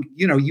along,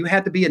 you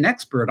had to be an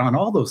expert on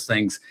all those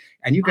things.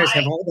 And you guys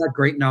have all that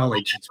great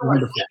knowledge. It's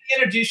wonderful. Let me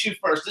introduce you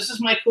first. This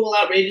is my cool,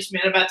 outrageous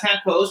man about town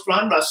host,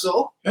 Ron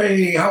Russell.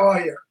 Hey, how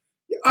are you?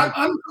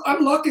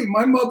 I'm lucky.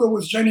 My mother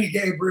was Jenny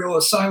Gabriel,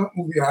 a silent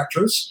movie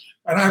actress,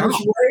 and I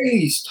was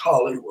raised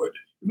Hollywood.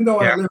 Even though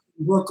I lived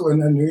in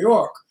Brooklyn and New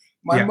York,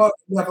 my mother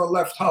never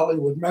left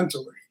Hollywood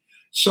mentally.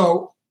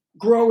 So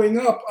growing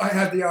up, I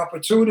had the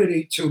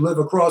opportunity to live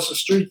across the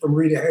street from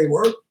Rita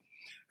Hayworth,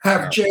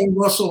 have Jane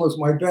Russell as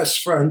my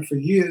best friend for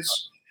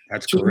years.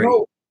 That's to great.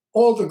 Know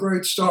all the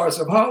great stars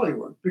of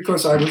Hollywood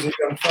because I was a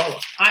young fellow.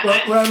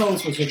 Burt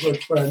Reynolds was a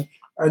good friend.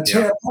 And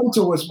Tab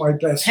Hunter was my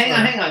best friend.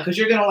 Hang on, because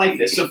you're going to like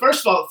this. So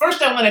first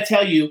I want to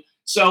tell you,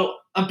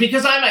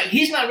 because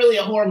he's not really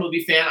a horror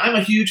movie fan. I'm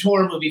a huge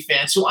horror movie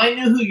fan. So I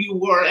knew who you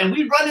were, and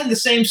we run in the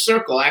same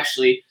circle,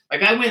 actually.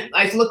 Like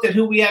I looked at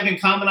who we have in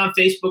common on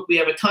Facebook. We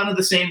have a ton of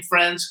the same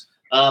friends.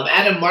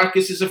 Adam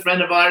Marcus is a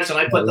friend of ours, and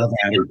I put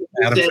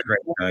Adam's a great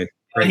guy.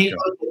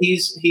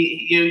 He's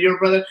your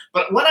brother.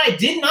 But what I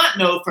did not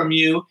know from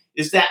you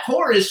is that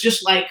horror is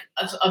just like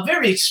a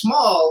very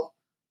small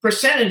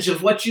percentage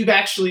of what you've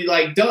actually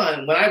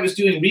done. When I was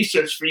doing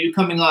research for you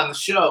coming on the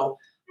show,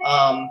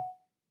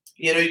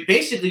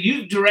 basically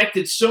you've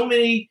directed so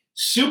many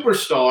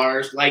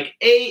superstars, like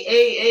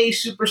AAA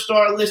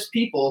superstar list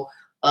people,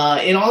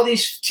 in all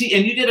these,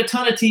 and you did a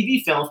ton of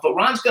TV films. But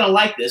Ron's going to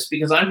like this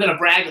because I'm going to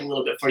brag a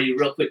little bit for you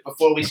real quick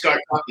before we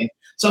start talking.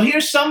 So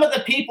here's some of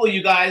the people,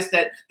 you guys,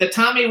 that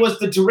Tommy was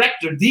the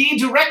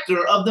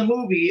director of the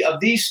movie of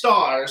these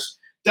stars: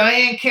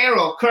 Diane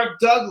Carroll, Kirk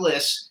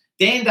Douglas,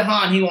 Dane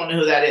DeHaan, he won't know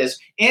who that is,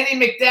 Annie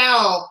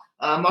McDowell,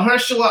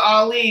 Mahershala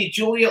Ali,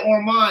 Julia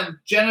Ormond,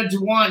 Jenna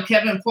Dewan,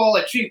 Kevin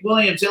Pollak, Treat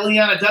Williams,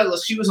 Ileana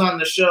Douglas, she was on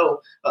the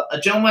show,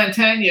 Joe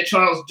Mantegna,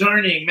 Charles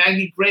Durning,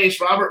 Maggie Grace,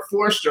 Robert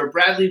Forster,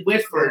 Bradley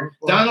Whitford,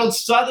 Donald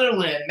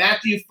Sutherland,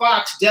 Matthew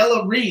Fox,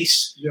 Della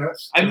Reese.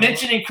 Yes. I'm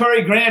mentioning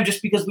Curry Graham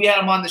just because we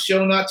had him on the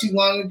show not too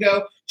long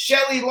ago.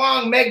 Shelley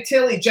Long, Meg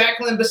Tilly,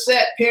 Jacqueline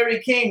Bissett, Perry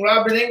King,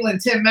 Robert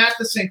Englund, Tim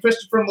Matheson,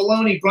 Christopher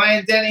Maloney,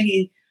 Brian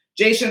Dennehy,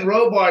 Jason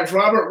Robards,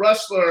 Robert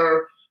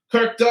Russler,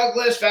 Kirk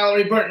Douglas,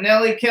 Valerie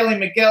Bertinelli, Kelly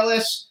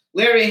McGillis,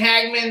 Larry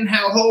Hagman,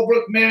 Hal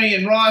Holbrook,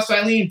 Marion Ross,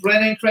 Eileen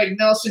Brennan, Craig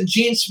Nelson,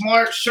 Gene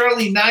Smart,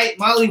 Shirley Knight,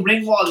 Molly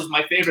Ringwald is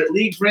my favorite,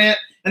 Lee Grant.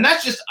 And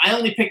that's just, I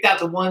only picked out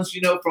the ones,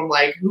 from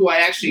who I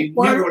actually knew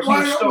were huge stars.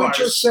 Why don't we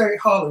just say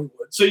Hollywood?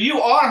 So you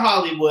are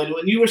Hollywood.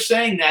 When you were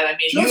saying that, I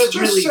mean, you have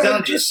really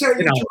done it.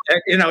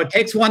 It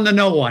takes one to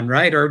know one,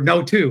 right? Or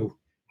know two.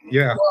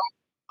 Yeah.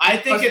 I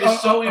think it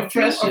is so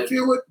impressive. I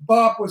feel it.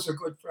 Bob was a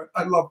good friend.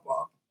 I love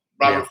Bob.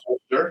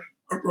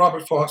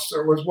 Robert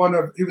Foster was one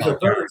of. He was a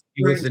very.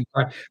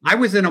 I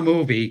was in a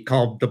movie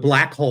called The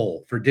Black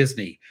Hole for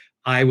Disney.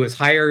 I was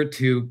hired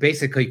to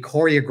basically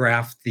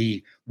choreograph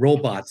the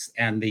robots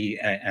and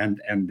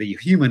the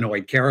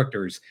humanoid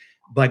characters.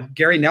 But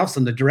Gary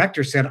Nelson, the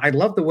director, said, "I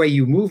love the way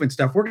you move and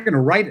stuff. We're going to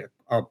write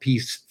a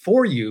piece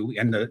for you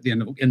in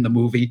the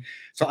movie."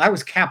 So I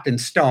was Captain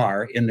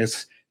Star in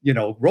this,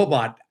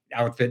 robot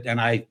outfit, and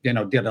I,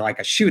 did like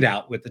a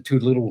shootout with the two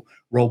little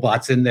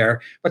robots in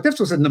there. But this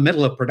was in the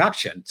middle of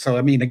production, so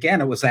I mean, again,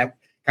 it was that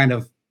kind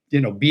of,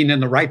 being in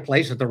the right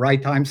place at the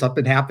right time.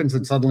 Something happens,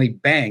 and suddenly,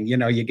 bang!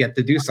 You get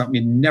to do something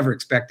you never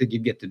expected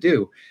you'd get to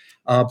do.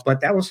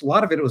 But that was a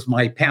lot of it. It was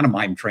my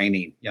pantomime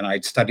training.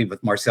 I'd studied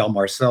with Marcel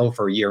Marceau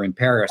for a year in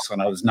Paris when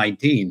I was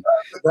 19.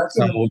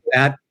 So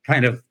that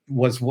kind of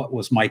was what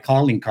was my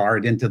calling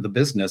card into the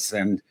business.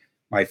 And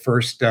my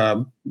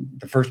the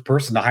first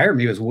person to hire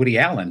me was Woody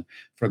Allen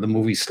for the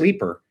movie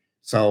Sleeper.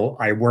 So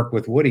I worked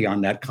with Woody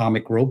on that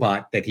comic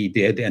robot that he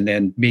did. And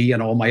then me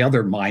and all my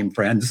other mime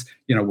friends,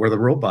 were the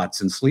robots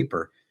in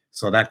Sleeper.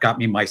 So that got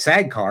me my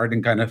SAG card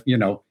and kind of,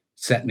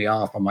 set me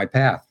off on my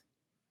path.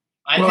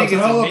 I think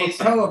it's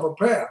a hell of a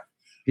path.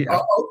 Yeah.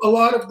 A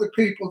lot of the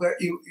people that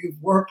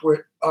you've worked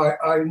with,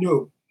 I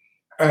knew.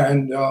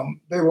 And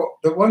they were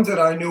the ones that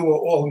I knew were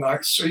all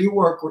nice. So you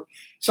work with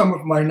some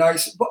of my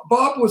nice.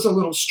 Bob was a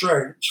little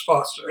strange,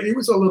 Foster. He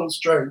was a little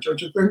strange,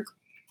 don't you think?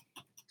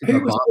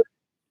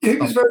 He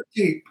was very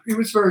deep. He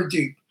was very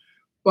deep,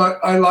 but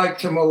I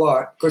liked him a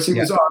lot because he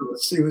was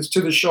honest. He was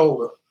to the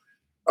shoulder.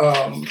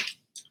 So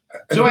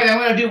wait, I'm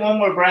going to do one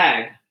more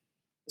brag.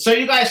 So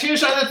you guys,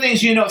 here's other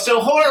things So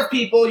horror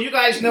people, you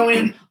guys know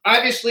him,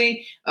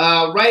 obviously,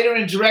 writer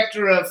and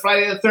director of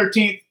Friday the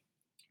 13th,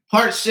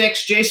 Part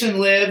 6, Jason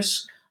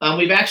Lives.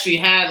 We've actually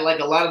had a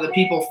lot of the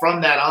people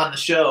from that on the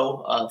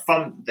show,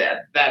 from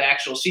that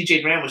actual.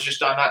 CJ Graham was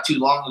just on not too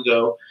long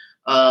ago.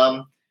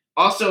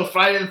 Also,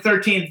 Friday the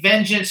 13th,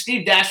 Vengeance.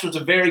 Steve Dash was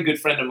a very good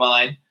friend of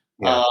mine.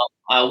 Yeah.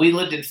 We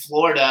lived in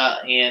Florida,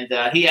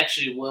 and he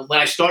actually, when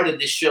I started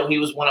this show, he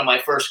was one of my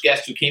first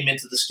guests who came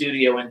into the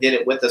studio and did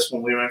it with us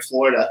when we were in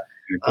Florida.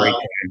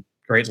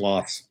 Great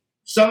loss.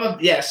 Some of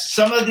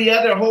the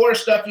other horror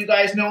stuff, you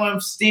guys know him.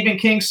 Stephen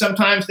King,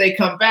 sometimes they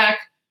come back.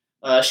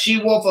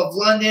 She-Wolf of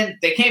London.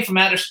 They came from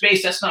outer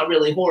space. That's not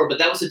really horror, but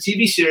that was a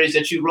TV series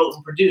that you wrote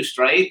and produced,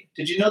 right?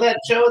 Did you know that,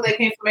 Joe? They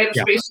came from outer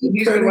space.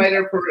 He's the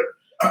writer for.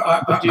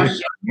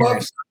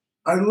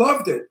 I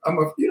loved it. I'm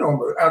an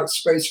outer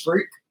space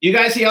freak. You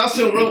guys, he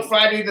also wrote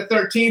Friday the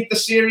 13th, the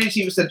series.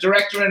 He was the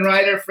director and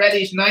writer,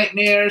 Freddy's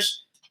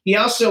Nightmares. He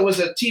also was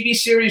a TV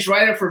series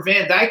writer for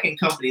Van Dyke and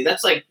Company.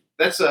 That's the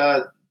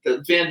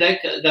Van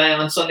Dyke guy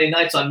on Sunday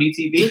nights on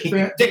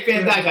BTV. Dick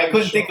Van Dyke. I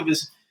couldn't think of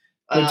his.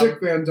 The Dick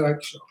Van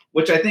Dyke Show.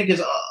 Which I think is,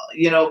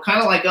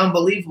 kind of like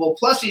unbelievable.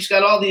 Plus, he's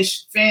got all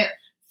these fan.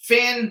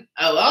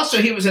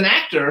 Also, he was an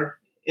actor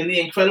in The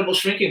Incredible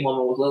Shrinking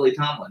Woman with Lily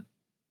Tomlin.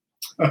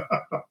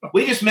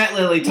 We just met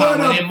Lily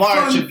Tomlin in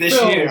March of this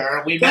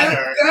year. We met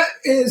her. That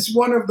is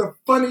one of the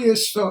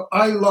funniest films.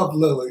 I love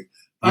Lily.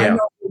 Yeah. I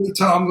know Lily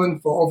Tomlin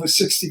for over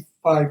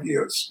 65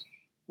 years.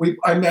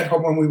 I met her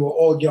when we were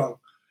all young.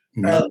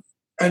 Mm-hmm.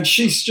 And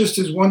she's just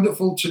as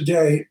wonderful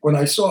today when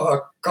I saw her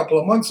a couple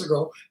of months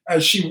ago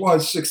as she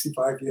was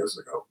 65 years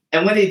ago.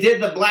 And when he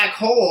did The Black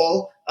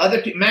Hole,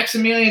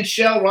 Maximilian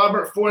Schell,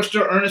 Robert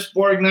Forster, Ernest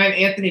Borgnine,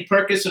 Anthony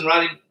Perkins, and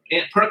Roddy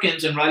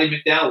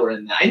McDowell were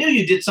in that. I knew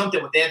you did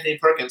something with Anthony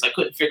Perkins. I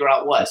couldn't figure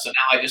out what, so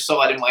now I just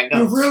saw it in my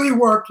notes. You really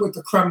worked with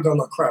the creme de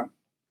la creme.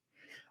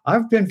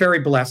 I've been very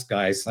blessed,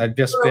 guys. I've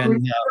just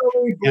been,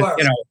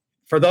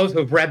 for those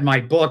who've read my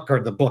book or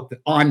the book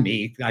on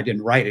me, I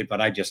didn't write it, but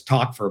I just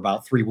talked for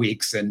about 3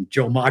 weeks. And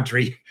Joe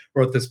Maudry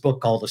wrote this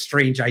book called A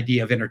Strange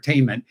Idea of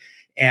Entertainment.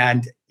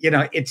 And,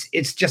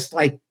 it's just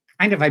like,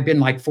 I've been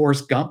like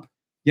Forrest Gump.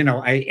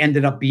 I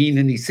ended up being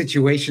in these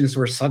situations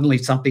where suddenly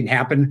something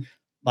happened,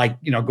 like,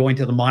 going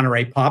to the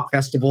Monterey Pop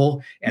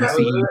Festival and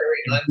seeing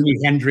Jimi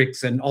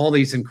Hendrix and all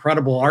these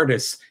incredible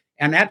artists.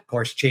 And that, of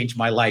course, changed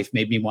my life,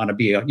 made me want to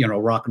be a,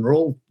 rock and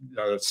roll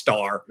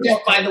star. Yeah,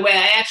 by the way,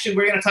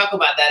 we're going to talk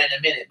about that in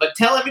a minute. But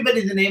tell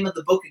everybody the name of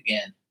the book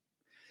again.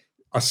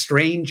 A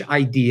Strange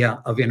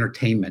Idea of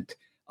Entertainment.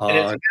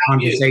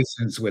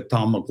 Conversations with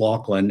Tom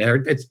McLoughlin.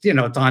 It's,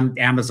 it's on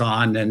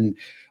Amazon and,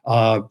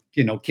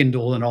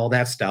 Kindle and all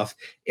that stuff.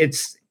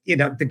 It's,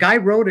 the guy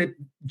wrote it,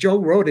 Joe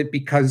wrote it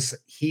because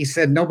he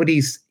said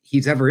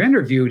he's ever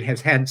interviewed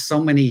has had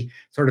so many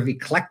sort of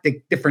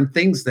eclectic different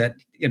things that,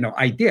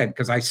 I did.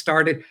 Because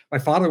my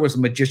father was a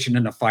magician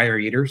and a fire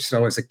eater.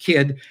 So as a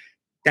kid,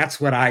 that's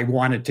what I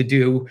wanted to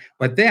do.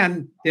 But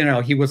then,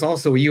 he was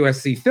also a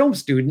USC film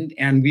student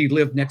and we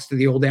lived next to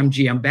the old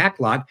MGM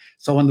backlot.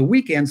 So on the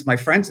weekends, my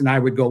friends and I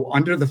would go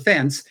under the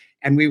fence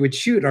and we would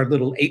shoot our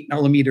little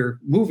 8mm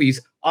movies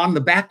on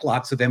the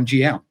backlots of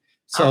MGM.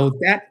 So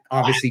that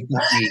obviously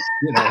got me,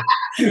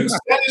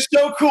 That is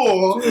so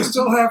cool. You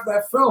still have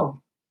that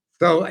film.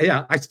 So,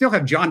 yeah, I still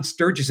have John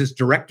Sturgis's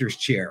director's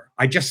chair.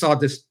 I just saw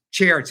this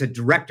chair. It's a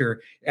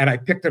director, and I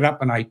picked it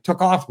up and I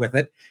took off with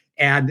it.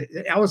 And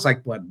I was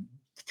like,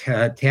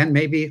 10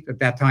 maybe at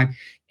that time.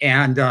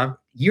 And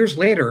years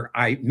later,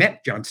 I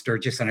met John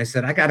Sturgis and I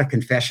said, I got a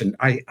confession.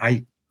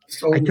 I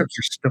took your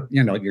stool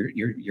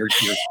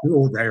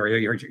there,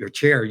 your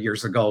chair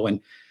years ago. And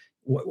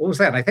what was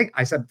that? I think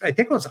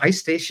it was Ice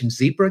Station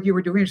Zebra you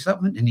were doing or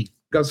something. And he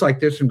goes like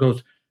this and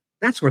goes,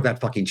 that's where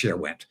that fucking chair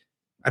went.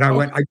 And I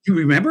went, do you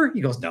remember? He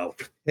goes, no.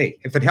 Hey,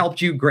 if it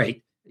helped you,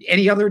 great.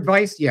 Any other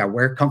advice? Yeah,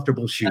 wear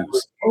comfortable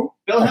shoes.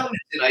 Bill Hellman's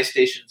in Ice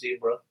Station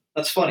Zebra.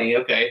 That's funny.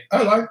 Okay.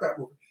 I like that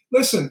movie.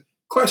 Listen,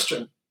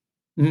 question.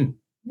 Mm-hmm.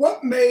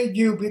 What made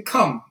you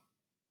become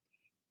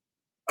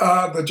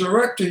the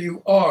director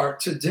you are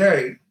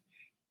today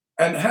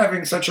and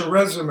having such a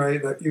resume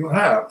that you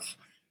have?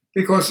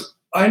 Because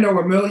I know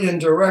a million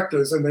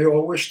directors and they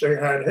all wish they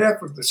had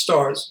half of the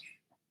stars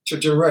to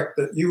direct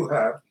that you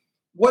have.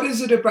 What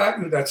is it about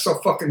you that's so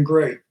fucking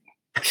great?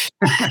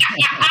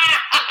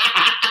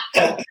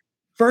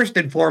 First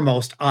and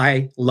foremost,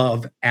 I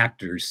love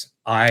actors.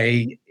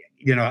 I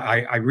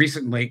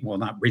recently, well,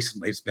 not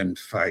recently, it's been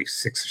 5,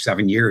 6 or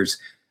 7 years,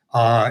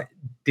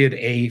 did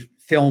a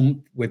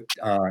film with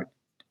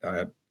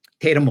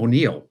Tatum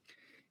O'Neal.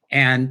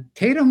 And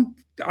Tatum,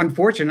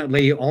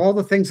 unfortunately, all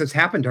the things that's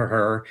happened to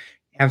her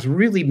has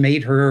really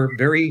made her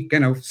very,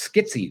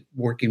 skitsy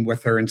working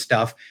with her and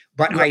stuff.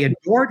 But I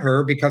adored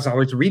her because I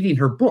was reading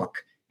her book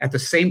at the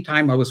same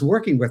time I was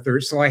working with her.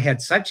 So I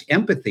had such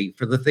empathy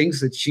for the things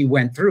that she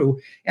went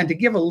through. And to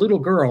give a little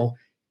girl,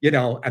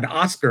 an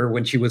Oscar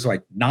when she was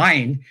like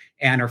 9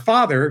 and her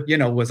father,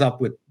 was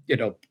up with,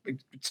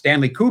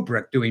 Stanley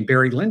Kubrick doing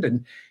Barry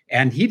Lyndon,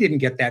 and he didn't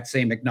get that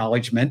same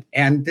acknowledgement.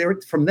 And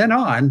from then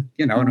on,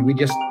 and we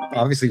just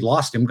obviously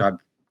lost him. God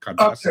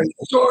bless him.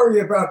 Story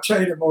about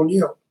Tatum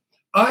O'Neal.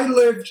 I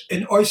lived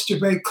in Oyster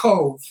Bay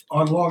Cove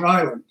on Long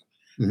Island,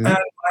 and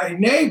my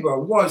neighbor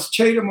was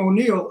Tatum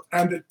O'Neal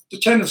and the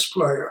tennis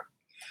player.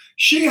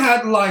 She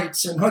had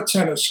lights in her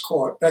tennis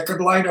court that could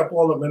light up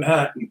all of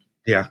Manhattan.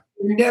 Yeah.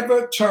 We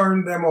never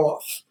turned them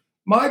off.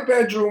 My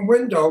bedroom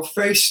window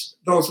faced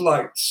those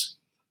lights.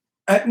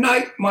 At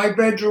night, my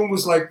bedroom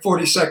was like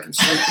 42nd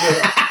Street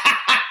there.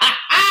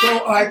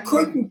 So I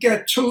couldn't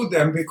get to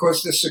them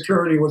because the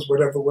security was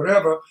whatever.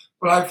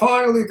 But I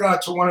finally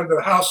got to one of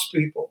the house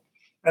people.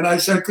 And I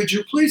said, could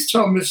you please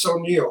tell Miss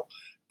O'Neal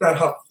that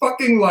her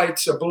fucking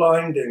lights are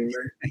blinding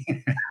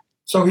me.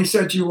 So he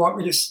said, do you want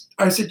me to?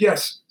 I said,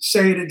 yes,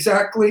 say it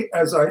exactly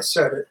as I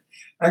said it.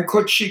 And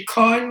could she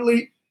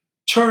kindly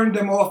turn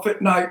them off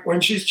at night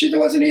when she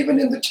wasn't even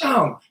in the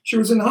town. She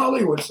was in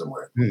Hollywood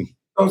somewhere.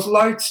 Those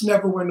lights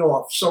never went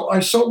off. So I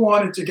so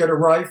wanted to get a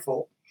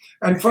rifle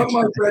and from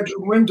my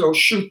bedroom window,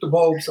 shoot the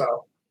bulbs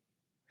out.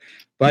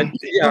 But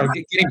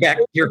getting back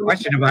to your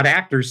question about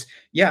actors,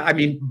 yeah, I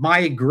mean,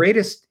 my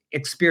greatest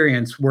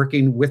experience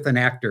working with an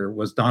actor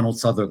was Donald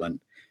Sutherland.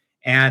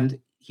 And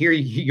here,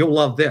 you'll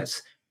love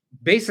this.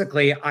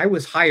 Basically, I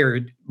was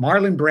hired,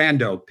 Marlon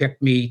Brando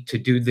picked me to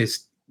do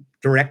this,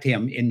 direct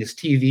him in this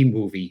TV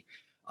movie.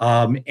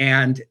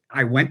 And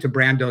I went to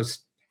Brando's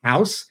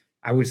house.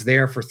 I was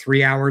there for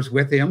 3 hours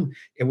with him.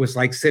 It was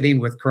like sitting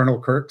with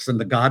Colonel Kurtz and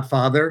The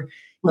Godfather.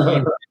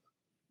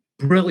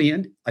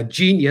 Brilliant, a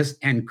genius,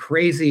 and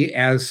crazy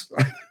as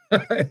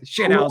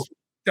shithouse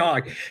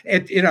dog.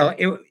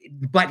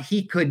 But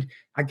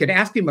I could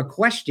ask him a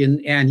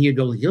question and he'd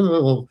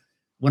go,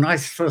 when I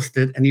first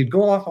did, and he'd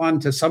go off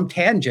onto some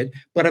tangent,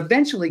 but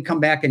eventually come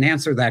back and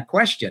answer that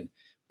question.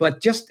 But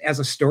just as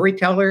a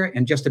storyteller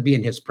and just to be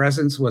in his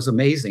presence was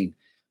amazing.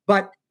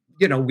 But,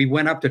 we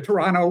went up to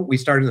Toronto. We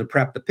started to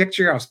prep the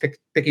picture. I was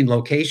picking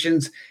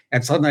locations.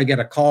 And suddenly I get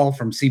a call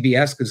from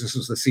CBS, because this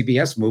was the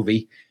CBS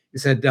movie. He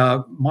said,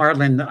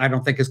 Marlon, I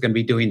don't think is going to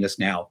be doing this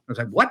now. I was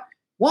like, what?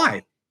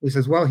 Why? He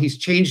says, well, he's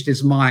changed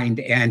his mind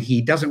and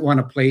he doesn't want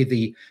to play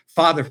the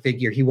father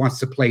figure. He wants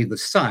to play the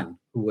son,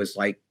 who was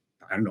like,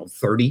 I don't know,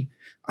 30.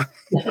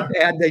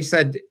 And I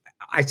said,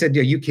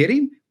 are you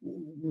kidding?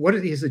 What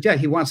did he say? Yeah,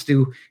 he wants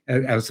to,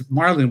 as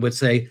Marlon would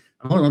say,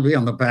 I want to be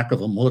on the back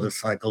of a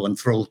motorcycle and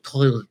throw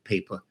toilet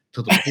paper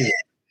to the pool.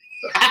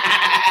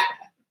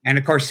 And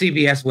of course,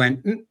 CBS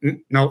went,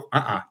 no,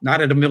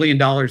 not at $1 million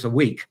a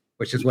week,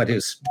 which is what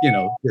his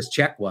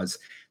check was.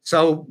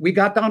 So we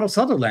got Donald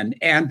Sutherland,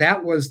 and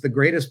that was the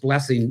greatest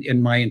blessing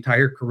in my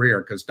entire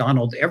career, because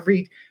Donald,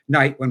 every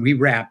night when we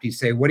wrapped, he'd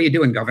say, what are you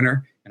doing,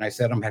 Governor? And I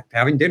said, I'm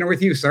having dinner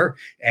with you, sir.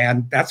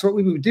 And that's what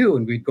we would do.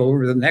 And we'd go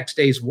over the next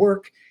day's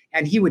work,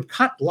 and he would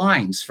cut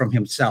lines from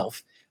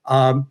himself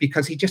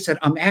because he just said,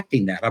 I'm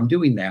acting that, I'm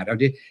doing that.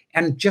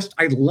 And just,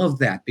 I love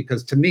that,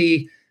 because to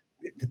me,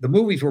 the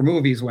movies were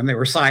movies when they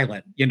were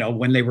silent,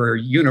 when they were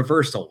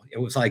universal. It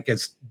was like,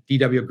 as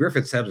D.W.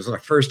 Griffith said, it was the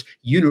first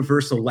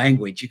universal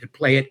language. You could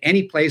play it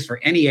any place for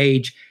any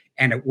age,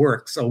 and it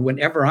worked. So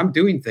whenever I'm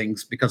doing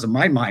things, because of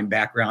my mime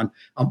background,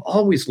 I'm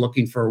always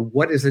looking for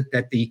what is it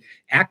that the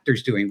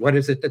actor's doing? What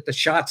is it that the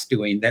shot's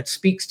doing that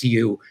speaks to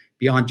you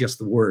beyond just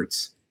the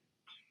words?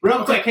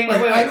 Real quick,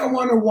 I don't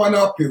want to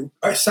one-up you.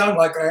 I sound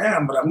like I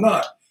am, but I'm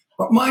not.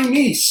 But my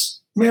niece,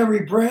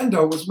 Mary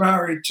Brando, was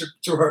married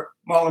to her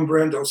Marlon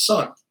Brando's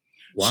son.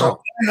 Wow.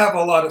 So I have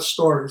a lot of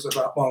stories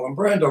about Marlon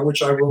Brando,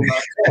 which I will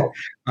not tell.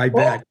 I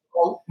bet.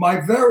 Also,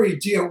 my very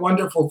dear,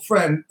 wonderful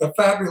friend, the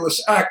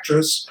fabulous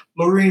actress,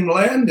 Lorene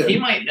Landon. He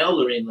might know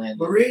Lorene Landon.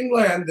 Lorene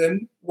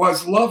Landon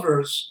was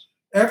lovers.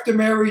 After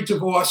Mary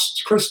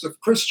divorced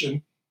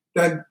Christian,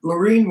 then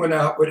Lorene went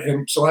out with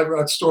him. So I've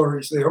got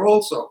stories there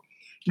also.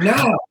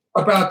 Now,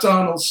 about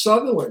Donald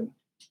Sutherland,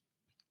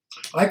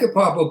 I could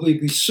probably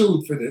be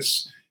sued for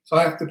this, so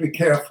I have to be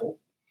careful.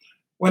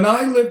 When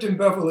I lived in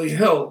Beverly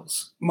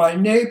Hills, my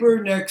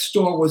neighbor next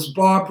door was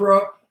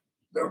Barbara,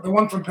 the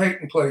one from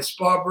Peyton Place,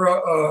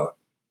 Barbara,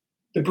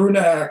 the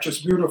brunette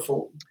actress,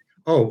 beautiful.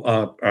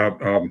 Barbara,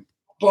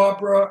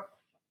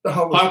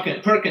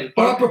 Perkins.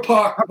 Barbara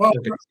Parker.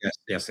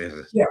 Yes.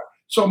 Yeah.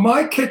 So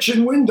my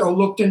kitchen window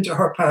looked into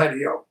her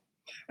patio,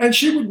 and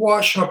she would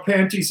wash her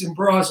panties and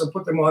bras and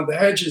put them on the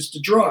hedges to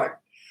dry.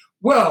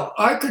 Well,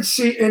 I could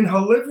see in her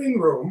living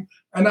room,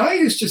 and I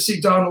used to see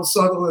Donald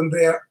Sutherland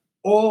there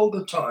all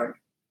the time.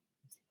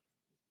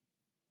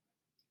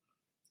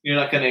 You're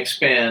not going to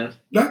expand.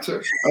 That's it.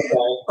 Okay.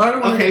 I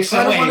don't want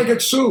to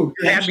get sued.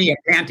 You had me at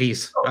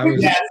panties. I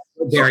was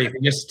there. You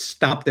can just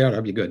stop there.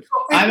 That'll be good.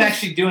 I'm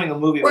actually doing a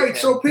movie with him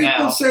so people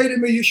now. say to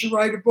me, you should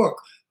write a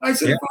book. I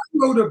said, if I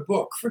wrote a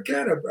book,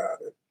 forget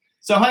about it.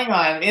 So hang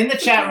on. In the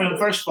chat room,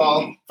 first of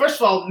all,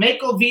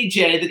 Mako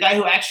VJ, the guy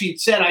who actually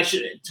said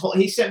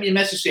he sent me a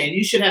message saying,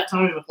 you should have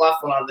Tommy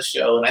McLoughlin on the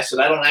show. And I said,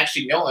 I don't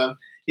actually know him.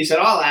 He said,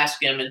 I'll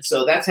ask him. And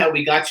so that's how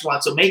we got you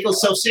on. So Mako,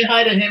 say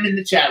hi to him in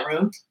the chat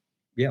room.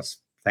 Yes.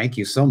 Thank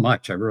you so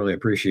much. I really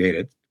appreciate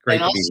it.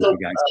 Great and to also, be with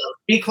you guys.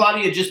 B.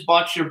 Claudia just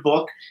bought your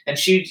book, and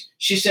she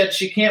said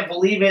she can't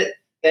believe it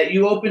that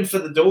you opened for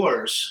the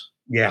Doors.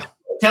 Yeah.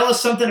 Tell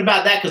us something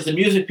about that, because the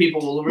music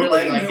people will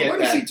really like it. What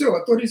does he do? I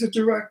thought he's a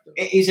director.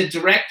 He's a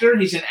director.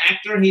 He's an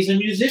actor. And he's a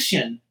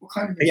musician. What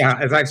kind of musician? Yeah,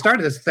 as I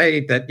started to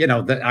say that,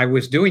 that I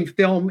was doing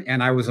film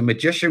and I was a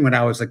magician when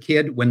I was a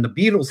kid. When the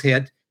Beatles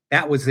hit,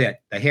 that was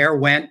it. The hair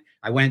went.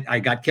 I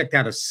got kicked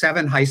out of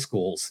 7 high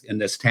schools in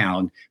this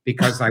town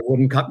because I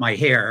wouldn't cut my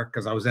hair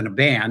because I was in a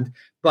band.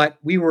 But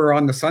we were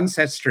on the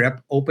Sunset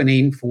Strip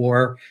opening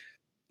for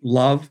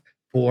Love,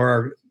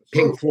 for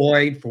Pink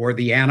Floyd, for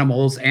the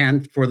Animals,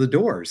 and for the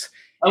Doors.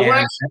 Oh, we're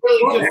actually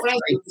really good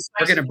friends.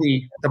 We're going to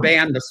be the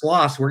band, the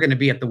Sloths. We're going to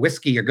be at the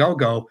Whiskey A Go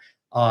Go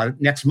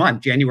next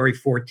month, January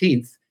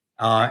 14th.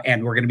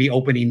 and we're going to be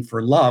opening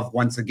for Love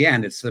once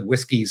again. It's the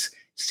Whiskey's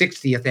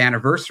 60th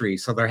anniversary,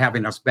 so they're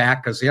having us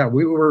back because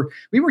we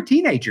were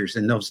teenagers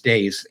in those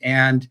days,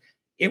 and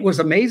it was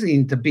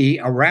amazing to be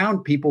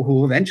around people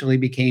who eventually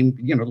became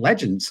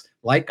legends,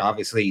 like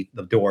obviously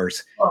the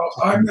Doors.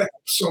 I met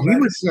so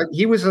many.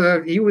 He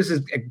was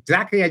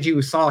exactly as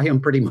you saw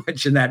him pretty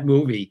much in that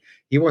movie.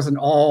 He wasn't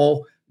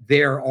all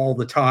there all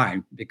the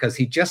time because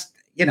he just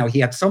he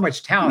had so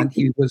much talent.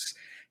 He was,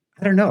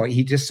 I don't know,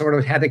 he just sort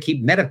of had to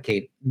keep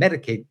medicating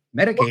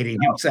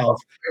himself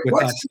with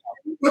that.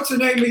 What's the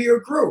name of your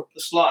group?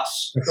 The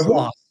Sloths.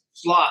 The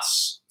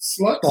Sloths.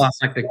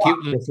 Sloths. Like the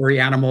cute little furry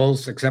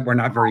animals, except we're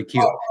not very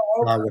cute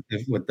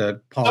with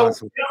the paws.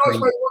 So,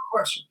 one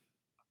question.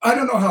 I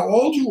don't know how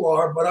old you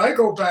are, but I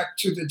go back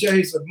to the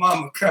days of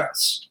Mama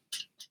Cass.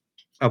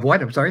 Of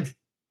what? I'm sorry?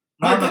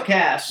 Mama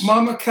Cass.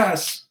 Mama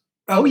Cass.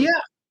 Oh,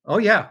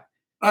 yeah.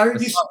 I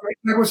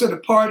was at a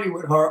party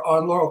with her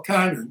on Laurel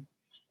Canyon.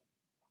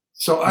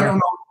 So I don't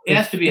know. It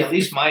has to be at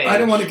least my age. I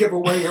don't want to give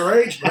away your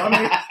age, but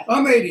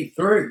I'm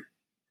 83.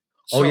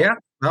 So, oh, yeah?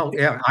 Well,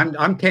 yeah.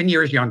 I'm 10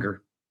 years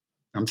younger.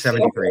 I'm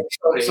 73.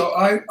 So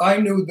I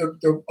knew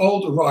the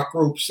older rock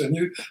groups. And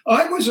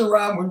I was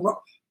around when,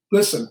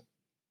 listen,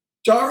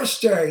 Doris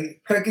Day,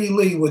 Peggy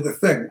Lee were the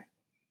thing.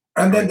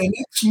 And then the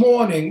next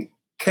morning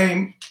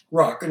came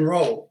rock and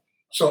roll.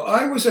 So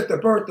I was at the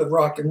birth of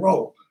rock and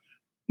roll.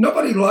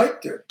 Nobody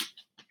liked it.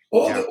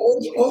 All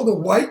the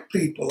white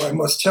people, I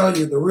must tell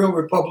you, the real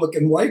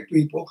Republican white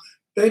people,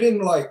 they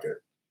didn't like it.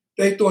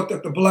 They thought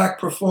that the black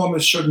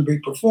performers shouldn't be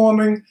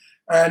performing,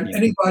 and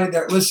anybody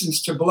that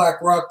listens to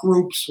black rock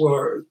groups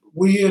were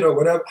weird or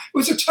whatever. It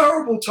was a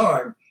terrible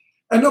time,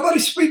 and nobody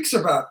speaks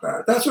about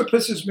that. That's what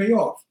pisses me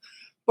off.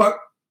 But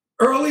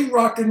early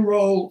rock and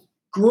roll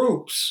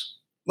groups,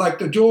 like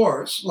the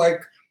Doors,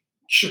 like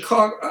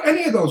Chicago,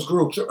 any of those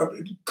groups,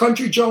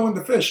 Country Joe and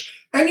the Fish,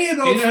 any of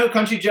those. Do you know who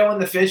Country Joe and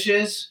the Fish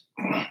is?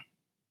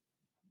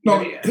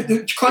 No,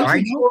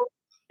 Country Joe.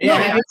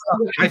 Yeah,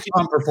 I saw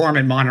him perform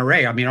in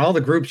Monterey. I mean, all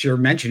the groups you're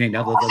mentioning,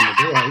 other than the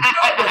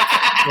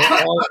Doors,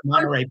 were all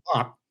Monterey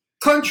pop.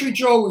 Country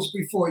Joe was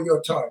before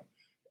your time.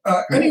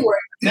 Anyway,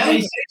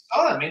 he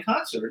saw him in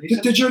concert.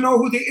 Did you know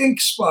who the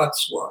Ink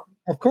Spots were?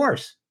 Of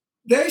course.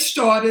 They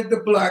started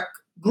the black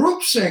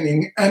group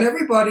singing, and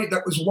everybody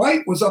that was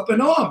white was up in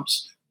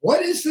arms.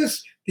 What is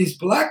this? These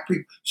black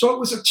people. So it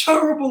was a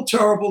terrible,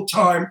 terrible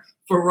time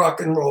for rock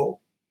and roll.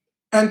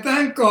 And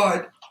thank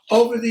God,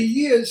 over the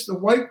years, the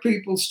white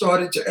people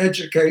started to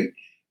educate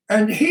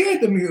and hear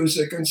the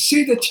music and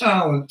see the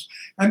talent.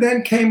 And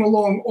then came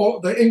along all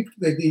the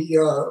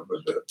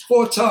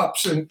Four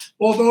Tops and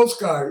all those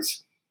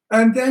guys.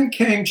 And then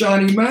came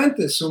Johnny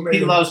Mathis, who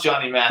made loves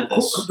Johnny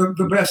Mathis,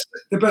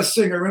 the best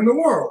singer in the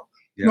world.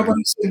 Yeah.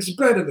 Nobody sings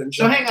better than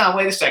Johnny. So hang on,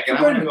 wait a second.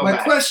 My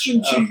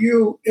question to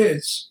you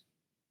is,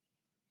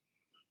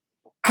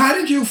 how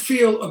did you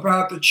feel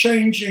about the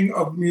changing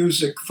of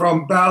music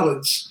from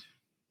ballads,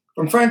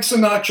 from Frank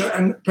Sinatra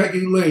and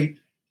Peggy Lee,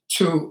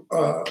 to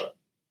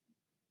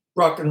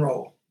rock and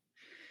roll?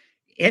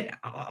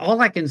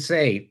 All I can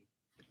say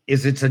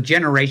is it's a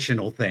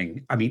generational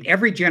thing. I mean,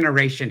 every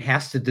generation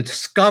has to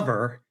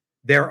discover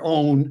their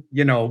own,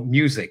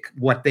 music,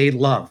 what they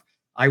love.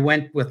 I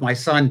went with my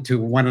son to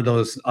one of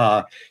those,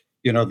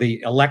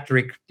 the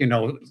electric,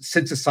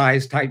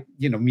 synthesized type,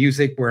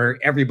 music where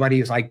everybody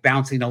is like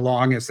bouncing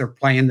along as they're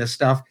playing this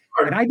stuff.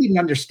 And I didn't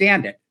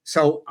understand it.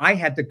 So I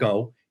had to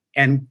go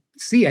and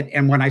see it.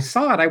 And when I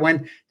saw it, I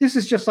went, this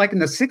is just like in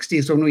the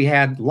 60s when we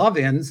had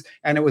love-ins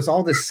and it was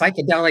all this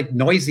psychedelic,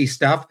 noisy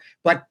stuff.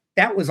 But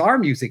that was our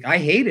music. I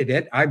hated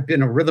it. I've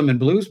been a rhythm and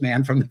blues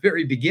man from the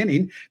very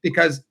beginning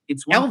because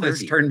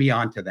Elvis turned me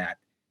on to that,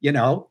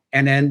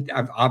 and then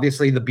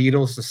obviously the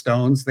Beatles, the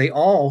Stones, they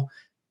all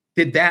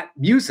did that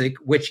music,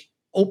 which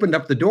opened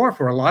up the door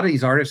for a lot of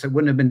these artists that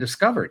wouldn't have been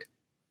discovered.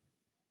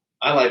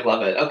 I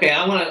love it. Okay,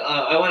 I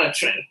want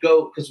to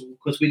go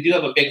because we do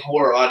have a big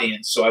horror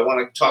audience, so I want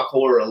to talk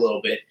horror a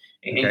little bit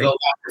and go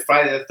back to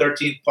Friday the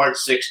 13th, Part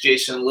 6,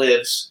 Jason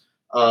Lives.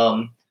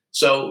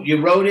 So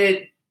you wrote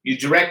it, you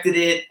directed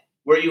it.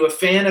 Were you a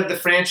fan of the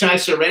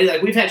franchise already?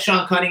 Like we've had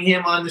Sean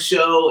Cunningham on the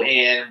show,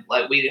 and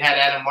like we had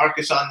Adam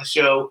Marcus on the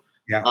show.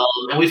 Yeah.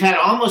 And we've had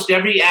almost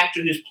every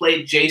actor who's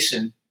played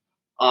Jason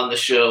on the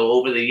show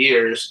over the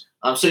years.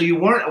 So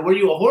were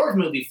you a horror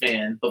movie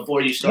fan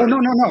before you started?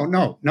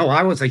 No.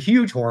 I was a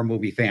huge horror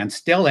movie fan,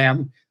 still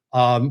am.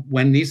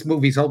 When these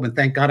movies open,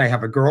 thank God I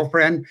have a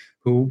girlfriend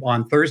who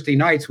on Thursday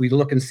nights, we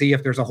look and see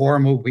if there's a horror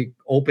movie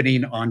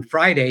opening on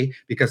Friday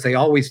because they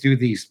always do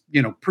these,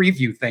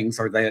 preview things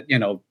or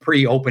the,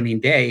 pre-opening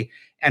day.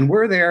 And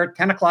we're there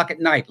 10 o'clock at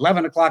night,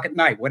 11 o'clock at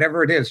night,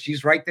 whatever it is.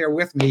 She's right there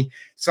with me.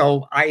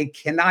 So I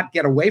cannot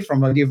get away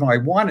from it even if I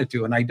wanted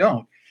to, and I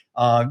don't.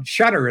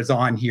 Shudder is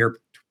on here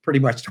pretty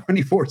much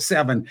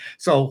 24/7.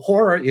 So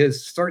horror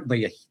is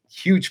certainly a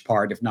huge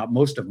part, if not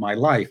most of my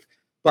life.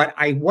 But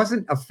I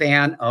wasn't a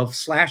fan of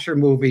slasher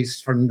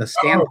movies from the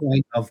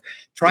standpoint of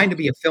trying to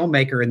be a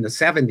filmmaker in the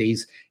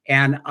 70s.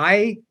 And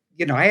I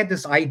had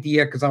this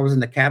idea because I was in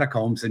the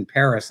catacombs in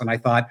Paris, and I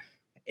thought,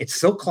 It's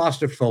so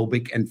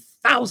claustrophobic and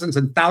thousands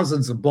of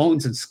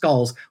bones and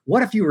skulls.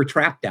 What if you were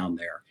trapped down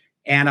there?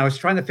 And I was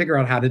trying to figure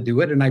out how to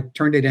do it, and I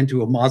turned it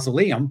into a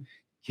mausoleum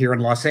here in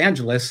Los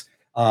Angeles,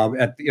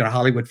 at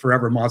Hollywood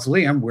Forever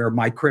Mausoleum, where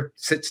my crypt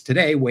sits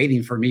today,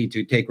 waiting for me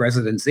to take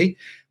residency.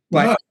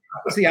 But that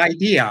was the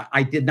idea.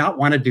 I did not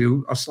want to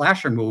do a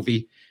slasher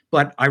movie,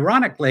 but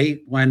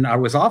ironically, when I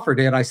was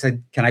offered it, I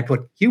said, "Can I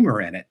put humor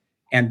in it?"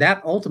 And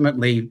that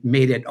ultimately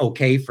made it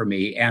okay for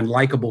me, and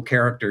likable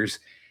characters.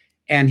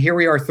 And here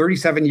we are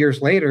 37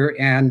 years later,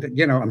 and,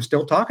 I'm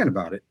still talking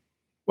about it.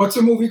 What's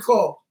the movie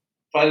called?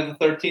 Friday the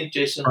 13th,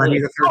 Jason Friday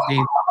lives. the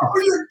 13th.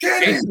 Oh, you're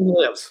kidding. Jason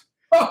lives.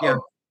 Yeah.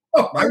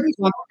 My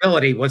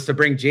responsibility was to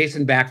bring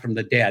Jason back from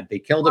the dead. They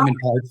killed him in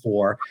part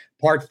 4.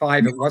 Part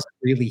 5, it wasn't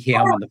really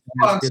him, and the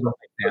fans didn't like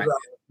that.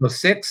 So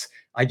 6,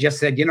 I just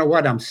said, you know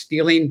what? I'm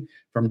stealing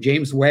from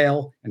James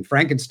Whale and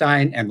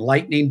Frankenstein and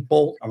lightning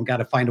bolt. I've got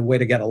to find a way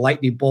to get a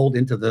lightning bolt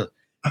into the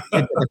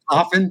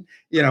coffin,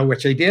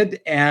 which I did.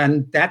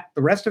 And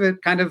the rest of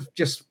it kind of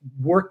just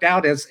worked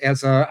out as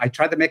I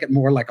tried to make it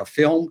more like a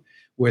film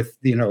with,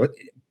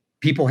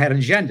 people had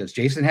agendas.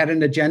 Jason had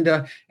an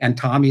agenda, and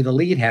Tommy, the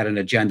lead, had an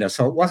agenda.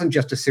 So it wasn't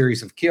just a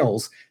series of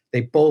kills.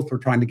 They both were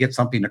trying to get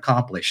something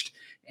accomplished.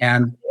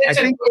 And it's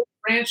a great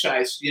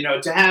franchise,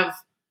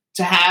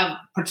 to have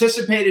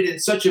participated in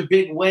such a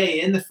big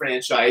way in the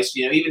franchise,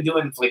 even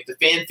doing like the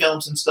fan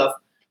films and stuff,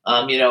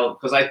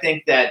 because I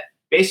think that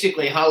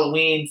basically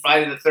Halloween,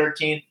 Friday the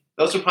 13th,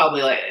 those are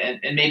probably like, and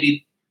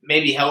maybe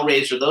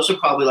Hellraiser, those are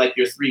probably like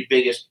your 3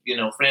 biggest,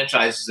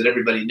 franchises that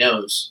everybody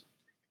knows.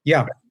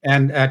 Yeah.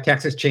 And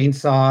Texas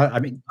Chainsaw.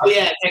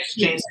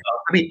 Texas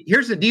Chainsaw.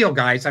 Here's the deal,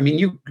 guys.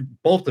 You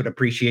both would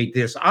appreciate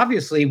this.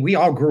 Obviously, we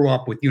all grew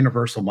up with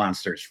Universal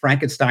monsters: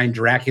 Frankenstein,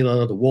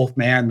 Dracula, the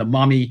Wolfman, the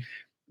Mummy.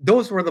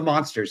 Those were the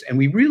monsters. And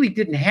we really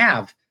didn't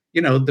have,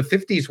 the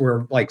 50s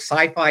were like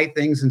sci-fi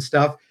things and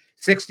stuff.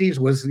 60s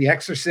was The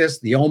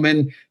Exorcist, The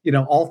Omen,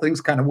 all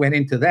things kind of went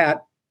into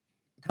that.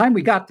 Time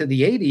we got to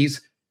the 80s,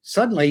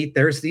 suddenly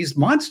there's these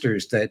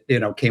monsters that,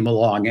 came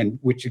along, and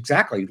which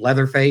exactly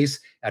Leatherface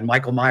and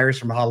Michael Myers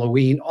from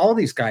Halloween, all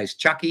these guys,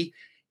 Chucky.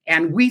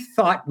 And we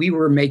thought we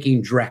were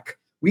making Drek.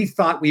 We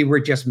thought we were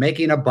just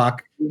making a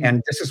buck,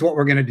 and this is what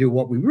we're going to do.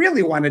 What we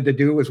really wanted to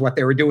do is what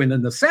they were doing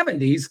in the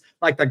 70s,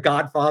 like The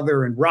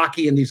Godfather and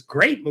Rocky and these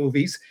great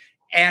movies.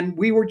 And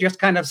we were just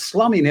kind of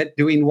slumming it,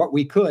 doing what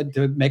we could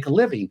to make a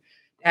living.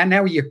 And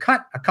now you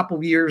cut a couple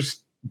of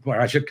years, or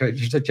I should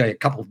say a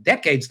couple of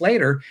decades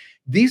later,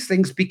 these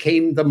things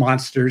became the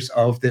monsters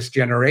of this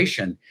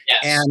generation.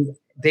 Yes. And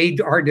they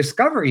are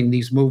discovering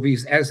these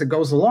movies as it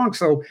goes along.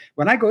 So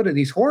when I go to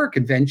these horror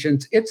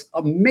conventions, it's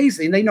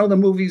amazing. They know the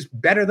movies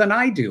better than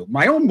I do,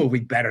 my own movie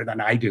better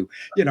than I do.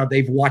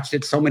 They've watched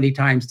it so many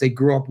times. They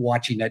grew up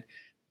watching it.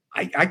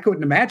 I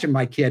couldn't imagine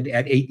my kid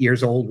at 8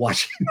 years old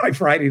watching my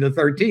Friday the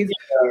 13th,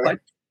 but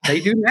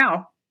they do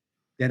now,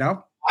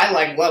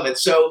 I love it.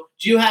 So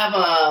do you have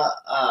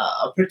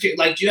a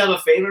particular, do you have a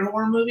favorite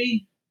horror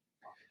movie?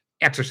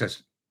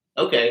 Exorcist.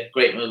 Okay.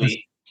 Great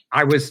movie.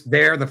 I was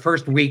there the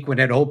first week when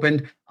it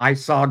opened. I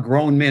saw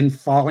grown men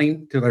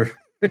falling to their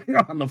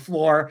on the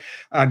floor,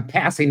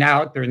 passing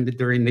out during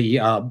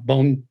the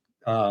bone.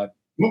 I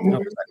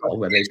want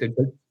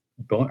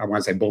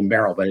to say bone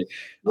marrow, but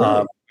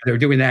they were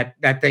doing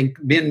that thing.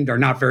 Men are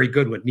not very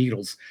good with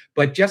needles,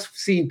 but just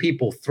seeing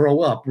people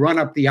throw up, run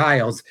up the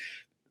aisles.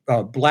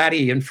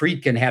 Blatty and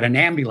Friedkin had an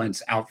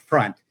ambulance out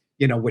front,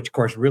 which of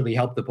course really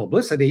helped the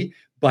publicity,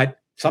 but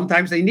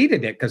sometimes they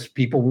needed it because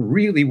people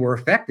really were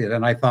affected.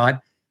 And I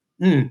thought,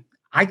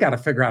 I got to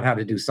figure out how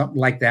to do something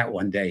like that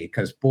one day,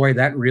 because boy,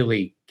 that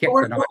really kicked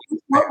it off.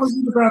 What was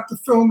it about the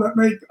film that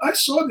made? I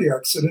saw The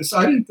Exodus.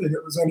 I didn't think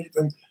it was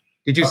anything.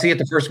 Did you see it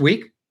the first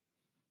week?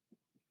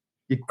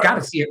 You got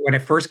to see it when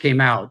it first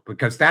came out,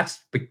 because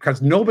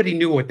nobody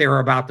knew what they were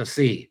about to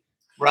see.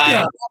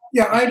 Right.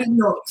 Yeah, I didn't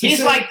know.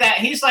 He's like that.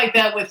 He's like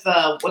that with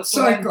what's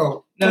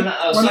Psycho.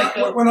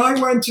 Psycho. When I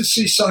went to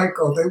see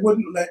Psycho, they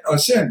wouldn't let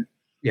us in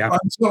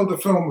until the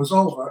film was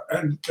over,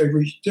 and they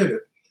redid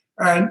it.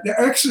 And The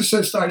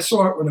Exorcist, I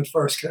saw it when it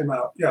first came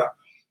out. Yeah,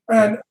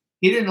 and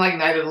he didn't like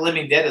Night of the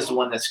Living Dead is the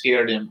one that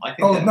scared him. I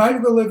think. Night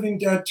of the Living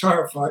Dead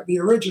terrified. The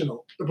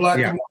original, the black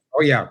and white.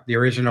 Oh yeah, the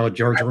original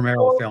George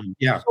Romero film.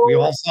 Yeah, we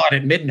all saw it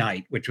at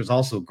midnight, which was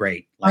also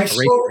great. I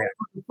saw it for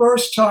the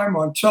first time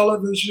on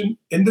television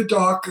in the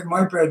dark in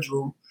my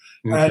bedroom,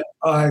 and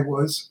I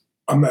was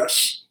a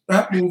mess.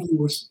 That movie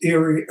was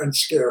eerie and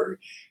scary.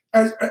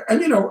 And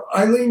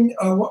Eileen,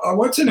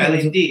 what's her name?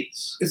 Eileen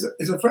Dietz is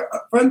a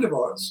friend of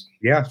ours.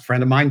 Yeah,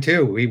 friend of mine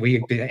too.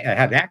 We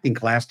had acting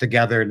class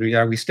together, and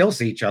we still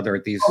see each other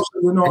at these. Also,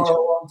 we know her a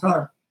long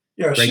time.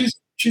 Yeah, great.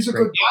 She's a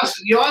good.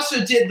 You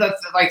also did the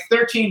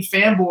 13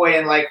 Fanboy,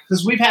 and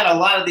because we've had a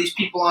lot of these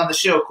people on the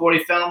show: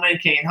 Corey Feldman,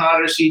 Kane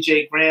Hodder,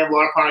 C.J. Graham,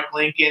 Laura Park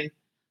Lincoln.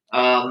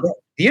 The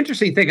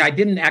interesting thing, I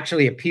didn't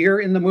actually appear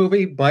in the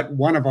movie, but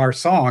one of our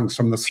songs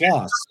from the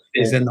Sloths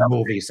is in the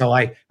movie, so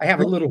I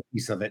have a little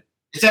piece of it.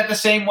 Is that the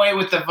same way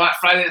with the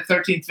Friday the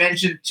 13th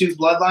Vengeance 2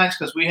 Bloodlines?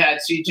 Because we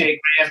had C.J.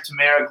 Graham,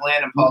 Tamara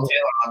Glenn, and Paul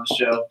Taylor on the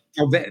show.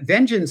 Well,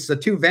 Vengeance, the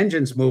 2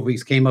 Vengeance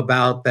movies came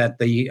about that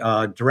the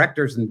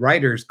directors and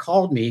writers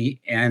called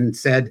me and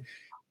said,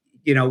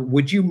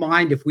 would you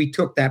mind if we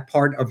took that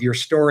part of your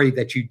story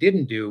that you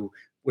didn't do,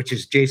 which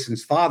is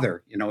Jason's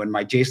father, in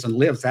my Jason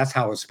Lives, that's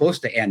how it was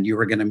supposed to end. You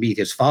were going to meet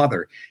his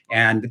father.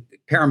 And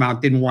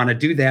Paramount didn't want to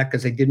do that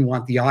because they didn't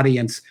want the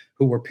audience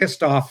who were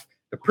pissed off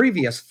the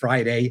previous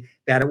Friday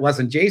that it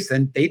wasn't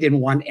Jason. They didn't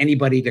want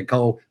anybody to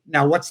go,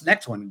 now what's the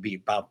next one be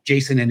about,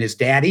 Jason and his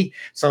daddy?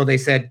 So they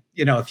said,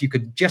 if you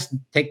could just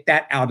take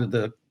that out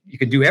of you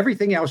can do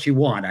everything else you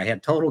want. I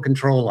had total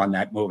control on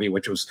that movie,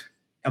 which was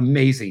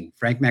amazing.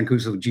 Frank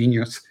Mancuso,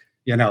 genius.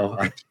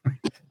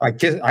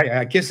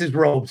 I kiss his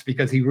robes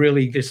because he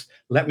really just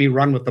let me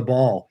run with the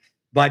ball.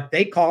 But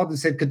they called and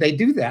said, could they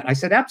do that? I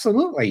said,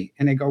 absolutely.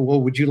 And they go, well,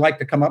 would you like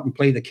to come up and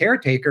play the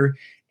caretaker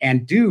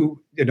and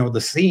do,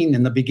 the scene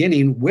in the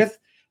beginning with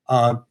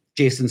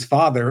Jason's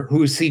father,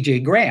 who's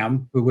CJ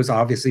Graham, who was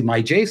obviously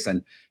my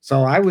Jason.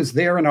 So I was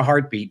there in a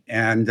heartbeat.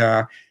 And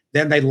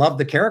then they loved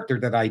the character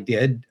that I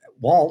did,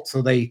 Walt.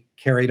 So they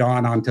carried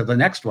on to the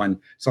next one.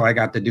 So I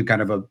got to do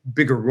kind of a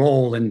bigger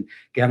role and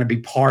kind of be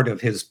part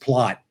of his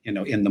plot,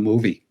 in the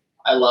movie.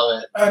 I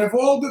love it. Out of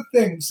all the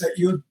things that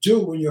you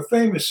do and you're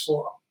famous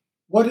for,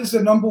 what is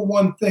the number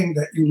one thing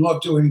that you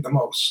love doing the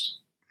most?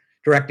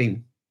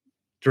 Directing.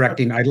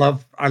 I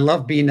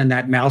love being in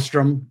that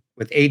maelstrom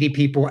with 80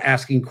 people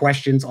asking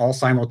questions all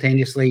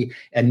simultaneously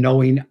and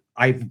knowing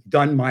I've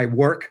done my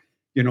work,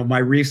 my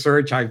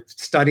research. I've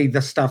studied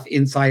the stuff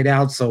inside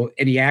out. So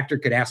any actor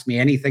could ask me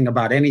anything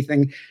about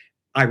anything.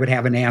 I would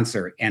have an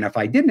answer. And if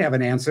I didn't have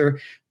an answer,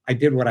 I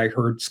did what I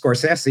heard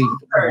Scorsese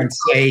once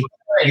say,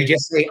 you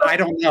just say, I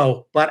don't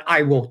know, but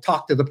I will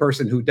talk to the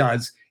person who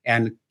does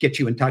and get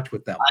you in touch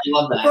with them. I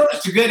love that.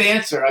 That's a good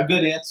answer.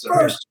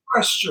 First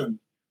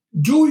question.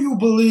 Do you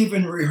believe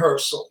in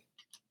rehearsal?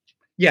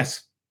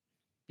 Yes.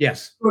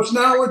 Because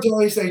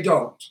nowadays they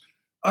don't.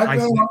 I've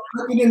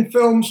been in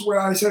films where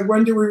I said,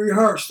 when do we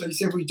rehearse? They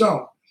said, we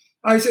don't.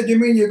 I said, you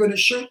mean you're going to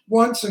shoot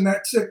once and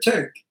that's it,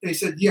 take? They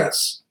said,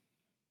 yes.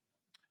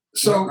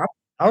 So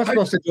I was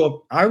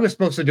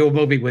supposed to do a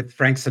movie with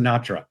Frank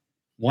Sinatra,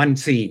 one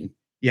scene,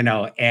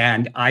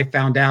 and I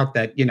found out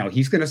that,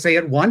 he's going to say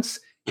it once.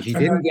 If he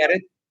didn't get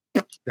it,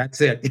 that's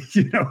it,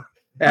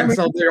 And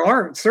so there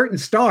are certain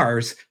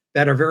stars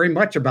that are very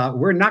much about,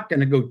 we're not going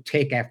to go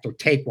take after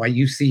take while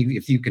you see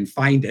if you can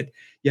find it,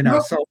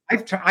 No. So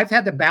I've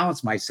had to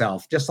balance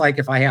myself, just like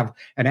if I have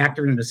an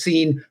actor in a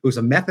scene who's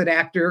a method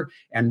actor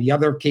and the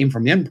other came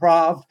from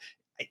improv,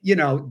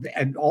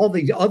 and all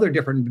the other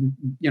different,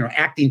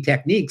 acting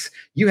techniques,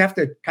 you have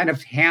to kind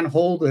of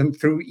handhold them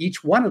through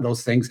each one of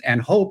those things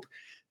and hope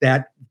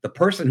that the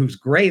person who's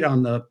great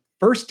on the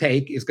first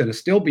take is going to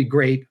still be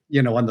great,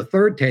 on the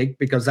third take,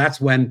 because that's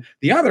when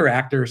the other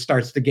actor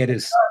starts to get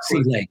his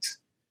sea legs.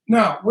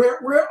 Now,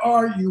 where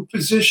are you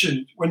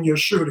positioned when you're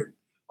shooting?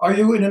 Are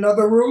you in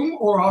another room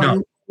or are you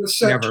in the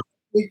set?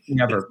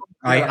 Never.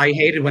 I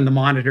hated when the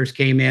monitors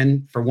came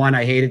in. For one,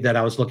 I hated that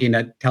I was looking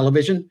at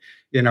television,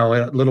 a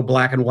little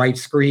black and white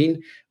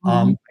screen.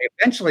 I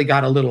eventually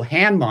got a little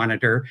hand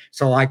monitor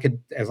so I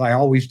could, as I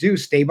always do,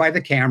 stay by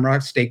the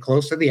camera, stay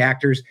close to the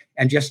actors,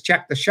 and just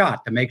check the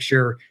shot to make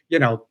sure,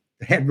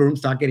 the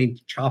headroom's not getting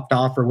chopped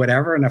off or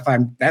whatever. And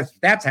if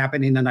that's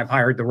happening, then I've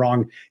hired the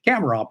wrong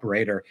camera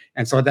operator.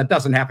 And so that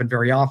doesn't happen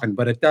very often,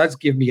 but it does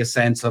give me a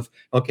sense of,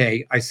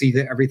 okay, I see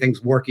that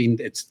everything's working.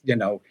 It's,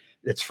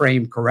 it's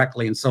framed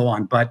correctly and so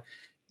on. But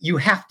you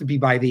have to be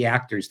by the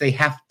actors.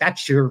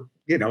 That's your,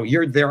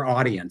 you're their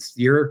audience.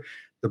 You're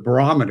the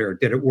barometer.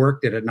 Did it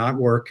work? Did it not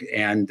work?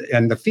 And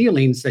the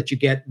feelings that you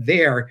get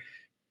there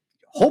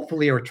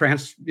hopefully are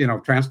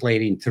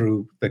translating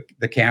through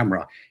the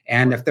camera.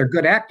 And if they're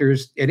good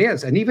actors, it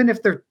is. And even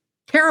if they're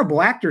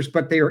terrible actors,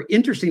 but they are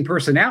interesting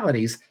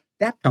personalities,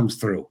 that comes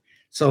through.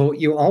 So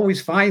you always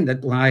find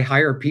that when I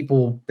hire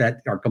people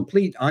that are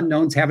complete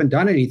unknowns, haven't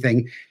done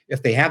anything,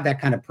 if they have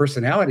that kind of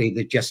personality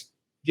that just,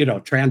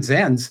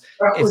 transcends.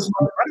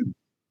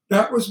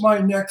 That was my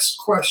next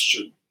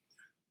question.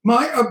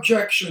 My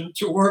objection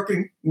to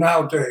working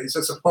nowadays,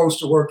 as opposed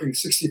to working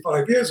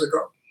 65 years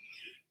ago.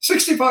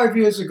 65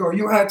 years ago,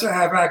 you had to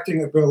have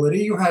acting ability,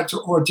 you had to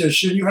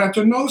audition, you had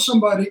to know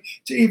somebody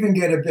to even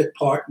get a bit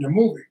part in a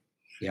movie.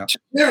 Yeah.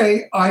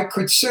 Today, I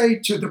could say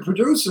to the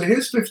producer,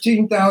 here's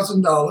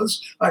 $15,000.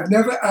 I've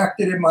never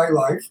acted in my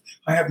life.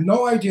 I have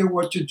no idea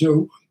what to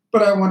do,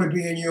 but I want to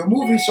be in your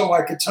movie so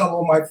I could tell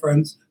all my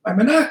friends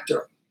I'm an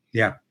actor.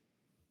 Yeah.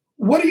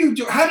 What do you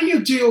do? How do you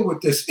deal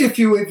with this, if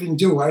you even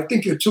do? I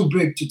think you're too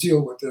big to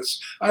deal with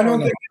this. I don't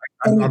think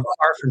I'm far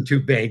from too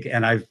big,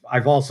 and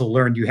I've also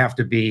learned you have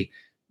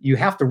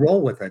to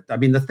roll with it. I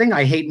mean, the thing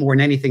I hate more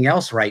than anything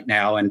else right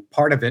now, and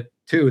part of it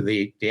too,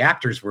 the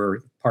actors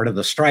were part of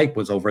the strike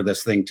was over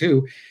this thing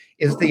too,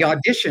 is the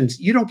auditions.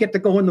 You don't get to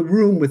go in the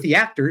room with the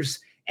actors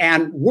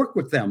and work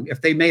with them.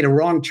 If they made a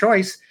wrong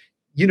choice,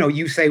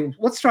 you say,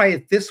 let's try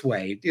it this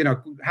way.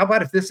 How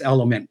about if this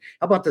element,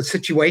 how about the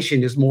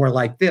situation is more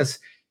like this?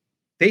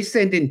 they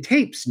send in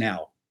tapes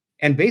now.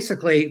 And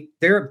basically,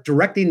 they're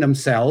directing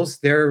themselves.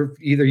 They're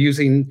either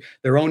using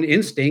their own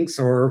instincts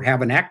or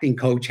have an acting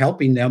coach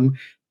helping them.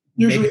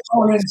 Usually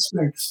own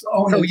instincts.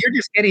 So you're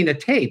just getting a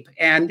tape.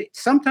 And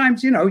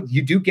sometimes,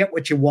 you do get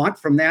what you want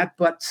from that.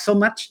 But so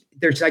much,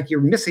 there's like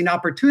you're missing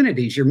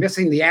opportunities. You're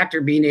missing the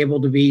actor being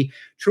able to be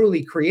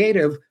truly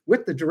creative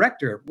with the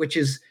director, which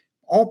is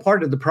all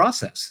part of the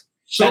process.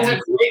 So that's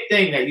a great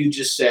thing that you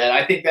just said.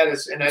 I think that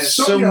is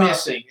so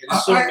missing. It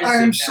is so missing. I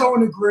am so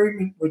in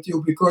agreement with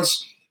you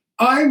because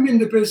I'm in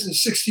the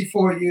business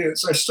 64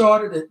 years. I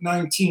started at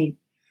 19.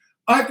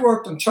 I've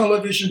worked on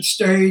television,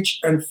 stage,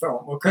 and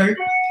film, okay?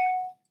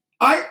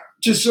 I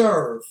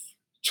deserve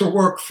to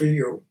work for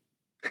you.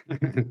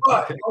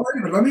 But,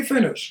 let me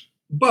finish.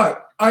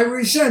 But I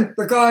resent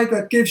the guy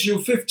that gives you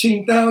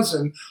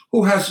 $15,000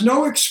 who has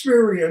no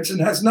experience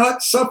and has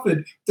not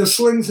suffered the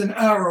slings and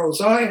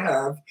arrows I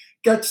have,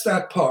 gets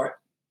that part.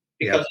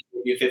 Because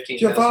you $15,000. Do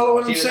you follow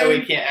what I'm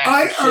saying?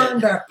 I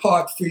earned that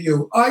part for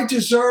you. I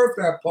deserve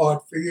that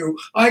part for you.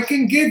 I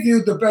can give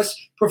you the best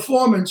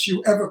performance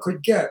you ever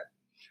could get.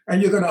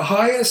 And you're going to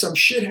hire some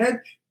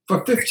shithead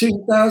for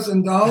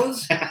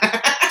 $15,000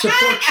 to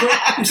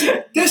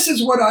portray. This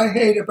is what I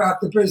hate about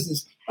the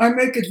business. I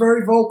make it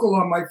very vocal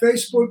on my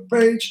Facebook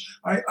page.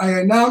 I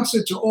announce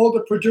it to all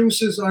the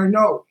producers I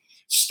know.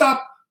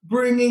 Stop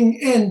bringing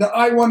in the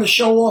I want to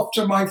show off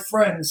to my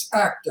friends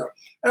actor.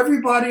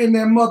 Everybody and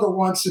their mother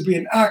wants to be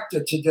an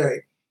actor today.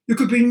 You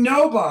could be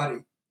nobody,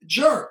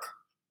 jerk,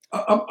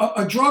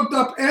 a drugged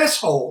up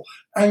asshole,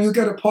 and you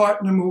get a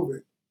part in a movie.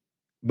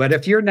 But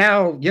if you're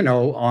now,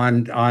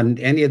 on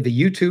any of the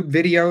YouTube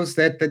videos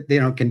that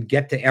can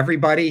get to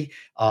everybody,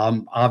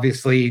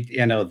 obviously,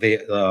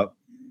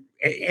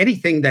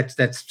 anything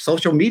that's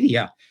social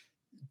media,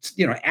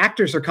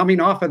 actors are coming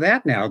off of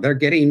that now. They're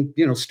getting,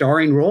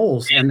 starring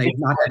roles, and they've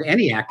not had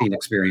any acting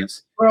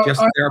experience,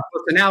 just their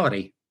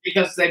personality.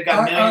 Because they've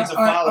got millions of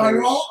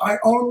followers. I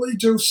only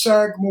do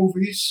SAG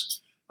movies.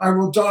 I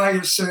will die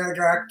a SAG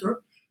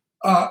actor.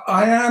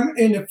 I am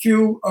in a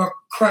few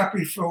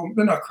crappy films.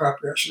 They're not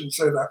crappy, I shouldn't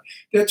say that.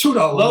 They're $2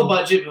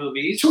 low-budget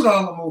movies.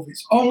 $2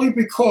 movies, only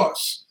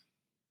because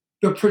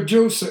the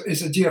producer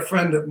is a dear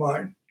friend of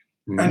mine,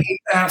 and he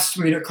asked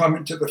me to come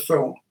into the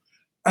film.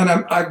 And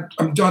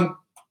I'm done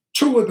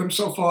 2 of them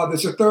so far.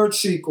 There's a 3rd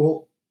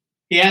sequel.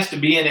 He has to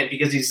be in it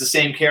because he's the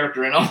same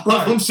character in all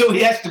of them, so he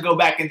has to go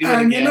back and do it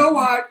again. And you know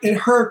what? It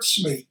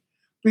hurts me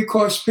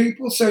because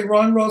people say,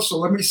 Ron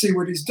Russell, let me see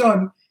what he's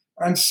done.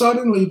 And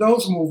suddenly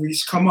those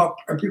movies come up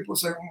and people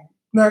say,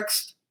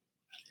 next.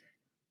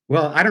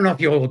 Well, I don't know if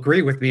you'll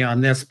agree with me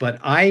on this, but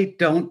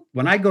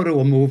when I go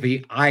to a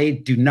movie, I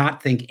do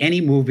not think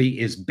any movie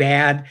is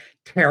bad,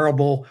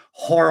 terrible,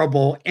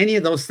 horrible, any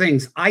of those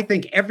things. I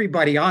think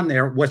everybody on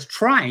there was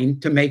trying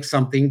to make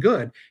something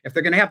good. If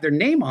they're going to have their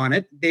name on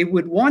it, they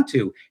would want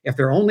to. If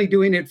they're only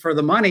doing it for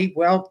the money,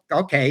 well,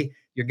 okay,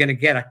 you're going to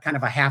get a kind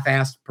of a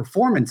half-assed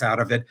performance out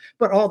of it.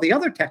 But all the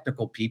other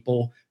technical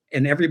people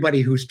and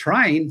everybody who's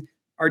trying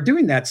are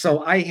doing that.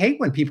 So I hate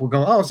when people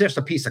go, oh, it's just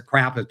a piece of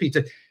crap.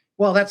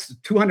 Well, that's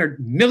 $200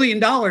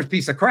 million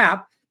piece of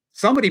crap.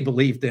 Somebody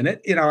believed in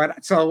it,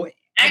 so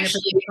and if it's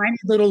a tiny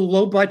little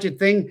low budget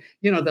thing,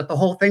 that the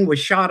whole thing was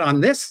shot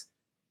on this,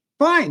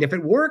 fine. If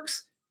it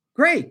works,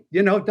 great.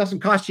 It doesn't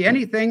cost you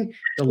anything.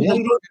 The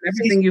lighting and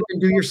everything you can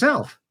do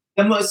yourself.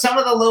 Some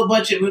of the low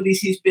budget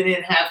movies he's been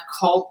in have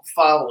cult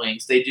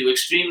followings. They do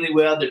extremely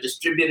well. They're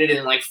distributed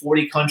in like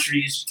 40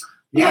 countries.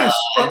 Yes,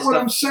 but what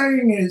I'm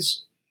saying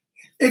is,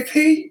 if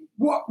he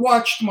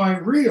watched my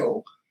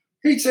reel,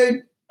 he'd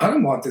say, I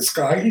don't want this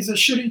guy. He's a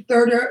shitty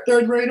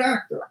third-rate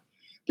actor.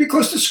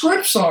 Because the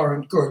scripts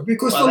aren't good.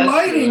 Because the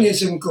lighting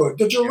isn't good.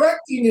 The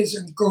directing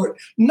isn't good.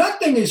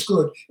 Nothing is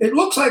good. It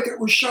looks like it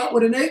was shot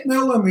with an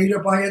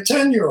 8mm by a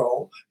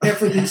 10-year-old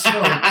after these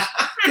films.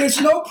 There's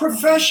no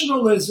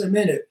professionalism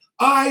in it.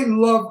 I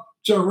love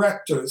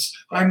directors.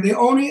 I'm the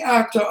only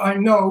actor I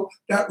know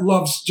that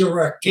loves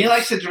directors. He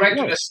likes the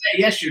director to say,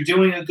 yes, you're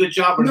doing a good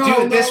job, or do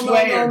it this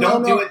way, or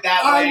don't do it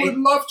that way. I would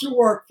love to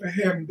work for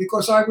him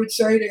because I would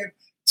say to him,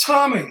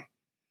 Tommy,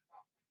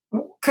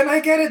 can I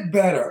get it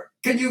better?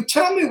 Can you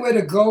tell me where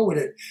to go with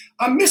it?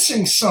 I'm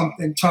missing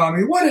something,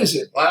 Tommy. What is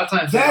it? A lot of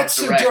times that's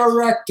a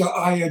director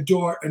I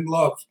adore and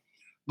love.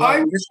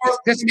 Well,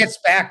 this gets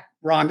back,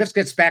 Ron, this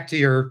gets back to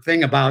your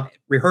thing about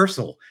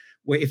rehearsal.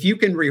 If you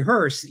can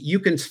rehearse, you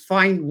can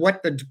find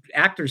what the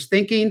actor's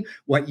thinking,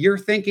 what you're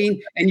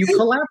thinking, and you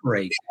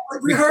collaborate.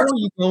 Before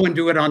you go and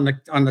do it on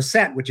the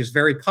set, which is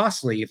very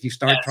costly if you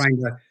start trying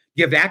to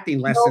give acting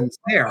lessons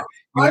there.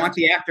 You want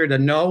the actor to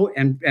know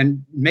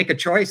and make a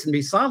choice and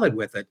be solid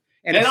with it.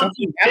 And if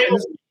something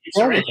happens, these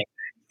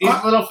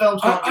little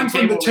films. I'm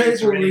from the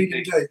table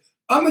reading day.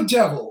 I'm a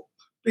devil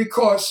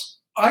because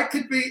I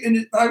could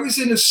be I was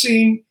in a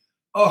scene.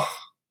 I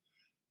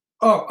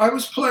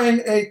was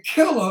playing a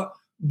killer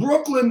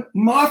Brooklyn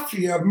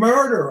mafia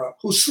murderer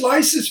who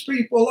slices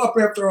people up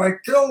after I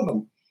kill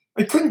them.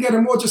 I couldn't get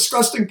a more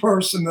disgusting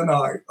person than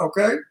I.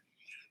 Okay,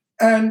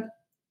 and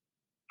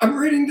I'm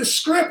reading the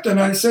script, and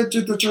I said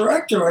to the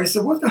director, I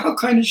said, what the hell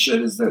kind of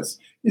shit is this?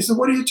 He said,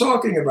 what are you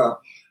talking about?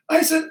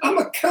 I said, I'm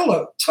a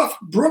killer, tough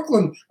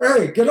Brooklyn.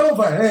 Hey, get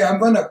over here. Hey, I'm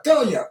going to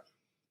kill you.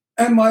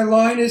 And my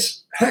line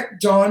is, heck,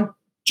 Don,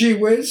 gee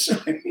whiz.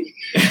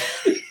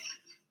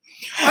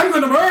 I'm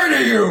going to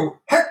murder you.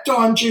 Heck,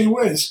 Don, gee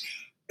whiz.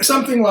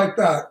 Something like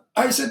that.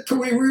 I said, can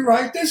we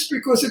rewrite this?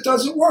 Because it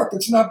doesn't work.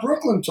 It's not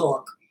Brooklyn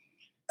talk.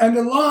 And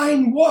the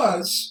line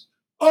was,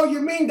 oh, you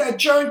mean that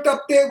joint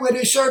up there where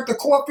they serve the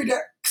coffee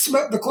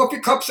the coffee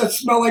cups that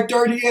smell like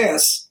dirty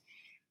ass?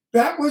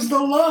 That was the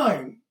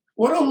line.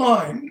 What a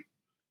line.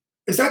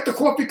 Is that the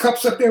coffee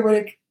cups up there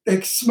where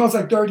it smells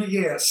like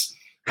dirty ass?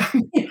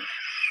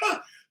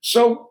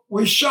 So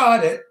we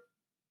shot it,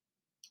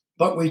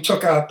 but we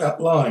took out that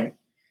line.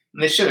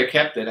 They should have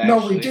kept it, actually.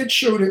 No, we did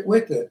shoot it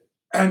with it.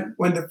 And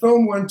when the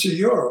film went to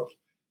Europe,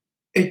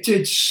 it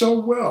did so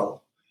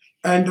well.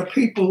 And the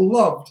people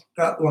loved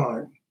that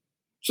line.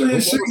 So you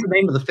see, what's the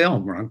name of the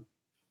film, Ron?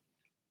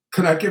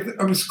 Can I give it?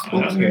 I was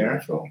closing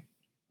the film.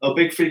 Oh,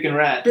 Big Freaking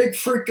Rat. Big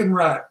Freaking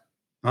Rat.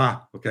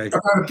 Ah, okay.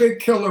 About a big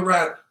killer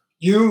rat.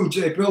 Huge.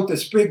 They built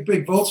this big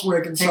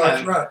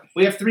Volkswagen-sized rat.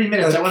 We have 3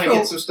 minutes. I want to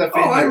get some stuff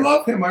in. Oh, I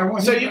love him. I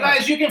want. So you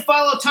guys, you can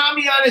follow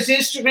Tommy on his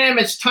Instagram.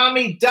 It's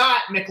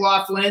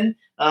Tommy.McLoughlin.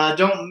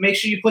 Make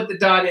sure you put the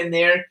dot in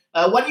there.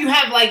 What do you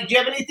have? Do you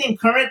have anything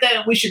current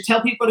that we should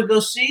tell people to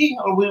go see,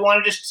 or we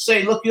want to just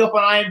say look you up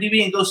on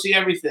IMDb and go see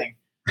everything?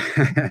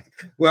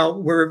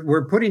 Well,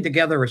 we're putting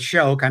together a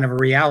show, kind of a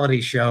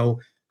reality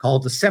show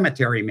called The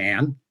Cemetery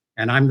Man,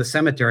 and I'm the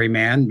Cemetery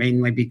Man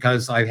mainly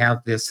because I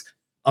have this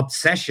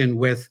obsession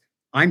with.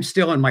 I'm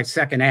still in my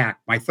second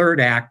act. My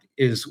third act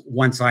is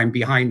once I'm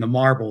behind the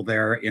marble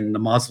there in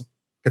the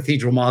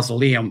Cathedral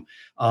Mausoleum,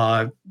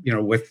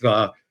 with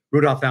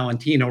Rudolph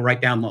Valentino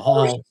right down the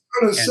hall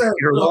and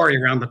Peter Lorre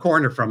around the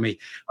corner from me.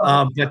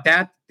 But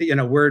that,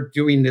 we're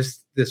doing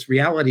this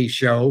reality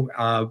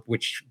show,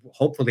 which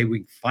hopefully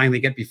we finally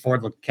get before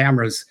the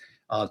cameras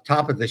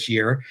top of this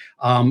year.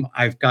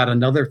 I've got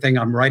another thing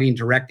I'm writing,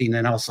 directing,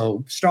 and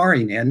also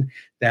starring in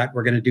that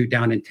we're going to do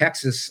down in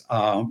Texas.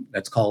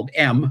 That's called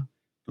M,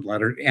 the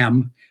letter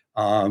M.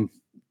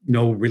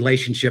 No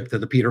relationship to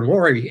the Peter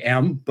Lorre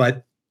M,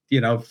 but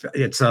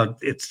it's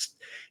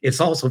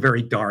also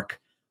very dark.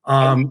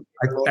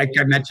 Like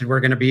I mentioned, we're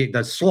going to be the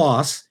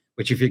Sloss,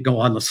 which if you go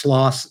on the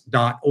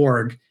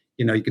sloss.org,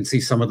 you can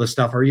see some of the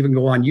stuff, or even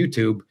go on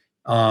YouTube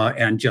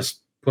and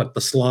just put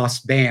the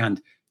Sloss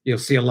band. You'll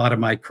see a lot of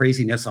my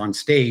craziness on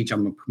stage.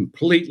 I'm a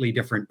completely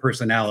different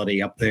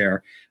personality up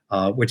there,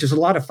 which is a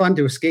lot of fun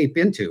to escape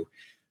into.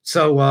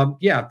 So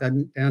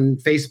and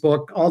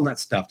Facebook, all that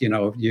stuff, you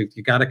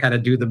got to kind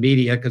of do the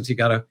media because you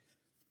got to,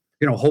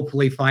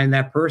 hopefully find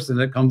that person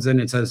that comes in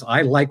and says,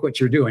 I like what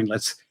you're doing.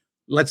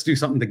 Let's do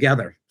something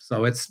together.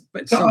 So it's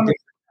something.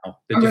 I'm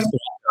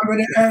going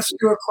to ask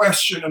you a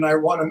question, and I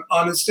want an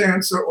honest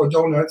answer, or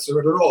don't answer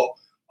it at all.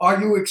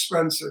 Are you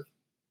expensive?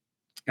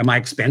 Am I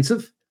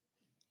expensive?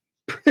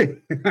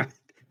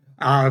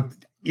 I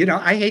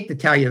hate to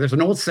tell you, there's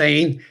an old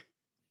saying,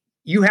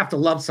 you have to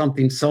love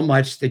something so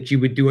much that you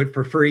would do it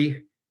for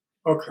free.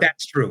 Okay.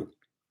 That's true.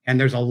 And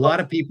there's a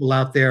lot of people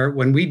out there.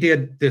 When we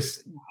did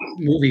this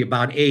movie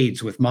about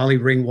AIDS with Molly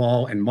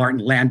Ringwald and Martin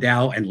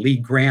Landau and Lee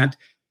Grant,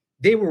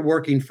 they were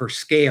working for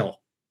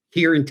scale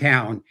here in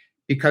town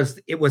because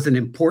it was an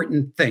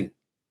important thing.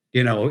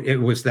 It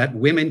was that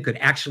women could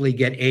actually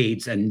get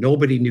AIDS, and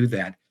nobody knew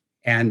that.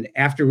 And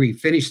after we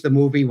finished the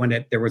movie,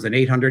 when there was an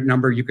 800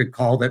 number you could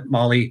call that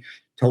Molly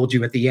told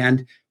you at the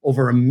end,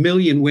 over 1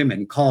 million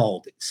women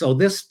called. So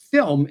this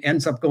film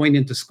ends up going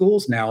into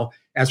schools now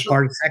as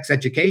part of sex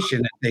education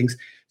and things.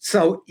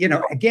 So,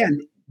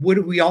 again,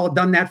 would we all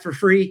done that for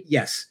free?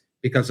 Yes,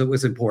 because it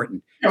was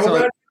important.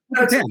 Yeah,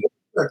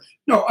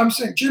 no, I'm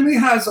saying Jimmy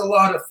has a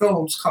lot of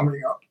films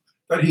coming up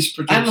that he's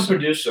producing. I'm a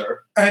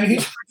producer. And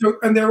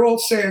they're all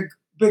saying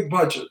big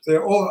budget.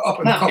 They're all up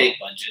in not big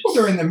budgets. Well,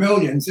 they're in the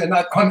millions. They're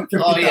not $150,000.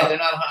 Oh, yeah, they're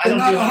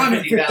not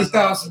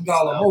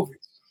 $150,000 movies.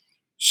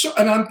 So,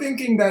 and I'm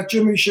thinking that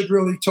Jimmy should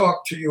really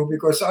talk to you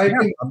because I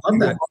think I love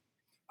that.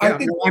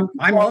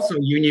 I'm also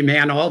a union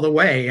man all the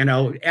way.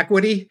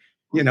 Equity.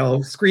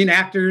 Screen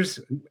Actors,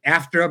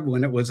 AFTRA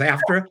when it was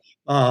AFTRA,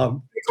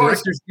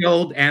 Directors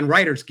Guild and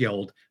Writers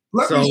Guild.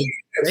 So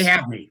they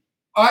have me.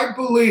 I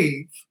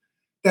believe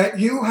that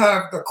you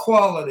have the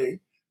quality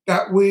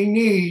that we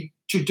need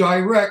to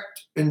direct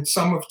in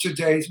some of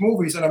today's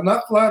movies. And I'm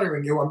not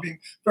flattering you. I'm being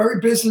very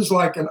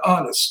businesslike and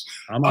honest.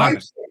 I'm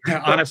honest.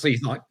 Honestly,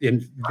 not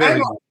in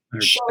very.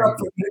 Shut up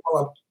for people.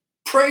 I'm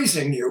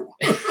praising you.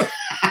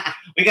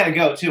 We got to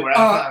go too. We're out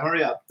of time.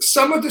 Hurry up.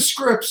 Some of the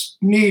scripts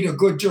need a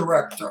good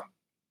director.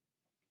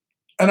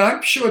 And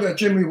I'm sure that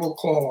Jimmy will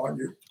call on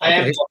you. I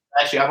am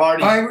actually. I've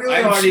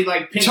already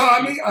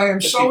Tommy, I am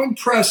so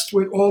impressed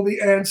with all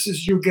the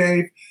answers you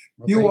gave.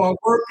 You are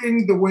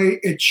working the way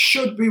it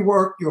should be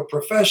worked. You're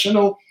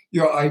professional.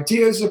 Your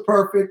ideas are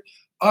perfect.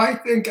 I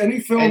think any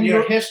film. And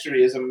your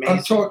history is amazing.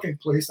 I'm talking,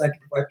 please. Thank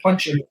you. I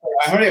punch you in the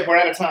face. Hurry up. We're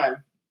out of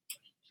time.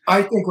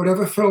 I think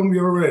whatever film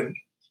you're in,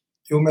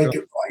 you'll make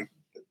it right.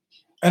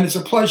 And it's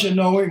a pleasure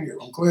knowing you.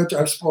 I'm glad to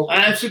have spoken.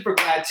 I'm super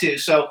glad too.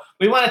 So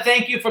we want to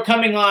thank you for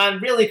coming on.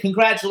 Really,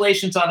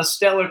 congratulations on a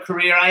stellar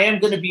career. I am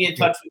going to be in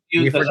touch with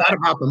you. You forgot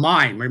about the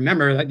mime.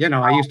 Remember that,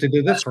 I used to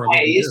do this for a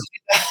living.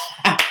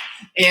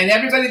 And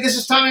everybody, this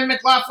is Tommy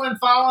McLoughlin.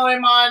 Follow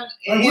him on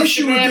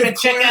Instagram and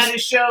check out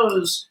his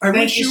shows.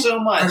 Thank you so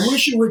much. I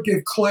wish you would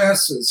give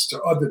classes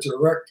to other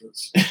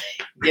directors.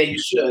 Yeah, you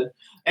should.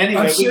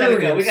 Anyway, we gotta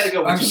go.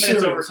 We're 2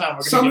 minutes over time.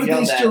 We're Some of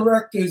these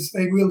directors,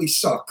 they really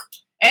suck.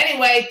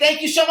 Anyway,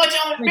 thank you so much.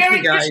 Merry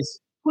Christmas.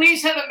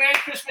 Please have a Merry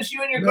Christmas,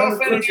 you and your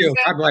girlfriend. Thank you.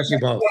 God bless you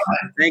both.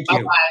 Thank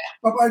you.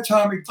 Bye-bye,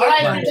 Tommy. All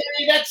right,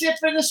 everybody, that's it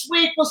for this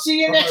week. We'll see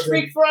you next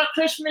week for our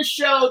Christmas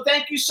show.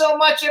 Thank you so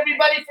much,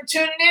 everybody, for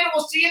tuning in.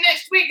 We'll see you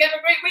next week. Have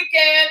a great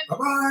weekend.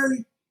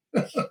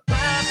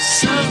 Bye-bye.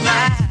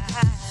 Sunlight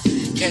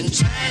can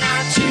turn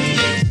out to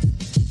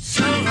be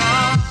so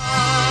wrong.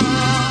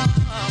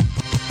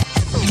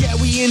 Yeah,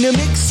 we in the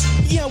mix.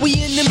 Yeah, we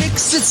in the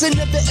mix. It's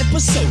another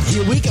episode.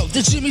 Here we go. The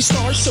Jimmy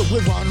Star Show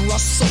with Ron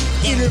Russell.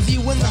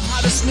 Interviewing the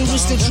hottest,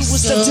 newest, and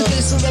truest of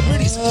today's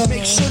celebrities.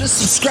 Make sure to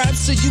subscribe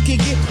so you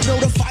can get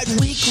notified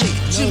weekly.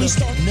 Jimmy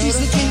Star,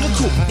 he's the king of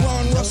cool.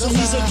 Ron Russell,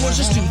 he's a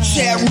gorgeous dude.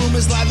 Chat room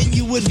is live and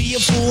you would be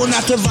a fool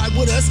not to vibe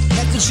with us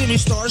at the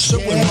Jimmy Star Show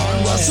with Ron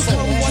Russell.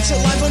 Come watch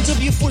it live on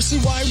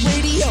W4CY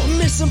Radio.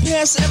 Miss some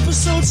past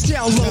episodes?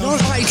 Download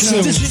on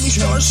iTunes. The Jimmy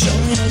Star Show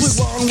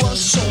with Ron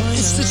Russell.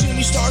 It's the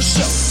Jimmy Star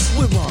Show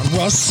with Ron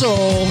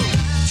Russell.